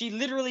 She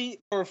literally,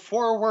 for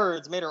 4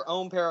 words, made her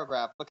own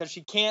paragraph because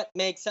she can't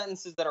make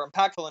sentences that are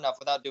impactful enough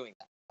without doing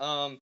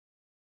that.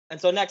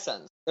 And so next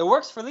sentence. It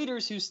works for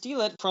leaders who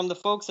steal it from the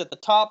folks at the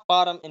top,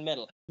 bottom, and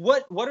middle.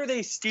 What are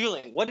they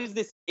stealing? What is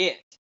this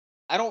it?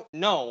 I don't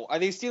know. Are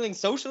they stealing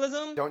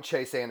socialism? Don't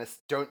chase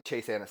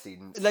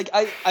antecedents. Like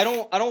I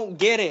don't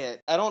get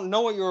it. I don't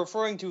know what you're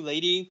referring to,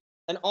 lady.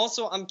 And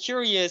also, I'm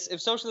curious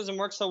if socialism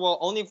works so well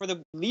only for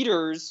the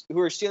leaders who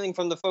are stealing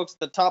from the folks at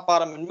the top,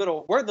 bottom, and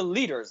middle. Where are the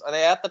leaders? Are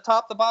they at the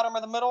top, the bottom,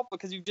 or the middle?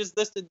 Because you've just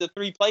listed the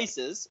 3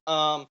 places.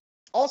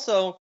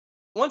 Also,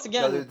 once No,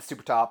 again, they're the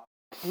super top.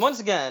 once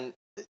again,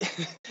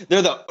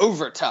 they're the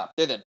over top.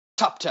 They're the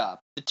top,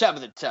 the top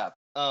of the top.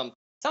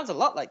 Sounds a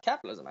lot like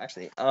capitalism,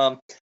 actually.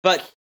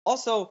 But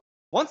also,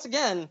 once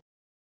again,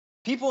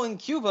 people in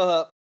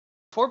Cuba,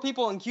 poor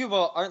people in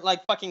Cuba aren't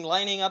like fucking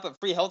lining up at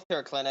free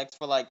healthcare clinics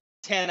for like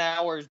 10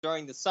 hours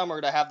during the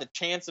summer to have the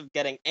chance of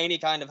getting any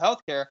kind of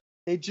healthcare.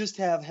 They just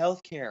have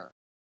healthcare.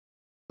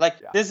 Like,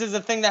 this is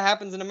a thing that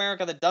happens in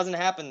America that doesn't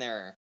happen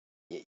there.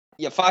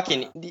 You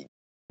fucking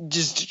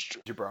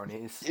just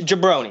Jabronis.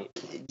 jabroni.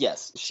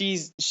 Yes,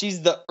 she's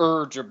the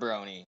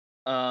jabroni.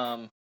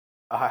 All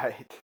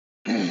right.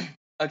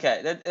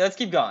 Okay, let's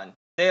keep going.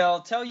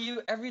 They'll tell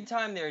you every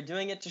time they're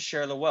doing it to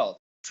share the wealth.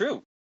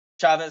 True.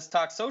 Chavez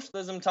talked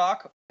socialism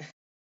talk.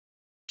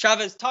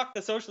 Chavez talked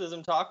the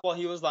socialism talk while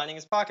he was lining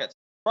his pockets.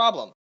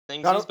 Problem.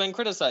 Things he's been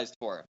criticized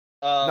for.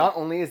 Not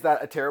only is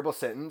that a terrible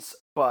sentence,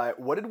 but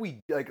what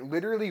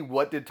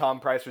did Tom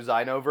Price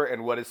resign over,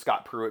 and what is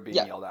Scott Pruitt being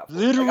yelled at for?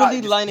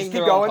 Literally lining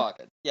their own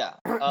pockets. Yeah.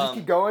 Just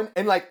keep going.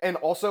 And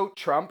also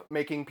Trump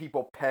making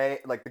people pay,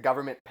 like the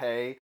government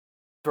pay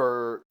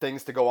for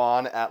things to go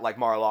on at like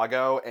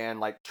Mar-a-Lago and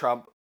like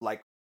Trump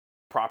like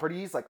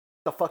properties. Like,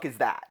 the fuck is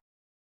that?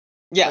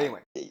 Yeah. But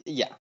anyway.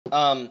 Yeah.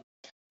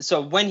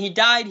 So when he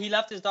died, he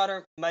left his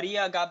daughter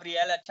Maria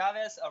Gabriela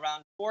Chavez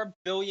around $4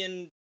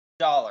 billion.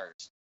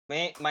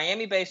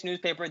 Miami-based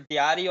newspaper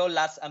Diario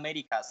Las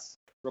Americas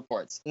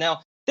reports.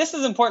 Now, this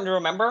is important to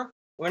remember.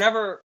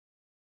 Whenever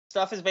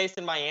stuff is based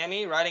in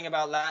Miami, writing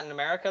about Latin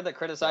America that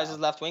criticizes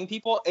left-wing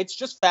people, it's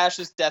just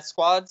fascist death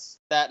squads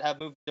that have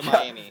moved to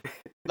Miami.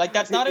 Like,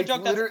 that's not a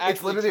joke.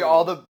 It's literally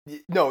all the...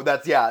 No,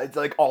 it's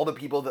like all the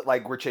people that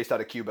like were chased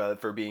out of Cuba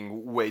for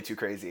being way too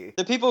crazy.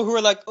 The people who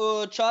are like,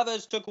 oh,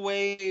 Chavez took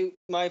away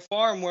my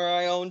farm where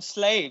I owned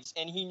slaves,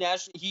 and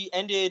he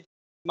ended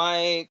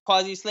my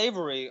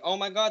quasi-slavery. Oh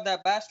my God,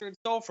 that bastard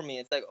stole from me.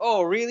 It's like,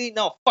 oh, really?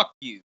 No, fuck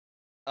you.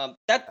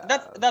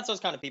 That's those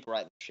kind of people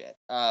writing shit.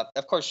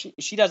 Of course,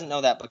 she doesn't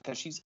know that because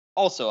she's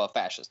also a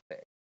fascist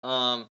pig.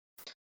 And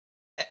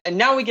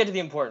now we get to the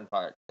important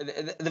part,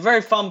 the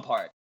very fun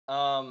part.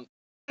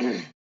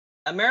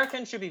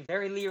 Americans should be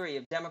very leery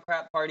of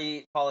Democrat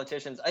Party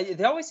politicians.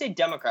 They always say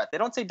Democrat. They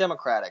don't say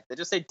Democratic. They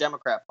just say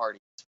Democrat Party.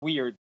 It's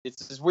weird.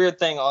 It's this weird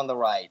thing on the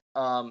right.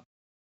 Well,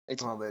 they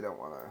don't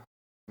want to.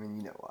 I mean,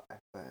 you know why,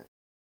 but.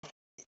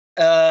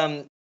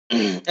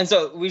 And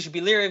so we should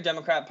be leery of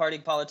Democrat Party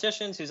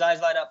politicians whose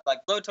eyes light up like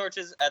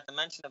blowtorches at the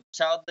mention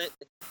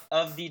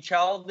of the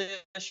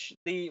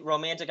childishly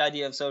romantic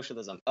idea of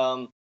socialism.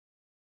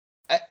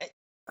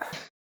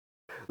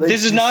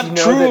 This is not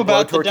true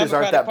about the Democratic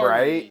aren't that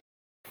Party.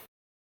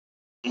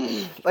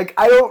 Bright. Like,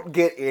 I don't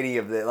get any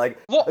of it. Like,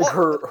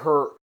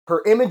 her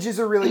images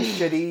are really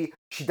shitty.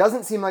 She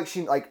doesn't seem like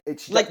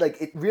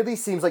it really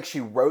seems like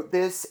she wrote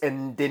this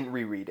and didn't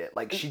reread it.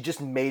 Like, she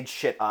just made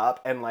shit up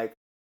and like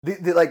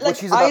what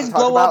she's about to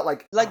talk about,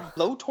 like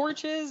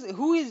blowtorches.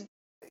 Who is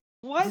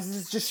what? This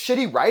is just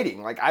shitty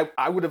writing. Like,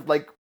 I would have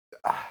like,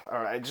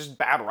 just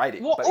bad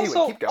writing. Well, but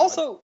anyway, keep going.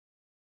 Also,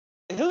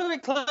 Hillary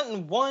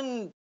Clinton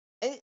won,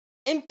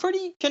 and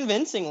pretty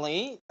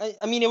convincingly.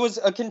 I mean, it was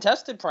a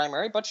contested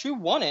primary, but she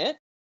won it.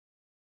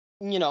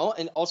 You know,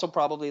 and also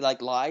probably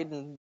like lied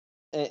and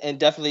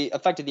definitely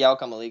affected the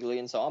outcome illegally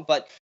and so on.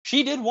 But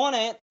she did won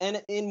it,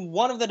 and in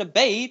one of the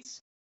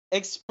debates,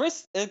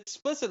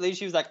 explicitly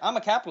she was like, I'm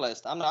a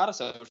capitalist, I'm not a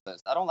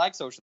socialist, I don't like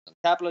socialism,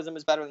 capitalism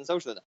is better than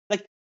socialism.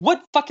 Like,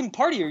 what fucking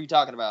party are you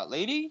talking about,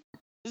 lady?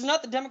 This is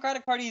not the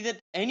Democratic Party that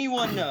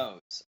anyone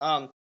knows.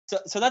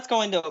 So let's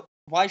go into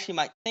why she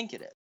might think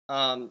it is,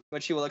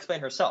 but she will explain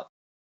herself.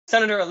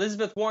 Senator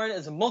Elizabeth Warren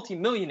is a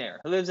multimillionaire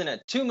who lives in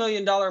a $2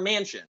 million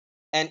mansion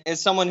and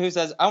is someone who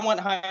says, I want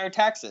higher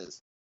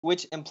taxes,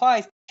 which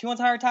implies she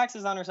wants higher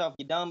taxes on herself,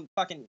 you dumb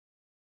fucking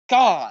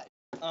God.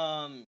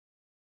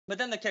 But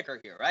then the kicker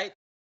here, right?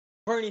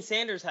 Bernie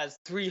Sanders has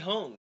 3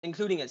 homes,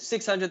 including a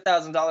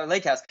 $600,000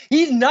 lake house.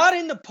 He's not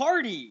in the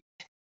party.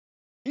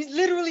 He's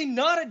literally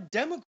not a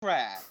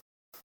Democrat.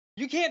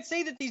 You can't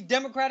say that these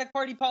Democratic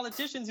Party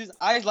politicians whose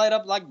eyes light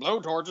up like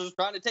blowtorches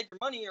trying to take your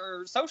money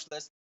are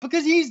socialists,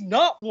 because he's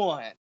not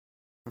one.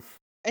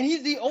 and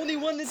he's the only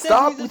one that says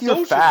Stop he's a with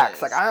your socialist.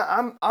 facts. Like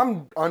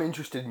I'm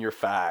uninterested in your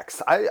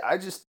facts. I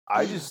just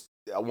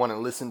want to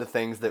listen to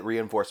things that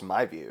reinforce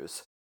my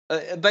views.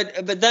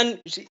 But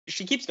then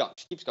she keeps going.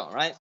 She keeps going,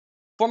 right?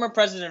 Former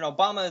President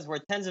Obama is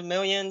worth tens of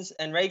millions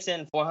and rakes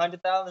in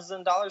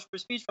 $400,000 per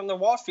speech from the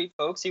Wall Street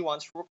folks he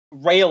wants to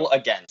rail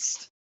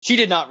against. She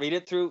did not read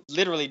it through.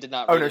 Literally did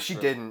not. Oh read no, it she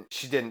through. didn't.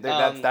 She didn't.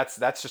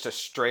 That's just a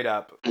straight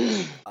up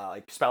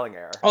like spelling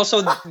error.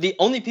 Also, the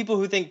only people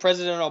who think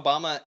President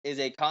Obama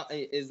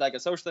is like a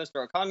socialist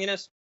or a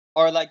communist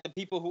are like the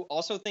people who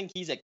also think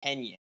he's a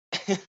Kenyan.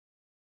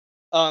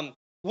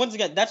 Once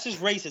again, that's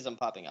just racism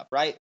popping up,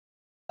 right?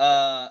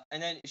 And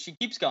then she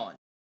keeps going.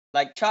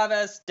 Like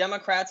Chavez,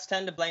 Democrats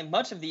tend to blame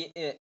much of the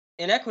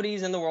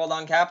inequities in the world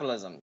on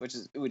capitalism, which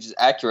is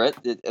accurate.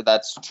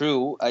 That's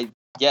true, I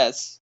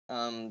guess,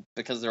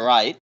 because they're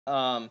right.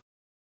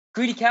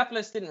 Greedy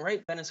capitalists didn't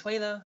rape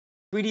Venezuela.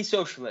 Greedy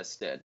socialists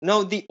did.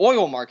 No, the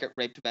oil market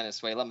raped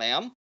Venezuela,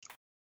 ma'am.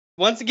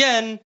 Once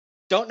again,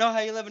 don't know how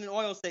you live in an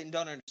oil state and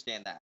don't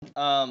understand that.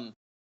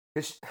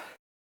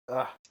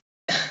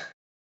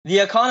 The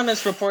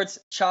Economist reports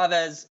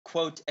Chavez,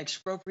 quote,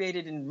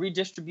 expropriated and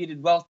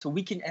redistributed wealth to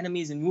weaken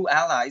enemies and woo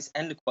allies,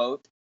 end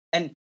quote,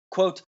 and,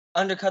 quote,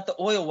 undercut the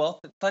oil wealth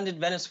that funded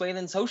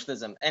Venezuelan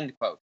socialism, end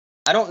quote.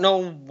 I don't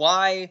know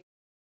why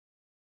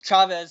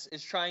Chavez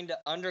is trying to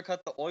undercut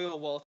the oil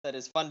wealth that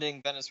is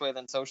funding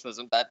Venezuelan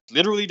socialism. That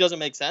literally doesn't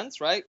make sense,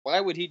 right? Why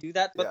would he do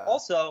that? But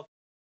also,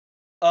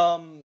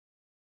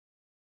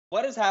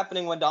 what is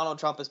happening when Donald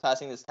Trump is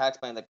passing this tax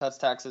plan that cuts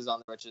taxes on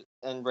the rich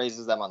and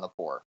raises them on the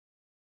poor?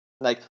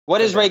 Like, what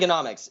is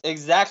Reaganomics?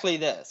 Exactly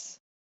this.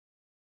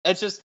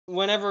 It's just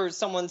whenever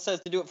someone says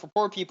to do it for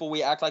poor people,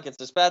 we act like it's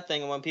this bad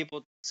thing. And when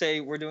people say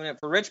we're doing it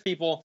for rich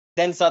people,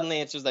 then suddenly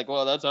it's just like,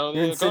 well, that's how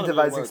you're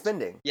incentivizing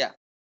spending. Yeah,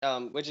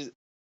 which is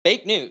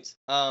fake news.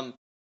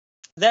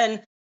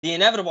 Then the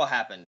inevitable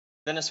happened.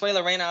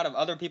 Venezuela ran out of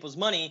other people's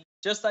money,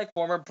 just like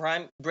former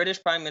British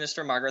Prime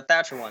Minister Margaret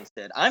Thatcher once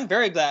did. I'm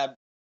very glad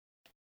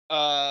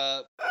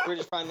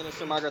British Prime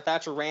Minister Margaret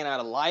Thatcher ran out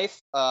of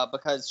life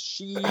because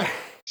she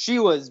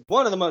was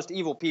one of the most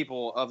evil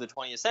people of the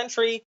 20th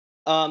century.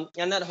 And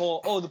that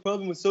whole, the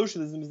problem with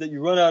socialism is that you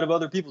run out of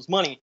other people's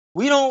money.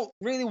 We don't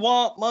really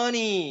want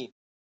money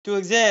to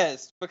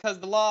exist because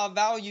the law of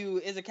value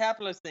is a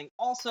capitalist thing.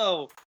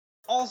 Also,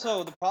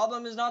 the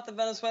problem is not that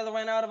Venezuela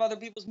ran out of other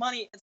people's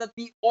money. It's that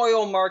the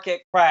oil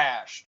market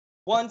crashed.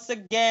 Once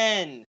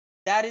again,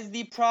 that is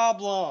the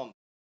problem.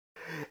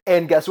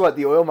 And guess what?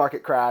 The oil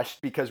market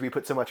crashed because we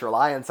put so much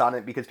reliance on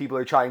it because people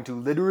are trying to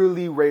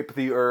literally rape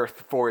the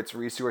earth for its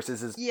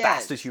resources as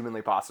fast as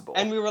humanly possible.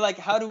 And we were like,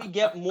 how do we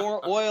get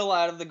more oil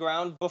out of the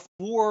ground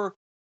before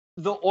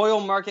the oil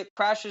market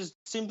crashes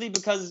simply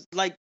because,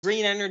 like,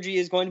 green energy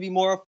is going to be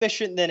more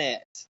efficient than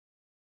it?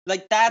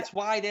 Like, that's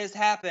why this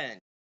happened.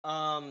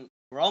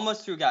 We're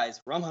almost through,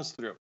 guys. We're almost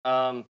through.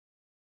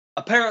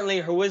 Apparently,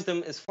 her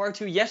wisdom is far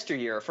too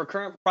yesteryear for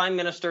current Prime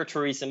Minister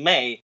Theresa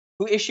May,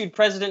 who issued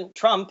President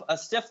Trump a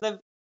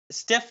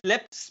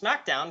stiff-lipped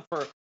smackdown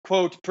for,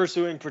 quote,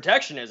 pursuing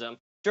protectionism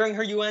during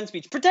her UN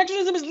speech.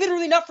 Protectionism is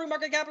literally not free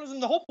market capitalism.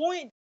 The whole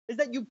point is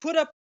that you put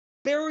up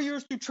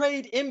barriers to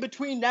trade in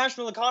between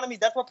national economies.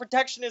 That's what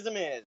protectionism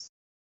is.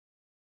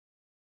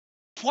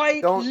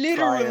 Quite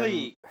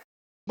literally.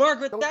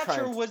 Margaret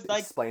Thatcher was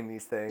like, explain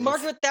these things.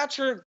 Margaret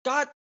Thatcher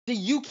got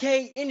the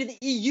UK into the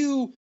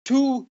EU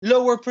to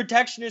lower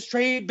protectionist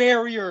trade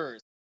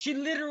barriers. She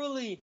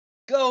literally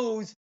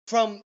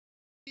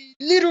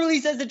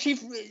says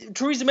that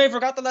Theresa May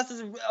forgot the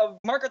lessons of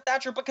Margaret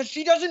Thatcher because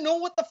she doesn't know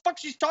what the fuck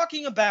she's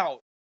talking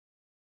about.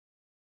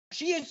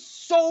 She is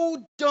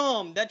so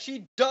dumb that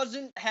she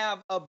doesn't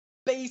have a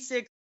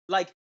basic,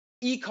 like,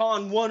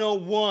 Econ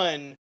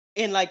 101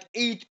 in, like,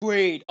 8th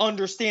grade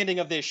understanding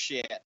of this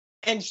shit.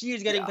 And she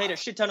is getting paid a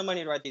shit ton of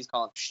money to write these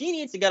columns. She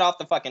needs to get off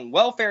the fucking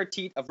welfare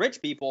teat of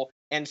rich people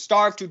and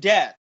starve to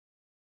death.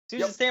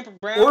 Susan Stanford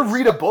Brown. Or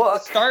read a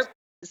book.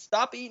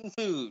 Stop eating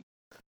food.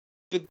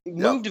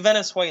 Move to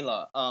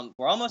Venezuela.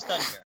 We're almost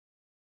done here.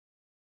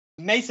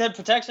 May said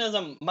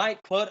protectionism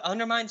might, quote,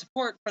 undermine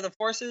support for the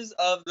forces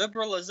of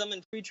liberalism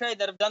and free trade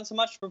that have done so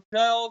much to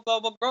propel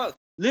global growth.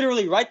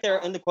 Literally right there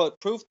in the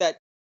quote, proof that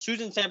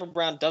Susan Stanford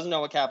Brown doesn't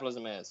know what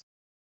capitalism is.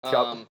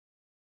 And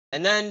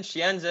then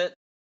she ends it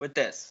with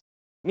this.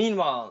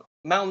 Meanwhile,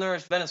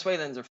 malnourished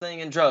Venezuelans are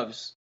fleeing in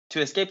droves to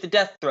escape the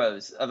death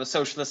throes of a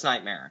socialist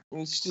nightmare.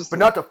 But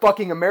not to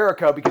fucking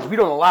America because we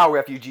don't allow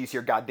refugees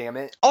here,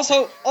 goddammit.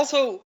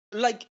 Also,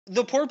 like,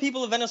 the poor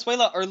people of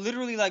Venezuela are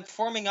literally, like,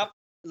 forming up,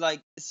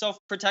 like,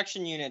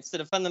 self-protection units to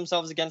defend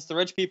themselves against the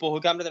rich people who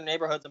come to their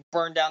neighborhoods and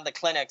burn down the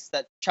clinics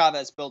that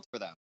Chavez built for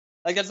them.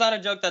 Like, that's not a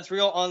joke. That's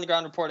real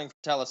on-the-ground reporting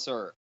from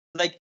Telesur.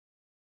 Like,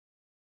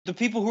 the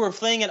people who are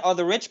fleeing it are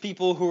the rich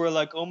people who are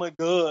like, oh my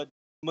god,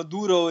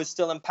 Maduro is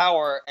still in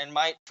power and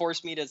might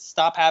force me to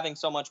stop having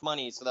so much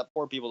money so that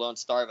poor people don't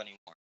starve anymore.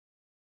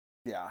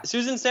 Yeah.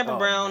 Susan Stanford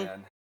Brown,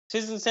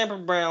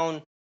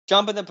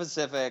 jump in the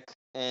Pacific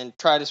and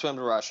try to swim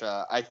to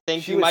Russia. I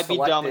think you might be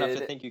dumb enough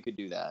to think you could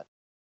do that.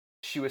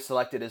 she was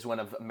selected as one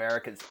of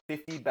America's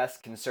 50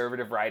 best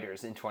conservative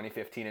writers in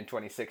 2015 and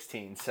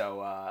 2016.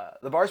 So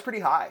the bar's pretty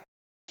high.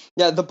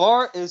 Yeah, the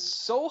bar is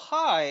so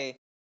high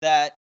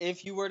that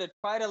if you were to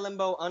try to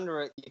limbo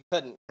under it, you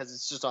couldn't because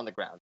it's just on the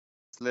ground.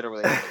 It's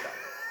literally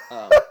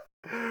on the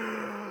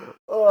ground.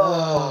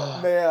 Oh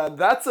man,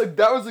 that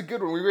was a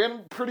good one. We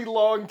ran pretty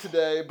long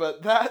today,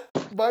 but that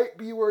might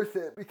be worth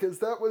it because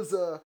that was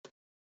a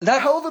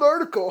hell of an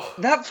article.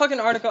 That fucking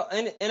article,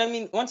 and I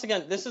mean, once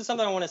again, this is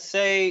something I want to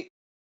say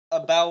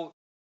about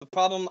the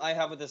problem I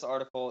have with this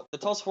article. The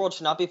Tulsa World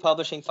should not be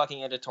publishing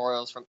fucking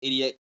editorials from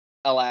idiot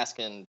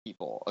Alaskan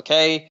people,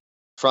 okay?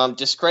 From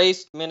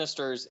disgraced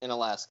ministers in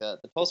Alaska.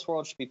 The Tulsa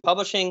World should be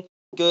publishing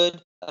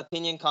good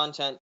opinion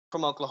content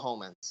from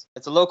Oklahomans.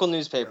 It's a local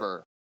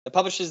newspaper. It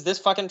publishes this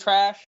fucking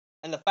trash,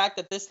 and the fact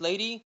that this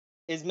lady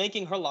is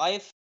making her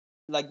life,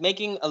 like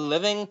making a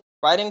living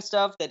writing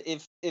stuff that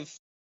if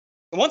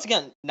once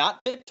again, not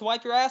fit to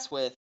wipe your ass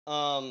with,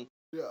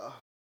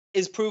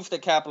 is proof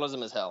that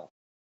capitalism is hell.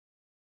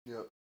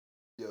 Yep.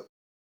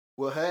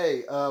 Well,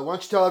 hey, why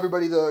don't you tell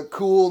everybody the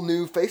cool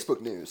new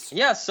Facebook news?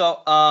 Yeah,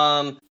 so,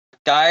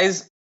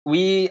 guys,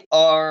 we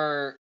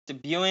are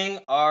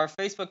debuting our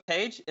Facebook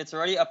page. It's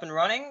already up and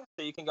running,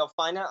 so you can go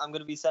find it. I'm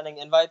going to be sending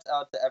invites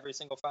out to every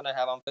single friend I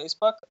have on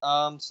Facebook.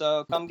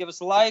 So come give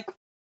us a like,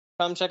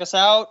 come check us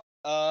out,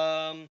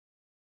 and,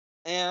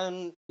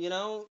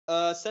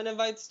 send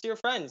invites to your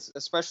friends,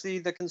 especially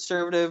the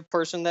conservative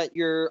person that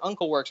your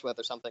uncle works with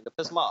or something to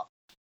piss them off.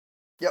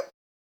 Yep.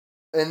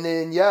 And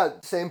then,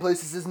 same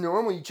places as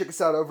normal. You check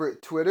us out over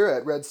at Twitter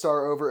at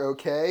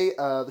RedStarOverOK.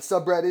 The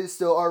subreddit is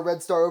still our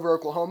Red Star Over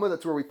Oklahoma.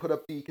 That's where we put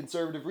up the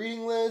conservative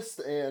reading list,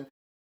 and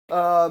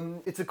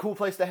it's a cool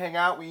place to hang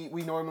out. We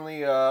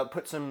normally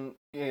puts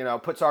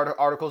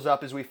articles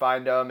up as we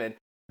find them, and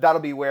that'll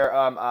be where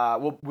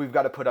we've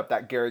got to put up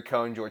that Gary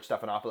Cohn, George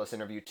Stephanopoulos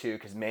interview too,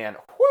 because man,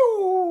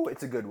 whoo,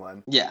 it's a good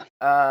one. Yeah.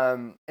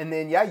 And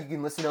then you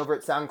can listen over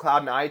at SoundCloud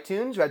and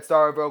iTunes, Red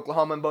Star Over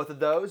Oklahoma on both of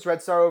those.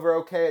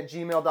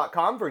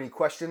 RedStarOverOK@gmail.com for any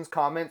questions,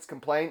 comments,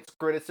 complaints,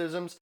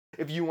 criticisms.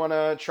 If you want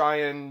to try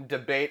and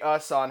debate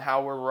us on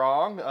how we're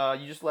wrong,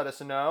 you just let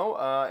us know,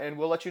 and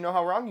we'll let you know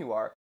how wrong you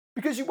are,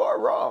 because you are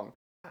wrong.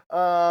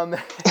 And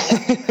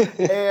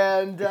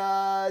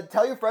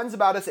tell your friends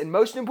about us, and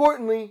most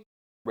importantly,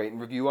 rate and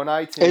review on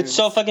iTunes. It's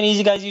so fucking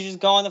easy, guys. You just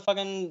go on the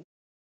fucking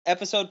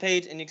episode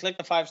page and you click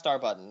the 5-star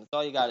button. That's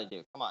all you got to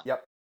do. Come on.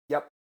 Yep.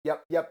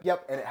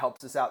 And it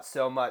helps us out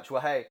so much.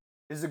 Well, hey,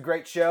 this is a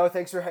great show.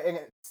 Thanks for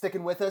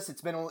sticking with us.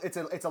 It's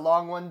a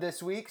long one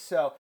this week,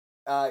 so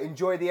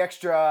enjoy the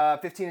extra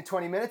 15 to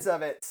 20 minutes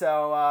of it.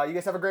 So you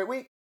guys have a great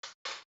week.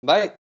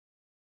 Bye.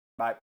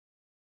 Bye.